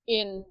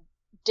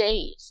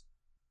days,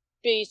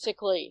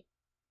 basically.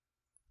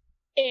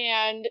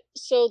 And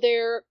so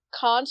there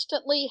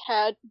constantly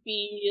had to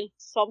be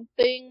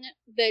something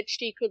that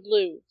she could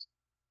lose.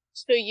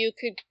 So you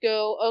could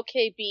go,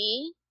 okay,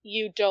 B,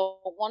 you don't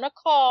want to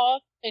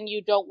cough and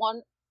you don't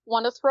want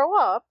to throw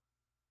up.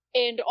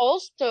 And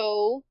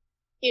also,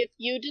 if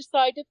you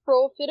decide to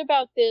throw a fit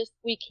about this,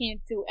 we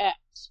can't do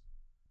X.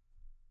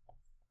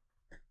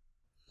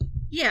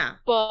 Yeah.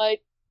 But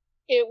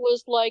it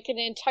was like an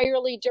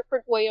entirely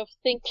different way of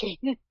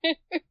thinking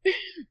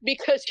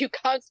because you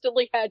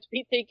constantly had to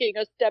be thinking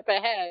a step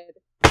ahead,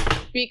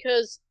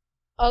 because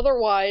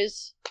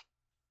otherwise,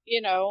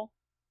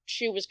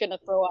 she was going to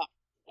throw up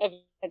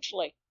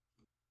eventually.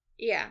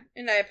 Yeah,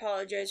 and I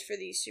apologize for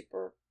the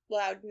super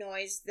loud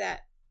noise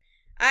that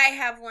I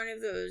have one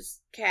of those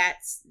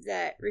cats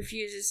that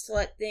refuses to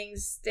let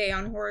things stay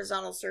on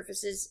horizontal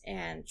surfaces,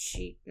 and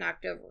she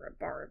knocked over a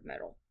bar of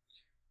metal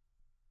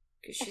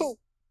because she's a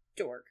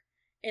dork.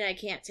 And I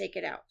can't take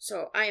it out.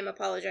 So I am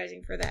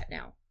apologizing for that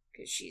now.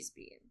 Because she's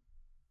being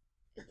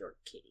a dork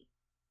kitty.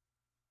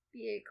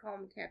 Be a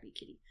calm, happy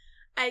kitty.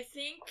 I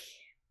think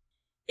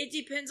it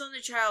depends on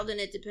the child and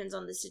it depends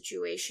on the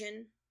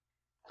situation.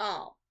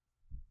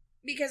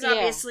 Because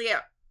obviously,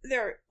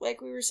 they're,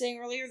 like we were saying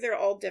earlier, they're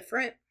all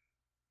different.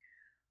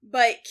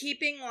 But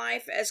keeping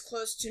life as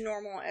close to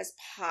normal as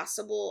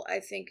possible, I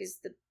think, is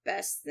the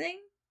best thing.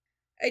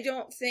 I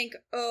don't think,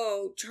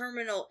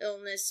 terminal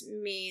illness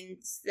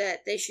means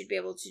that they should be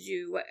able to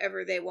do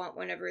whatever they want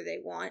whenever they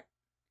want.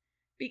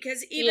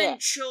 Because even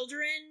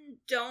children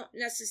don't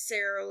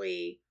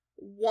necessarily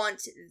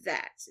want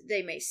that.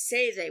 They may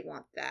say they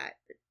want that,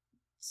 but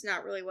it's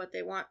not really what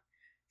they want.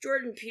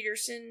 Jordan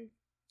Peterson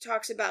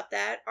talks about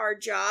that. Our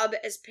job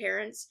as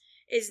parents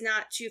is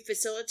not to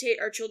facilitate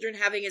our children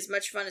having as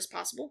much fun as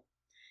possible.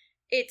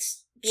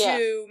 It's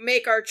to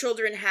make our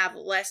children have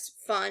less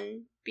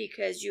fun,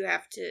 because you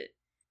have to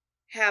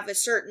have a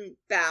certain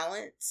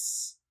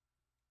balance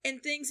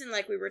and things. And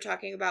like we were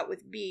talking about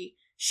with B,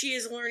 she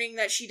is learning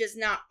that she does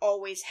not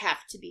always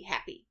have to be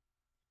happy.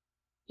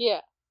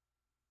 Yeah.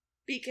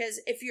 Because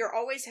if you're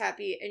always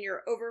happy and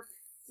you're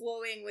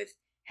overflowing with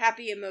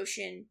happy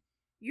emotion,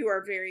 you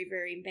are very,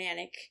 very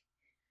manic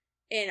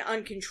and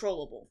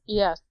uncontrollable.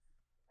 Yes.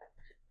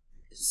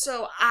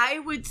 So I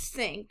would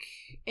think,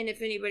 and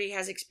if anybody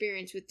has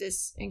experience with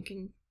this and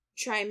can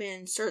chime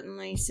in,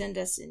 certainly send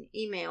us an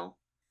email.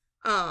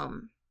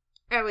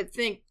 I would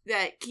think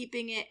that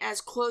keeping it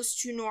as close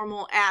to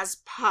normal as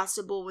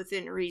possible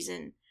within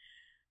reason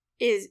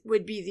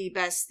would be the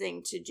best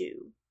thing to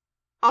do.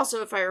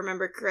 Also, if I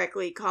remember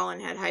correctly, Colin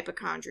had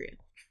hypochondria.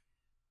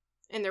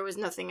 And there was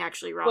nothing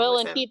actually wrong with him. Well,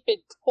 and he'd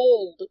been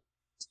told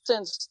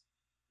since,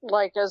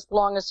 like, as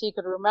long as he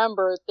could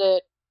remember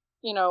that,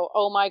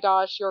 oh my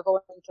gosh, you're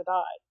going to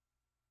die.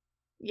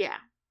 Yeah.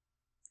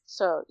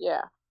 So,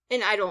 yeah.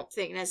 And I don't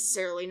think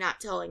necessarily not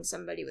telling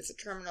somebody with a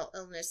terminal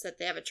illness that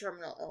they have a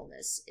terminal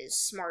illness is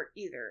smart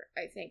either.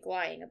 I think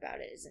lying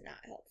about it is not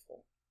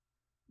helpful.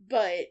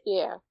 But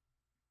yeah,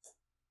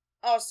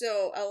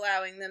 also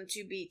allowing them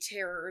to be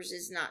terrors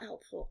is not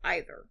helpful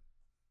either.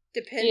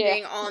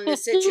 Depending on the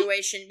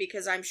situation,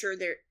 because I'm sure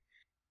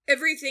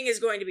everything is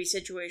going to be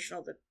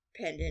situational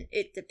dependent.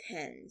 It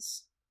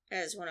depends,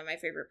 as one of my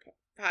favorite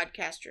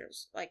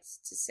podcasters likes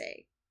to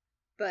say.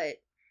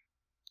 But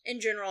in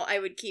general, I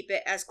would keep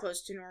it as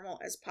close to normal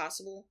as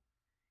possible.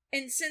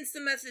 And since the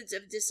methods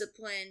of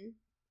discipline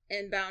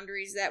and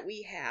boundaries that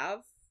we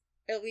have,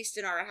 at least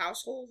in our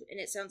household, and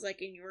it sounds like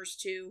in yours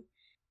too,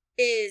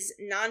 is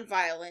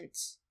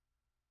nonviolent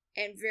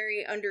and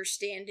very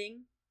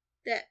understanding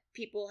that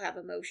people have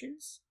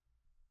emotions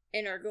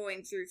and are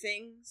going through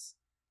things,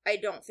 I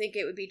don't think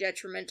it would be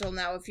detrimental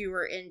now if you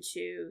were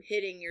into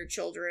hitting your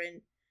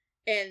children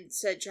and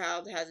said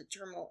child has a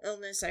terminal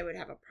illness. I would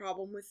have a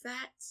problem with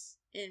that.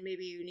 And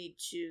maybe you need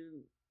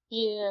to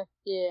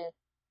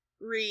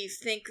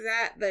rethink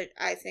that, but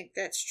I think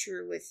that's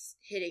true with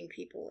hitting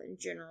people in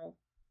general.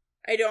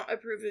 I don't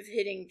approve of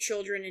hitting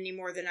children any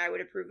more than I would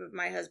approve of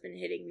my husband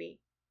hitting me.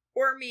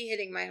 or me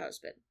hitting my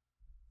husband.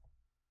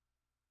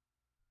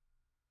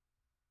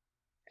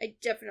 I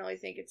definitely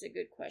think it's a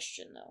good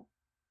question, though.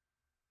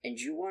 And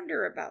you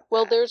wonder about that.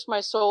 Well, there's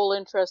my sole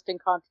interesting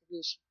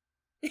contribution.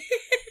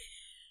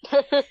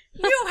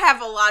 You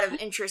have a lot of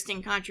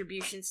interesting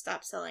contributions.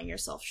 Stop selling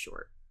yourself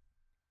short.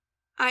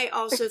 I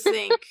also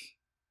think,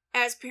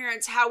 as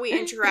parents, how we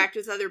interact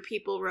with other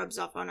people rubs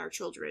off on our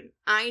children.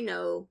 I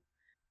know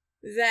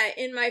that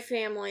in my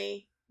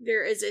family,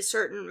 there is a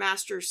certain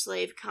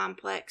master-slave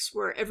complex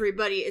where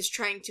everybody is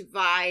trying to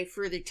vie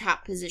for the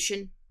top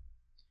position.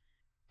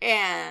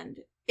 And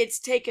it's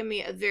taken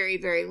me a very,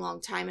 very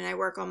long time, and I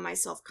work on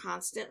myself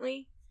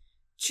constantly,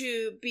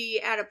 to be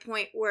at a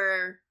point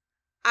where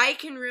I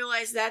can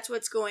realize that's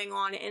what's going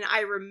on, and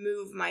I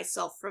remove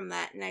myself from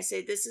that, and I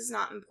say, this is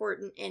not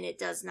important, and it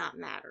does not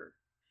matter.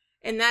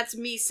 And that's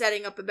me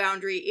setting up a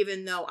boundary,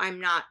 even though I'm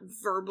not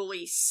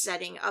verbally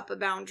setting up a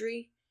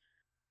boundary.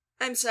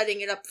 I'm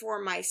setting it up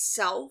for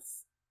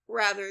myself,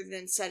 rather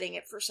than setting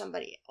it for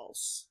somebody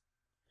else.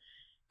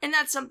 And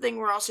that's something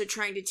we're also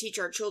trying to teach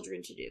our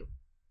children to do.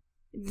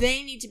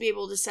 They need to be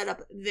able to set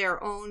up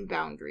their own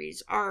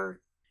boundaries. Our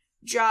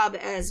job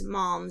as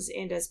moms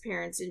and as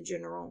parents in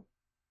general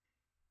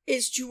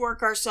is to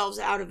work ourselves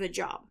out of a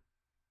job.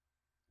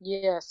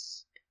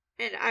 Yes.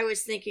 And I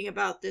was thinking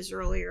about this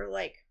earlier,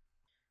 like,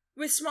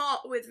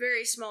 with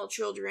very small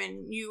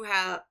children,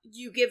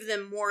 you give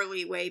them more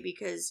leeway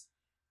because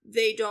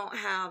they don't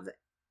have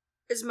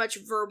as much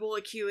verbal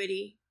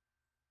acuity,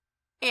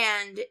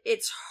 and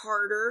it's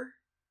harder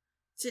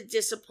to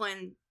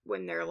discipline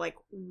when they're like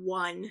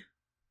 1.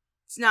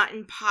 It's not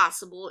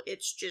impossible,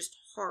 it's just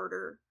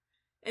harder.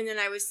 And then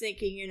I was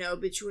thinking,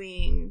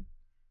 between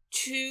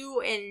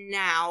 2 and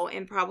now,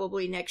 and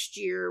probably next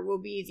year,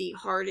 will be the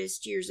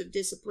hardest years of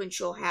discipline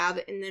she'll have,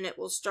 and then it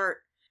will start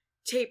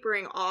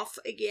tapering off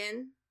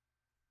again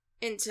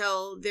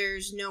until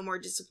there's no more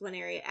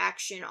disciplinary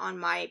action on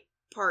my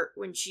part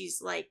when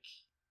she's like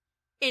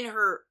in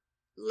her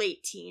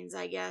late teens,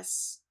 I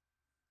guess.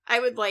 I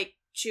would like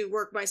to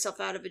work myself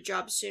out of a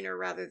job sooner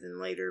rather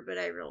than later, but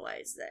I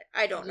realize that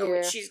I don't know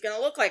what she's going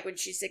to look like when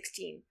she's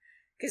 16.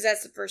 Because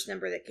that's the first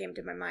number that came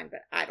to my mind,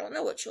 but I don't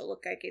know what she'll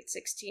look like at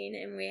 16,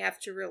 and we have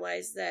to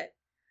realize that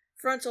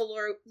frontal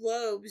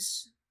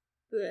lobes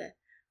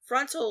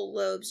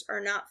are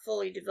not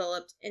fully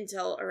developed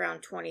until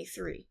around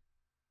 23.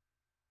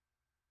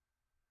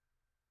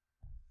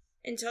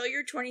 Until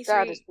you're 23.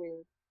 That is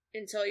weird.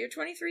 Until you're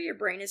 23, your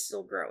brain is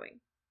still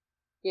growing.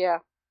 Yeah.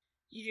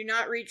 You do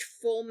not reach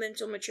full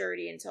mental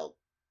maturity until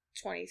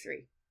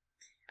 23.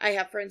 I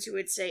have friends who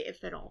would say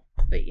if at all,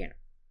 but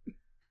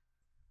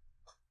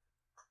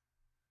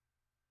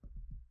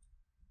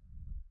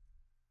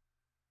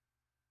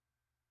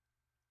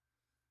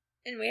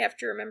And we have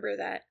to remember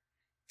that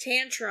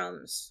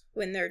tantrums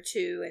when they're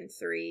 2 and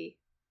 3,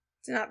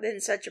 it's not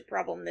been such a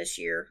problem this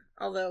year,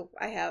 although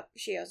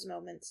she has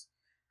moments.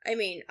 I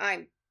mean,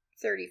 I'm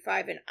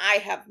 35 and I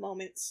have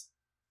moments,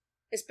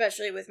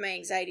 especially with my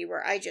anxiety,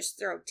 where I just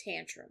throw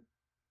tantrum,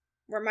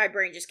 where my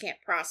brain just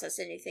can't process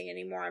anything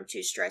anymore. I'm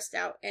too stressed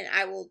out, and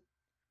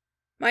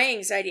my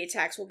anxiety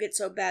attacks will get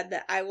so bad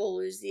that I will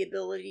lose the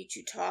ability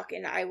to talk,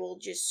 and I will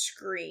just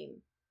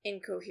scream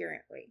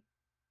incoherently.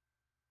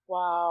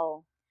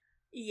 Wow.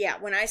 Yeah,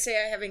 when I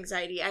say I have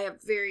anxiety, I have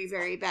very,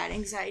 very bad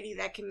anxiety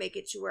that can make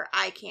it to where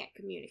I can't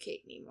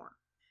communicate anymore.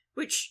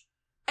 Which,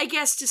 I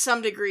guess to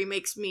some degree,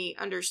 makes me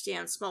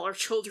understand smaller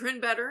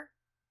children better.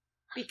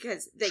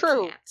 Because they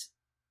can't.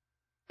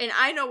 And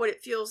I know what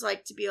it feels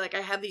like to be like,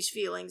 I have these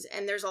feelings,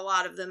 and there's a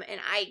lot of them, and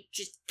I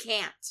just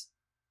can't.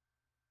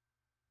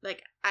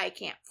 Like, I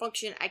can't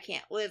function, I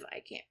can't live, I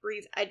can't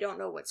breathe, I don't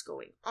know what's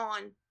going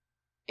on.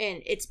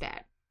 And it's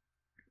bad.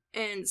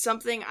 And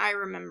something I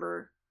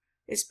remember,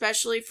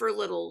 especially for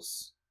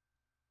littles,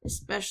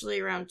 especially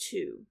around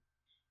 2,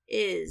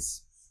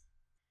 is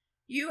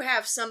you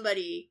have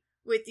somebody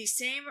with the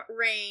same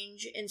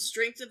range and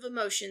strength of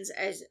emotions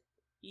as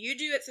you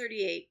do at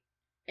 38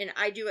 and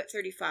I do at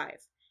 35,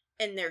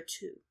 and they're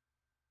 2.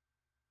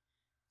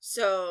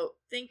 So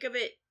think of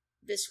it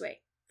this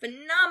way.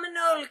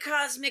 Phenomenal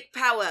cosmic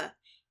power.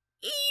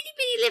 Itty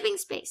bitty living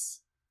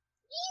space.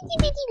 Itty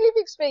bitty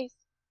living space.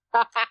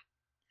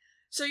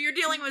 So you're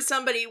dealing with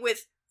somebody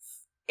with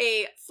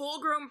a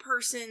full-grown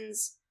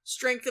person's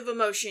strength of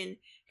emotion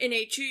and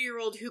a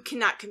 2-year-old who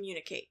cannot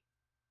communicate.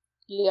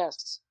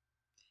 Yes.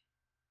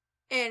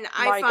 And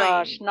My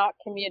gosh, not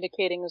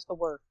communicating is the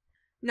worst.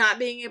 Not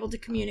being able to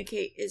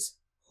communicate is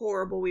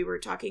horrible. We were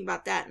talking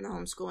about that in the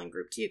homeschooling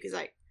group too, because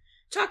I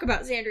talk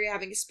about Xandria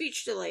having a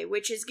speech delay,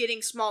 which is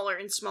getting smaller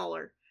and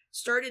smaller.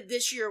 Started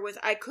this year with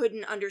I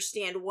couldn't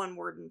understand 1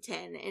 word in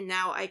 10, and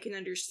now I can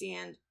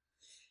understand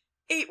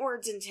 8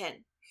 words in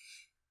 10.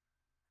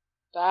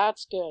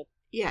 That's good.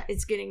 Yeah,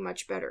 it's getting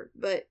much better.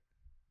 But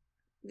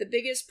the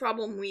biggest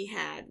problem we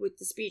had with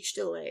the speech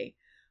delay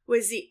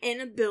was the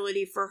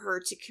inability for her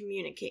to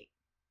communicate.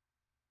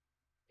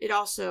 It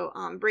also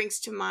brings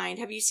to mind,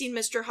 have you seen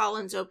Mr.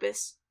 Holland's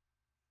Opus?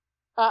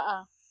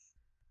 Uh-uh.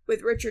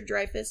 With Richard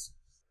Dreyfuss.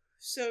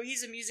 So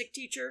he's a music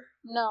teacher.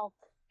 No.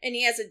 And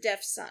he has a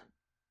deaf son.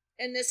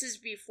 And this is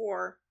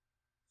before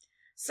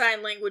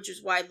sign language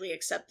was widely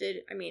accepted.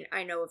 I mean,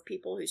 I know of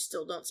people who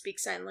still don't speak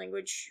sign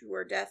language who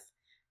are deaf,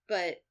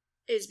 but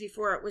is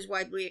before it was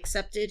widely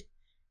accepted.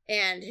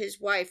 And his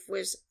wife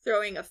was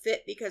throwing a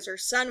fit because her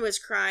son was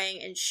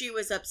crying, and she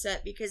was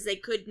upset because they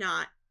could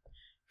not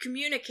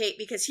communicate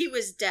because he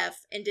was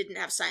deaf and didn't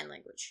have sign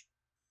language.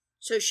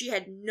 So she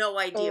had no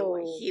idea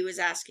what he was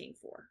asking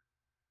for.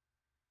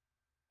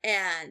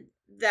 And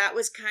that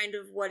was kind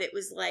of what it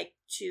was like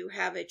to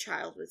have a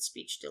child with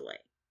speech delay.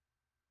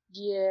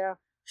 Yeah.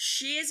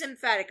 She is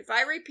emphatic. If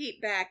I repeat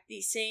back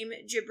the same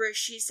gibberish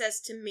she says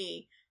to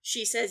me,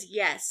 she says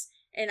yes,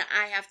 and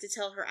I have to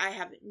tell her I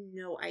have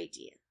no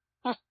idea.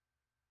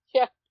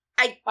 Yeah.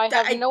 I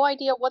have no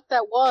idea what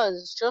that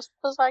was, just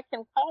because I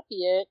can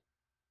copy it.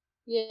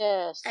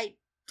 Yes. I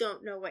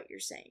don't know what you're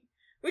saying.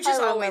 Which has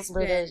always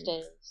been... those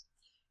days.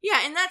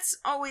 Yeah, and that's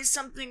always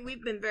something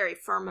we've been very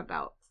firm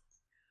about.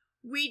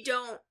 We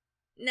don't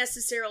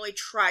necessarily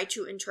try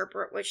to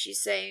interpret what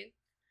she's saying.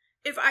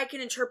 If I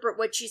can interpret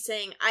what she's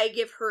saying, I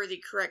give her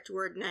the correct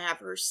word and I have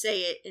her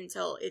say it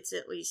until it's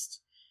at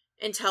least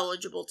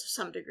intelligible to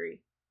some degree.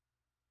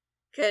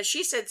 Because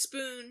she said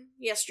spoon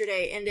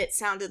yesterday and it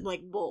sounded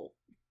like bull.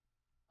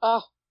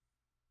 Oh.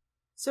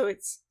 So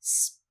it's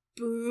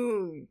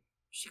spoon.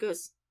 She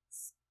goes,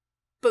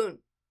 spoon.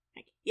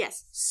 Like,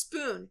 yes,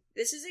 spoon.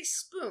 This is a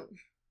spoon.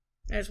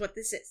 That is what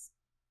this is.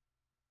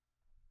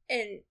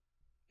 And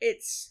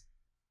it's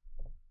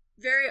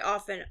very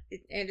often,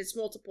 and it's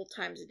multiple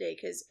times a day,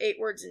 because 8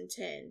 words in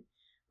 10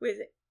 with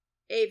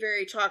a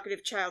very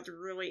talkative child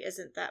really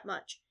isn't that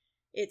much.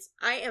 It's,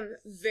 I am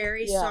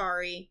very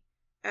sorry,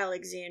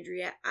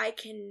 Alexandria. I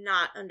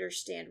cannot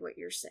understand what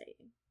you're saying.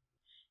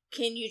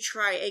 Can you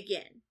try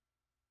again?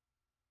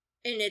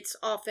 And it's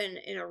often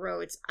in a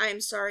row. It's,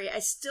 I'm sorry, I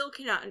still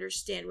cannot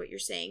understand what you're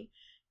saying.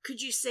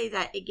 Could you say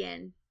that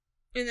again?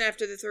 And then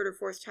after the 3rd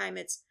or 4th time,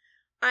 it's,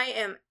 I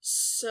am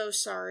so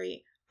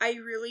sorry. I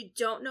really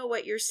don't know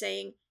what you're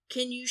saying.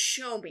 Can you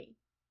show me?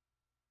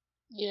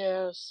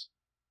 Yes.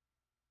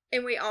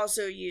 And we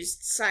also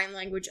used sign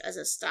language as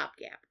a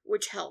stopgap,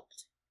 which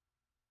helped.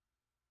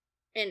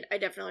 And I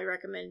definitely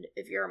recommend,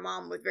 if you're a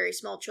mom with very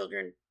small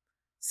children,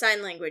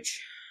 sign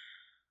language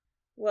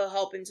will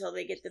help until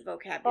they get the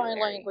vocabulary.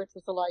 Sign language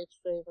is a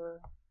lifesaver.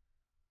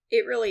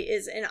 It really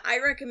is. And I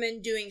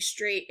recommend doing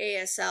straight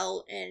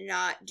ASL and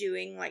not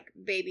doing like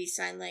baby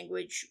sign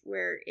language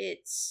where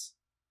it's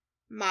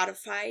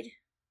modified.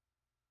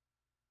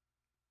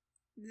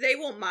 They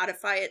will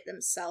modify it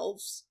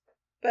themselves,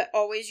 but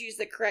always use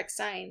the correct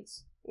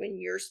signs when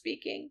you're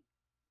speaking.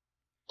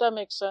 That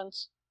makes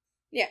sense.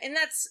 Yeah, and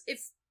that's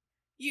if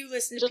you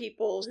listen to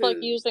people who... like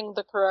using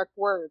the correct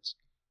words.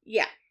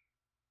 Yeah.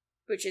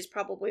 Which is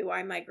probably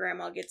why my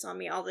grandma gets on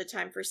me all the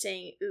time for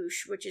saying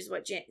oosh, which is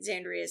what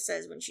Xandria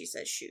says when she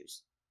says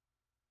shoes.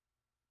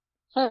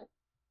 Huh.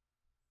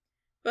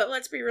 But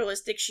let's be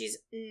realistic, she's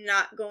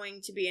not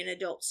going to be an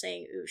adult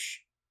saying oosh.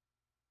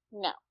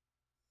 No.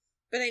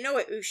 But I know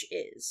what oosh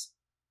is.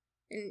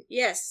 And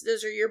yes,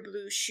 those are your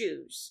blue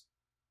shoes.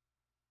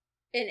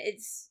 And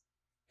it's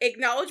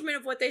acknowledgement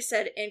of what they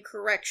said and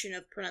correction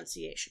of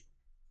pronunciation.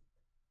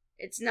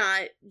 It's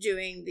not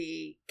doing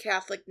the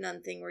Catholic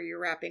nun thing where you're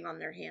rapping on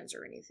their hands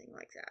or anything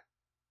like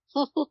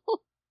that.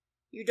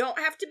 You don't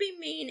have to be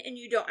mean and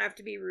you don't have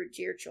to be rude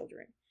to your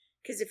children.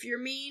 Because if you're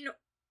mean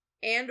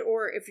and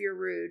or if you're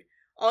rude,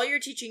 all you're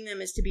teaching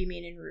them is to be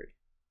mean and rude.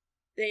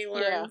 They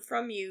learn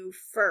from you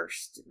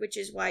first, which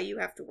is why you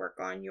have to work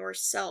on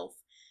yourself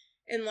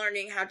and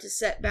learning how to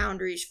set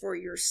boundaries for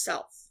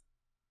yourself.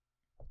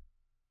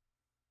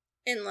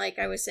 And like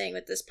I was saying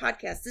with this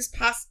podcast, this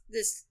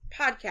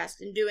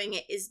podcast and doing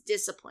it is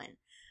discipline.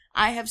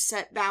 I have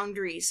set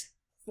boundaries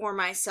for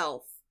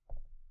myself,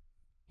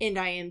 and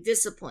I am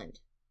disciplined.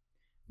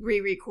 We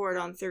record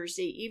on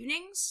Thursday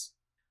evenings.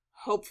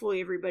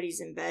 Hopefully everybody's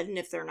in bed, and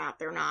if they're not,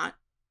 they're not.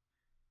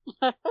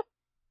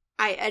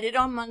 I edit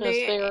on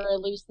Monday. They're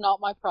at least not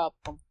my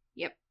problem.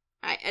 Yep.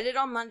 I edit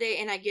on Monday,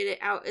 and I get it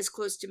out as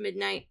close to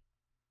midnight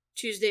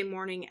Tuesday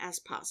morning as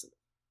possible.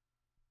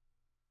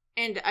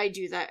 And I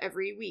do that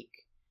every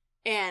week.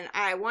 And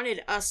I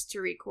wanted us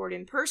to record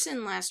in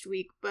person last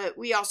week, but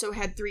we also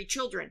had 3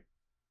 children.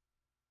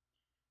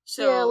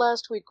 So yeah,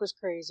 last week was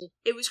crazy.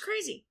 It was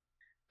crazy.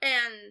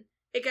 And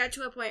it got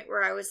to a point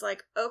where I was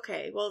like,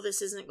 okay, well,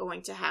 this isn't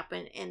going to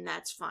happen, and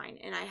that's fine,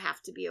 and I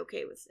have to be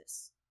okay with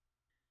this.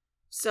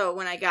 So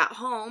when I got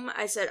home,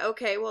 I said,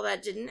 okay, well,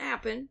 that didn't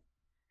happen.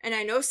 And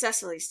I know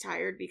Cecily's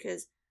tired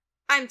because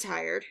I'm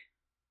tired.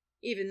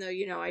 Even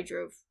though, I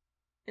drove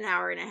an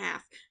hour and a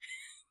half.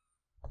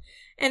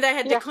 And I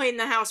had to clean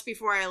the house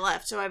before I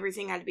left, so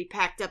everything had to be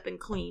packed up and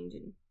cleaned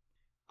and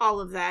all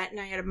of that. And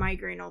I had a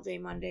migraine all day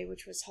Monday,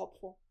 which was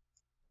helpful.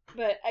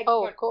 But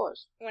of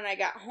course. When I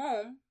got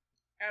home,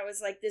 I was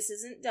like, this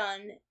isn't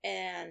done,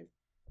 and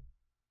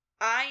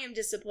I am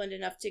disciplined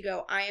enough to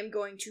go, I am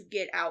going to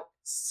get out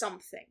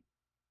something.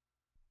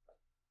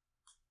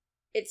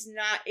 It's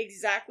not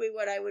exactly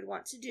what I would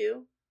want to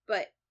do,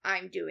 but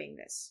I'm doing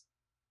this.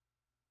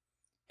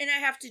 And I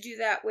have to do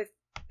that with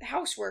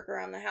housework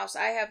around the house.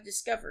 I have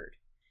discovered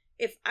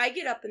if I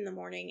get up in the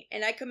morning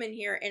and I come in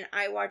here and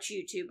I watch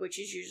YouTube, which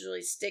is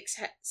usually Sticks,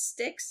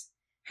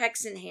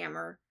 Hex and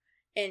Hammer,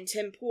 and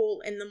Tim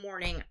Pool in the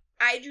morning,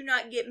 I do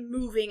not get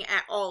moving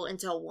at all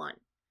until 1.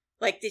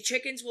 Like, the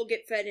chickens will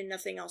get fed and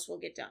nothing else will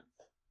get done.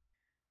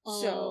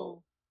 Oh.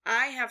 So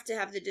I have to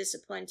have the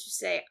discipline to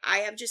say, I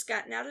have just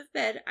gotten out of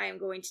bed. I am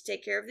going to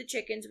take care of the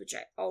chickens, which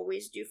I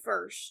always do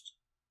first.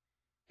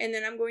 And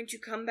then I'm going to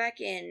come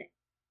back in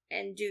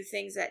and do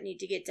things that need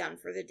to get done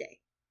for the day.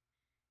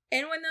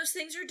 And when those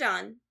things are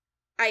done,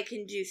 I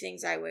can do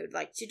things I would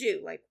like to do,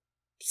 like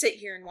sit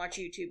here and watch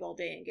YouTube all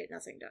day and get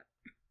nothing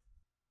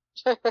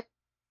done.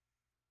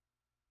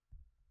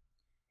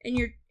 And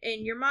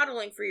you're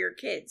modeling for your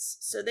kids,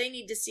 so they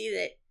need to see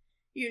that,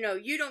 you know,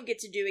 you don't get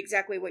to do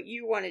exactly what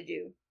you want to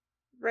do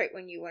right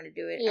when you want to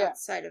do it,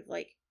 outside of,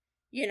 like,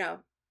 you know,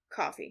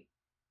 coffee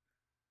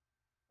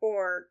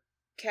or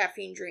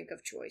caffeine drink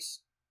of choice.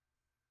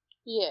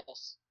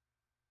 Yes.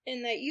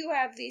 And that you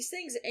have these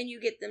things and you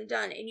get them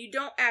done, and you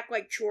don't act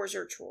like chores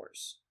are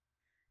chores.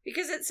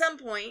 Because at some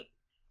point,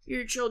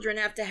 your children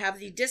have to have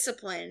the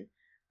discipline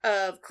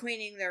of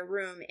cleaning their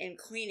room and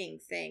cleaning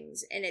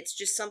things, and it's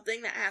just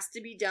something that has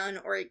to be done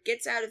or it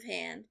gets out of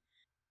hand,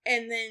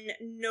 and then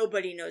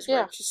nobody knows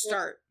where to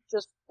start.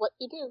 Just what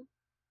you do.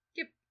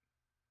 Yep.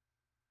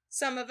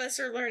 Some of us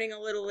are learning a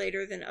little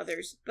later than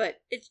others,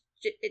 but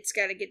it's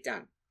got to get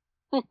done.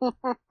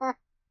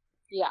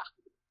 Yeah.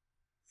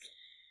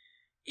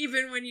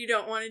 Even when you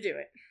don't want to do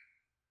it.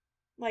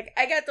 Like,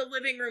 I got the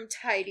living room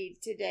tidied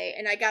today,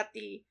 and I got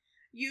the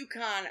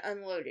Yukon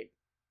unloaded.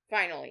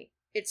 Finally.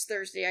 It's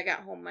Thursday. I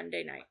got home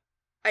Monday night.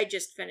 I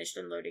just finished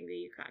unloading the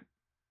Yukon.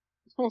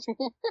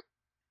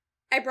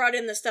 I brought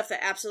in the stuff that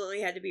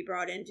absolutely had to be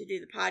brought in to do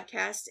the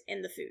podcast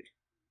and the food.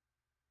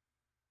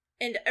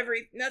 And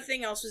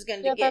nothing else was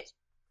going to get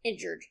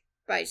injured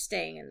by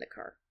staying in the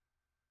car.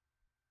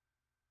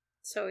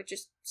 So it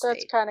just stayed.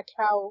 That's kind of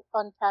how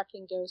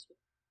unpacking goes.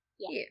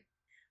 Yeah.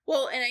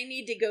 Well, and I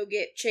need to go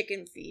get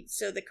chicken feed,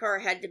 so the car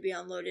had to be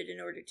unloaded in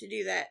order to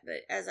do that,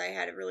 but as I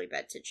had a really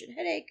bad tension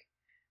headache,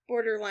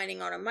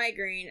 borderlining on a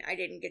migraine, I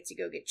didn't get to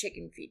go get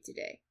chicken feed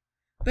today.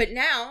 But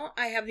now,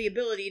 I have the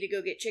ability to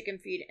go get chicken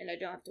feed, and I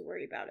don't have to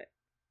worry about it.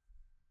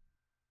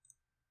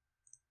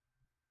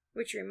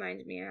 Which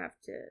reminds me,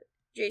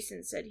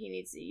 Jason said he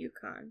needs the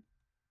Yukon.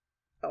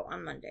 Oh,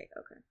 on Monday,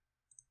 okay.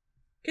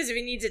 Because if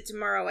he needs it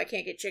tomorrow, I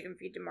can't get chicken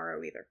feed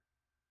tomorrow either.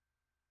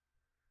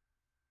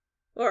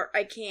 Or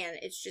I can,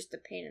 it's just a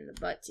pain in the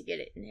butt to get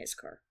it in his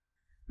car.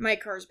 My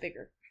car's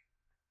bigger.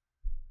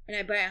 And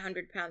I buy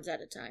 100 pounds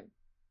at a time.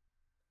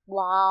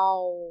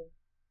 Wow.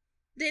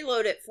 They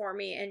load it for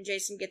me, and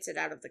Jason gets it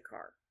out of the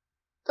car.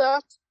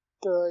 That's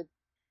good.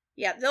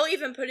 Yeah, they'll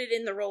even put it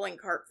in the rolling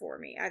cart for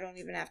me. I don't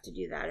even have to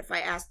do that. If I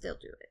ask, they'll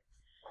do it.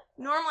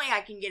 Normally,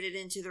 I can get it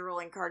into the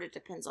rolling cart. It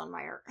depends on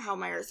how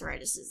my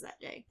arthritis is that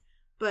day.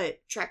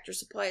 But Tractor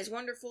Supply is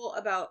wonderful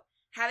about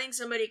having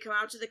somebody come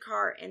out to the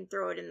car and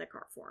throw it in the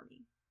car for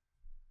me.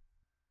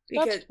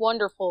 That's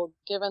wonderful,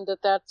 given that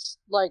that's,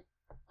 like,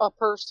 a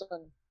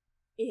person.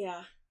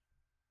 Yeah.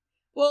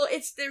 Well,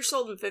 they're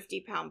sold in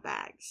 50-pound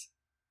bags.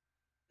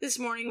 This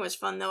morning was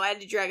fun, though. I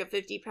had to drag a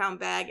 50-pound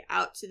bag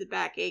out to the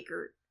back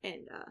acre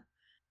and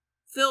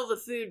fill the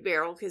food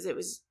barrel because it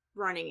was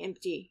running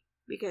empty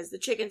because the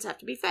chickens have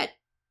to be fed.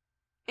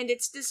 And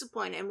it's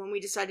discipline, and when we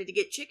decided to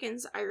get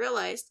chickens, I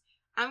realized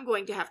I'm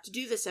going to have to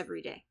do this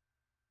every day.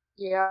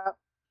 Yeah.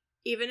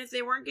 Even if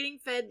they weren't getting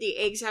fed, the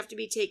eggs have to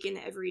be taken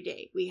every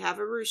day. We have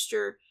a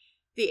rooster.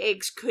 The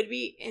eggs could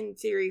be, in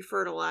theory,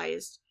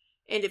 fertilized.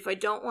 And if I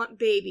don't want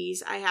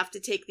babies, I have to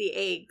take the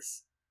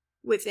eggs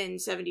within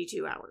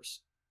 72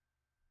 hours.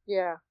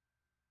 Yeah.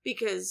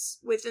 Because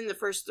within the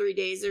first 3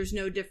 days, there's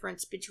no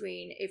difference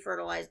between a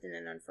fertilized and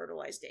an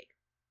unfertilized egg.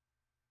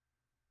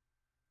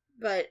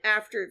 But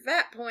after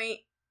that point,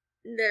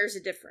 there's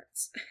a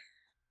difference.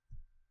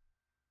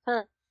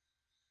 Huh.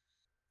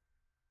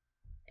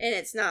 And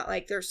it's not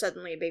like there's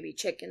suddenly a baby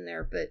chick in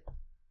there, but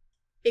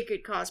it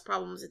could cause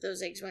problems if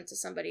those eggs went to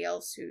somebody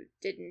else who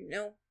didn't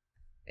know.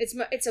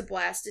 It's a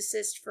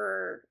blastocyst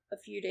for a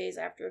few days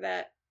after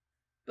that.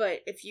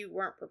 But if you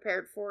weren't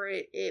prepared for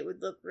it, it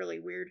would look really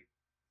weird.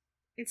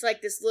 It's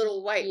like this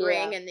little white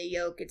ring in the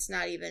yolk. It's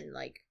not even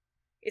like...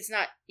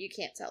 You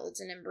can't tell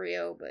it's an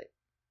embryo, but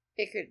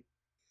it could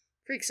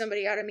freak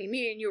somebody out. I mean,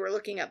 me and you were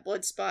looking at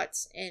blood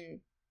spots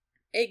and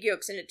egg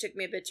yolks, and it took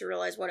me a bit to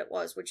realize what it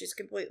was, which is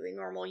completely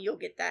normal. You'll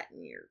get that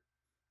in your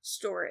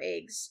store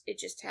eggs. It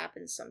just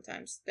happens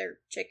sometimes. They're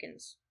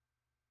chickens.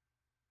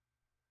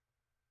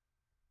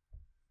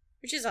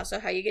 Which is also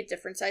how you get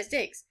different sized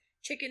eggs.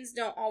 Chickens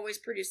don't always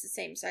produce the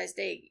same sized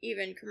egg.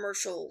 Even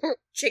commercial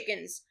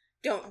chickens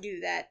don't do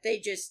that. They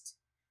just,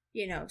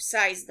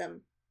 size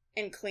them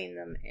and clean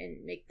them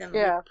and make them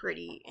look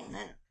pretty.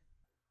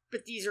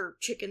 But these are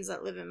chickens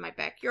that live in my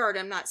backyard.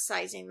 I'm not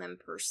sizing them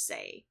per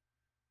se.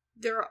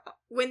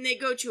 When they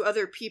go to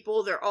other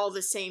people, they're all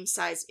the same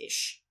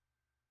size-ish.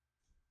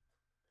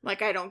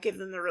 Like, I don't give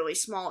them the really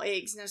small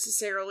eggs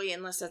necessarily,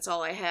 unless that's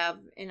all I have,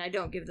 and I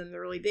don't give them the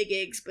really big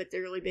eggs, but the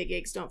really big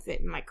eggs don't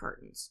fit in my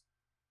cartons.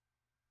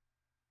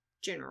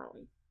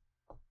 Generally.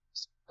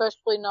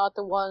 Especially not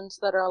the ones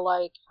that are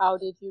like, how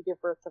did you give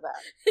birth to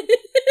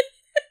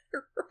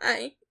that?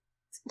 Right.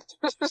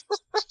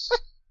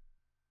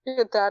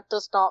 That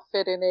does not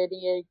fit in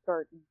any egg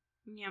carton.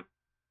 Yep.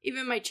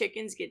 Even my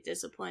chickens get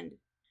disciplined.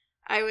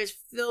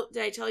 Did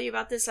I tell you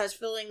about this? I was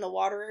filling the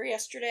water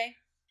yesterday,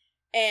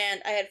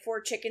 and I had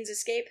 4 chickens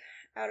escape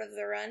out of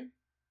the run.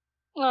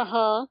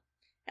 Uh-huh.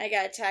 I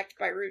got attacked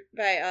by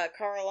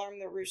Carl Arm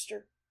the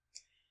rooster.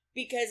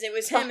 Because it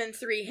was him and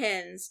 3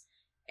 hens.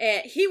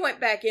 And he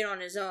went back in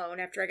on his own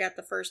after I got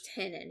the first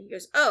hen in. He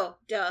goes, oh,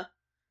 duh.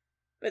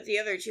 But the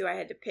other 2 I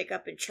had to pick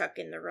up and chuck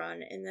in the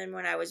run. And then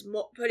when I was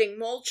putting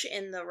mulch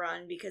in the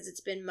run, because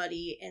it's been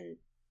muddy and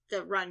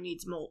the run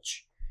needs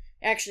mulch.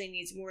 Actually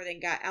needs more than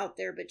got out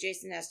there, but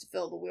Jason has to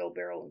fill the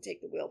wheelbarrow and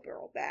take the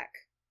wheelbarrow back.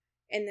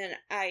 And then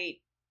I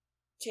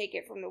take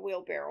it from the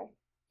wheelbarrow.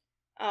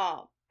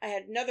 I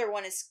had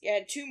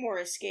 2 more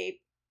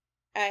escape.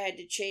 I had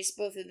to chase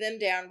both of them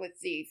down with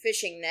the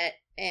fishing net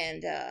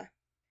and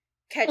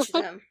catch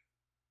them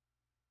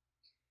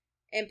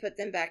and put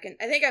them back in.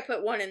 I think I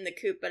put one in the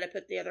coop, but I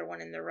put the other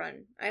one in the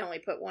run. I only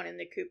put one in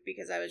the coop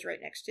because I was right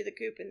next to the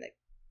coop and the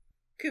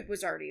coop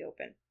was already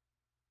open.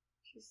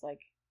 She's like,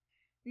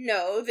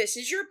 no, this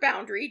is your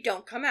boundary.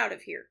 Don't come out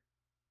of here.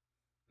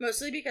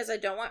 Mostly because I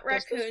don't want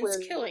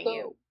raccoons killing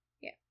you.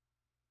 Yeah.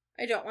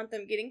 I don't want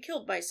them getting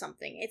killed by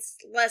something. It's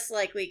less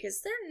likely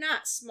because they're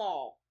not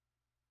small.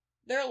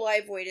 Their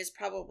live weight is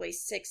probably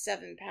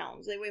 6-7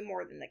 pounds. They weigh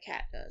more than the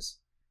cat does.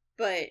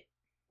 But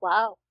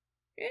wow.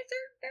 Yeah,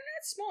 they're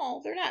not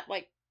small. They're not,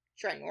 like,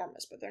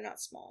 ginormous, but they're not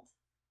small.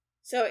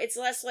 So it's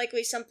less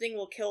likely something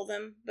will kill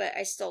them, but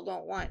I still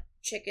don't want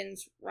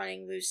chickens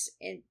running loose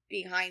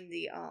behind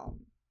the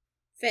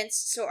fence.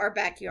 So our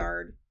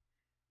backyard,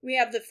 we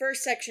have the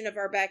first section of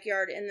our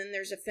backyard, and then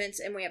there's a fence,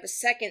 and we have a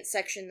second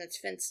section that's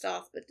fenced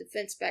off, but the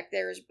fence back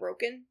there is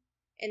broken,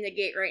 and the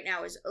gate right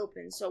now is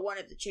open, so one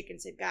of the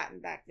chickens had gotten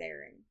back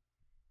there, and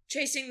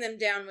chasing them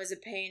down was a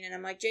pain, and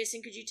I'm like,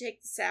 Jason, could you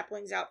take the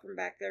saplings out from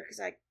back there,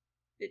 because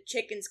the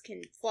chickens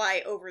can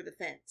fly over the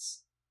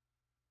fence.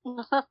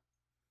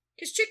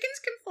 Because chickens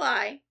can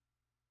fly.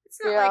 It's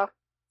not like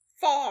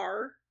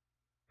far,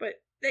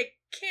 but they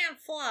can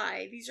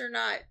fly. These are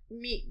not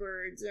meat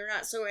birds. They're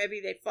not so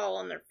heavy they fall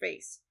on their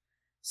face.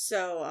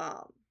 So,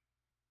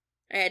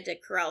 I had to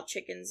corral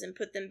chickens and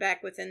put them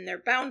back within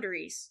their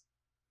boundaries.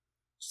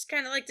 Just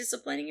kind of like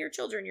disciplining your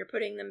children. You're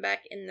putting them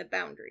back in the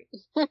boundary.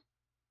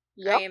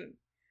 Yep.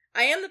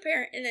 I am the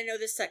parent, and I know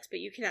this sucks, but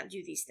you cannot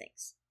do these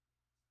things.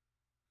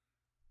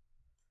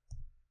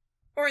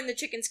 Or in the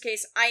chicken's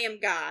case, I am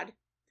God,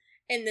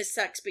 and this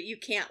sucks, but you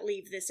can't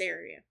leave this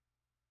area.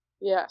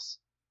 Yes.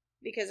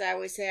 Because I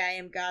always say I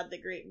am God the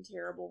great and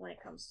terrible when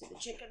it comes to the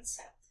chickens.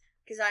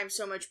 Because I'm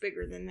so much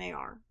bigger than they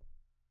are.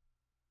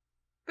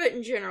 But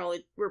in general,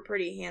 we're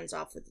pretty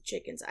hands-off with the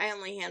chickens. I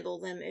only handle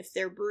them if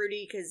they're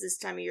broody, because this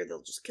time of year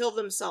they'll just kill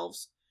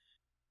themselves.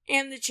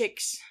 And the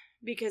chicks,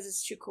 because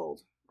it's too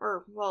cold.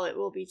 Or, well, it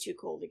will be too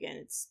cold again.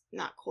 It's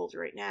not cold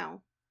right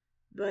now.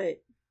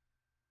 But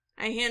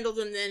I handle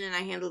them then, and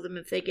I handle them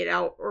if they get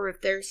out, or if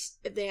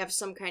they have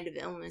some kind of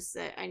illness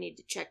that I need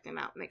to check them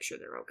out and make sure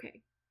they're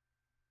okay.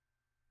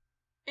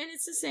 And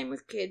it's the same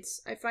with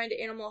kids. I find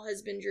animal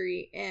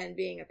husbandry and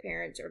being a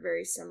parent are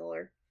very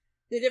similar.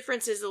 The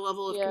difference is the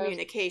level of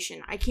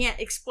communication. I can't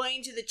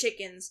explain to the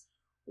chickens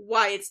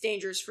why it's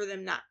dangerous for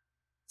them not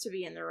to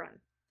be in the run.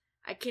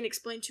 I can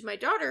explain to my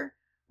daughter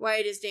why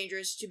it is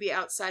dangerous to be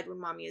outside when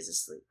mommy is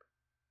asleep.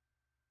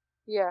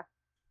 Yeah.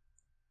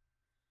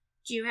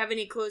 Do you have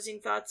any closing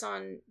thoughts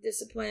on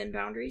discipline and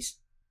boundaries?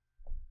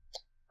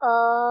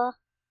 Well,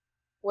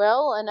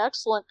 an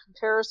excellent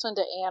comparison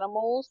to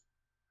animals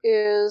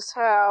is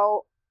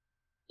how,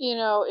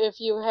 if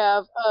you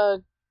have a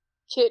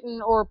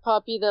kitten or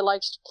puppy that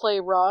likes to play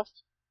rough,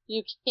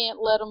 you can't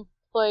let them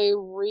play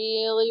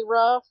really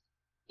rough,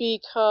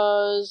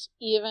 because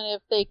even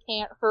if they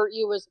can't hurt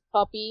you as a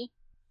puppy,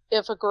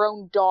 if a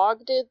grown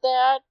dog did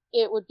that,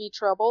 it would be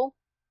trouble.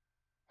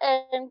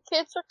 And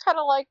kids are kind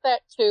of like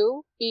that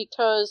too,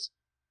 because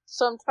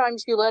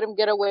sometimes you let them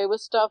get away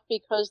with stuff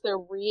because they're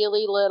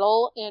really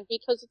little and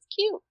because it's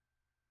cute.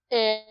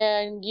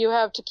 And you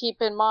have to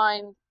keep in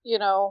mind,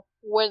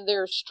 when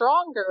they're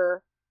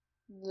stronger,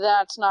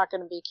 that's not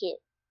going to be cute.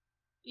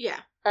 Yeah.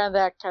 And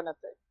that kind of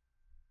thing.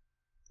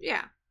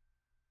 Yeah.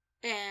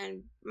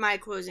 And my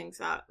closing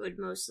thought would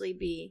mostly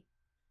be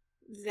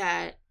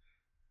that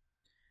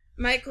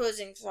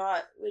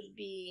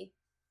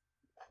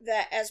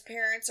as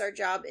parents, our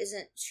job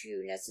isn't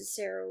to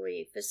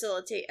necessarily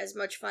facilitate as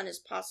much fun as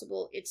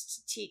possible. It's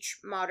to teach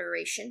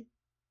moderation.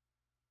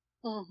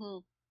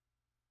 Mm-hmm.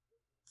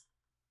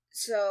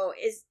 So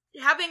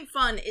having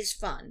fun is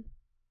fun.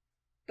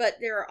 But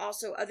there are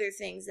also other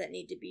things that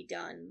need to be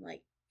done,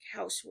 like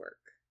housework.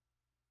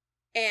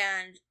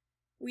 And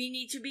we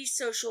need to be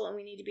social, and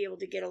we need to be able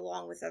to get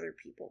along with other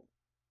people.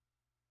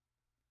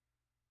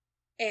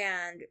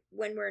 And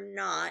when we're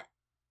not,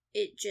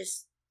 it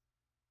just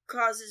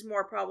causes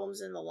more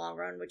problems in the long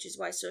run, which is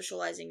why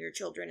socializing your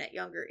children at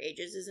younger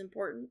ages is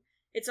important.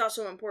 It's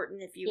also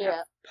important if you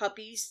have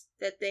puppies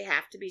that they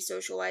have to be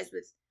socialized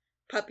with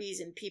puppies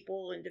and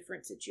people in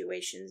different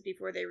situations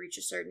before they reach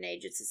a certain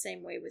age. It's the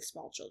same way with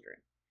small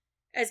children.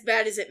 As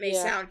bad as it may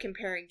sound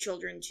comparing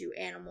children to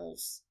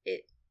animals,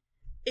 it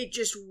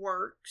just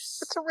works.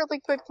 It's a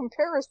really good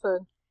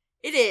comparison.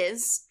 It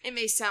is. It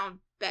may sound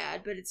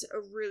bad, but it's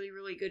a really,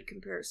 really good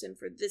comparison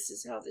for this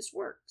is how this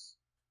works.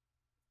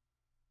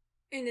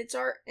 And it's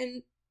our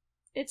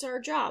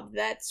job.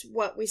 That's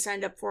what we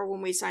signed up for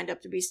when we signed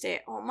up to be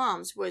stay-at-home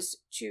moms, was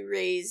to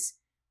raise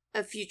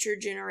a future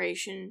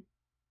generation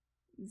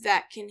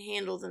that can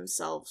handle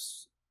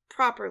themselves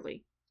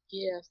properly.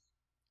 Yes.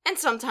 And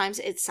sometimes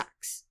it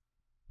sucks.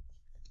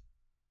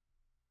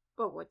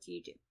 But what do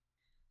you do?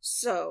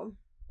 So,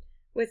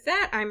 with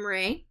that, I'm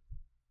Ray.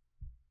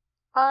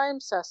 I'm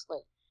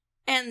Cecily.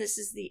 And this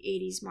is the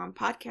 80s Mom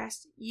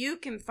Podcast. You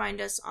can find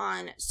us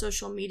on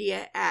social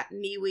media at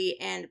MeWe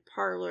and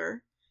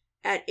Parler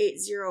at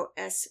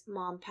 80S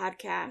Mom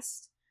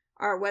Podcast.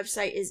 Our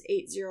website is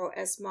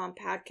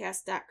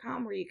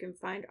 80smompodcast.com, where you can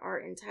find our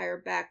entire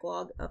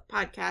backlog of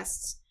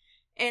podcasts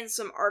and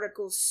some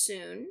articles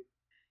soon.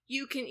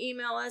 You can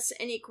email us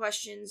any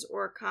questions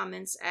or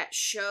comments at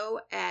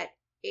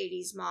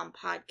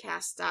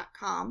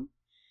show@80smompodcast.com.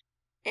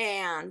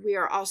 And we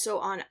are also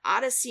on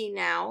Odyssey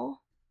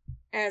now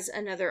as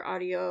another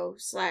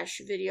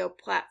audio/video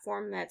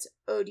platform. That's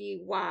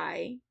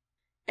ODYSEE.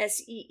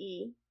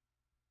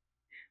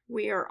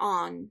 We are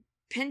on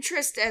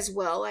Pinterest as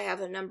well. I have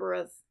a number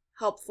of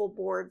helpful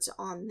boards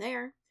on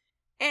there.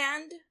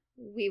 And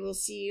we will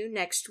see you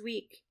next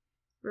week.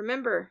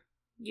 Remember,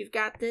 you've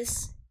got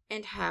this,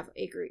 and have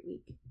a great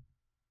week.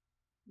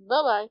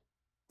 Bye-bye.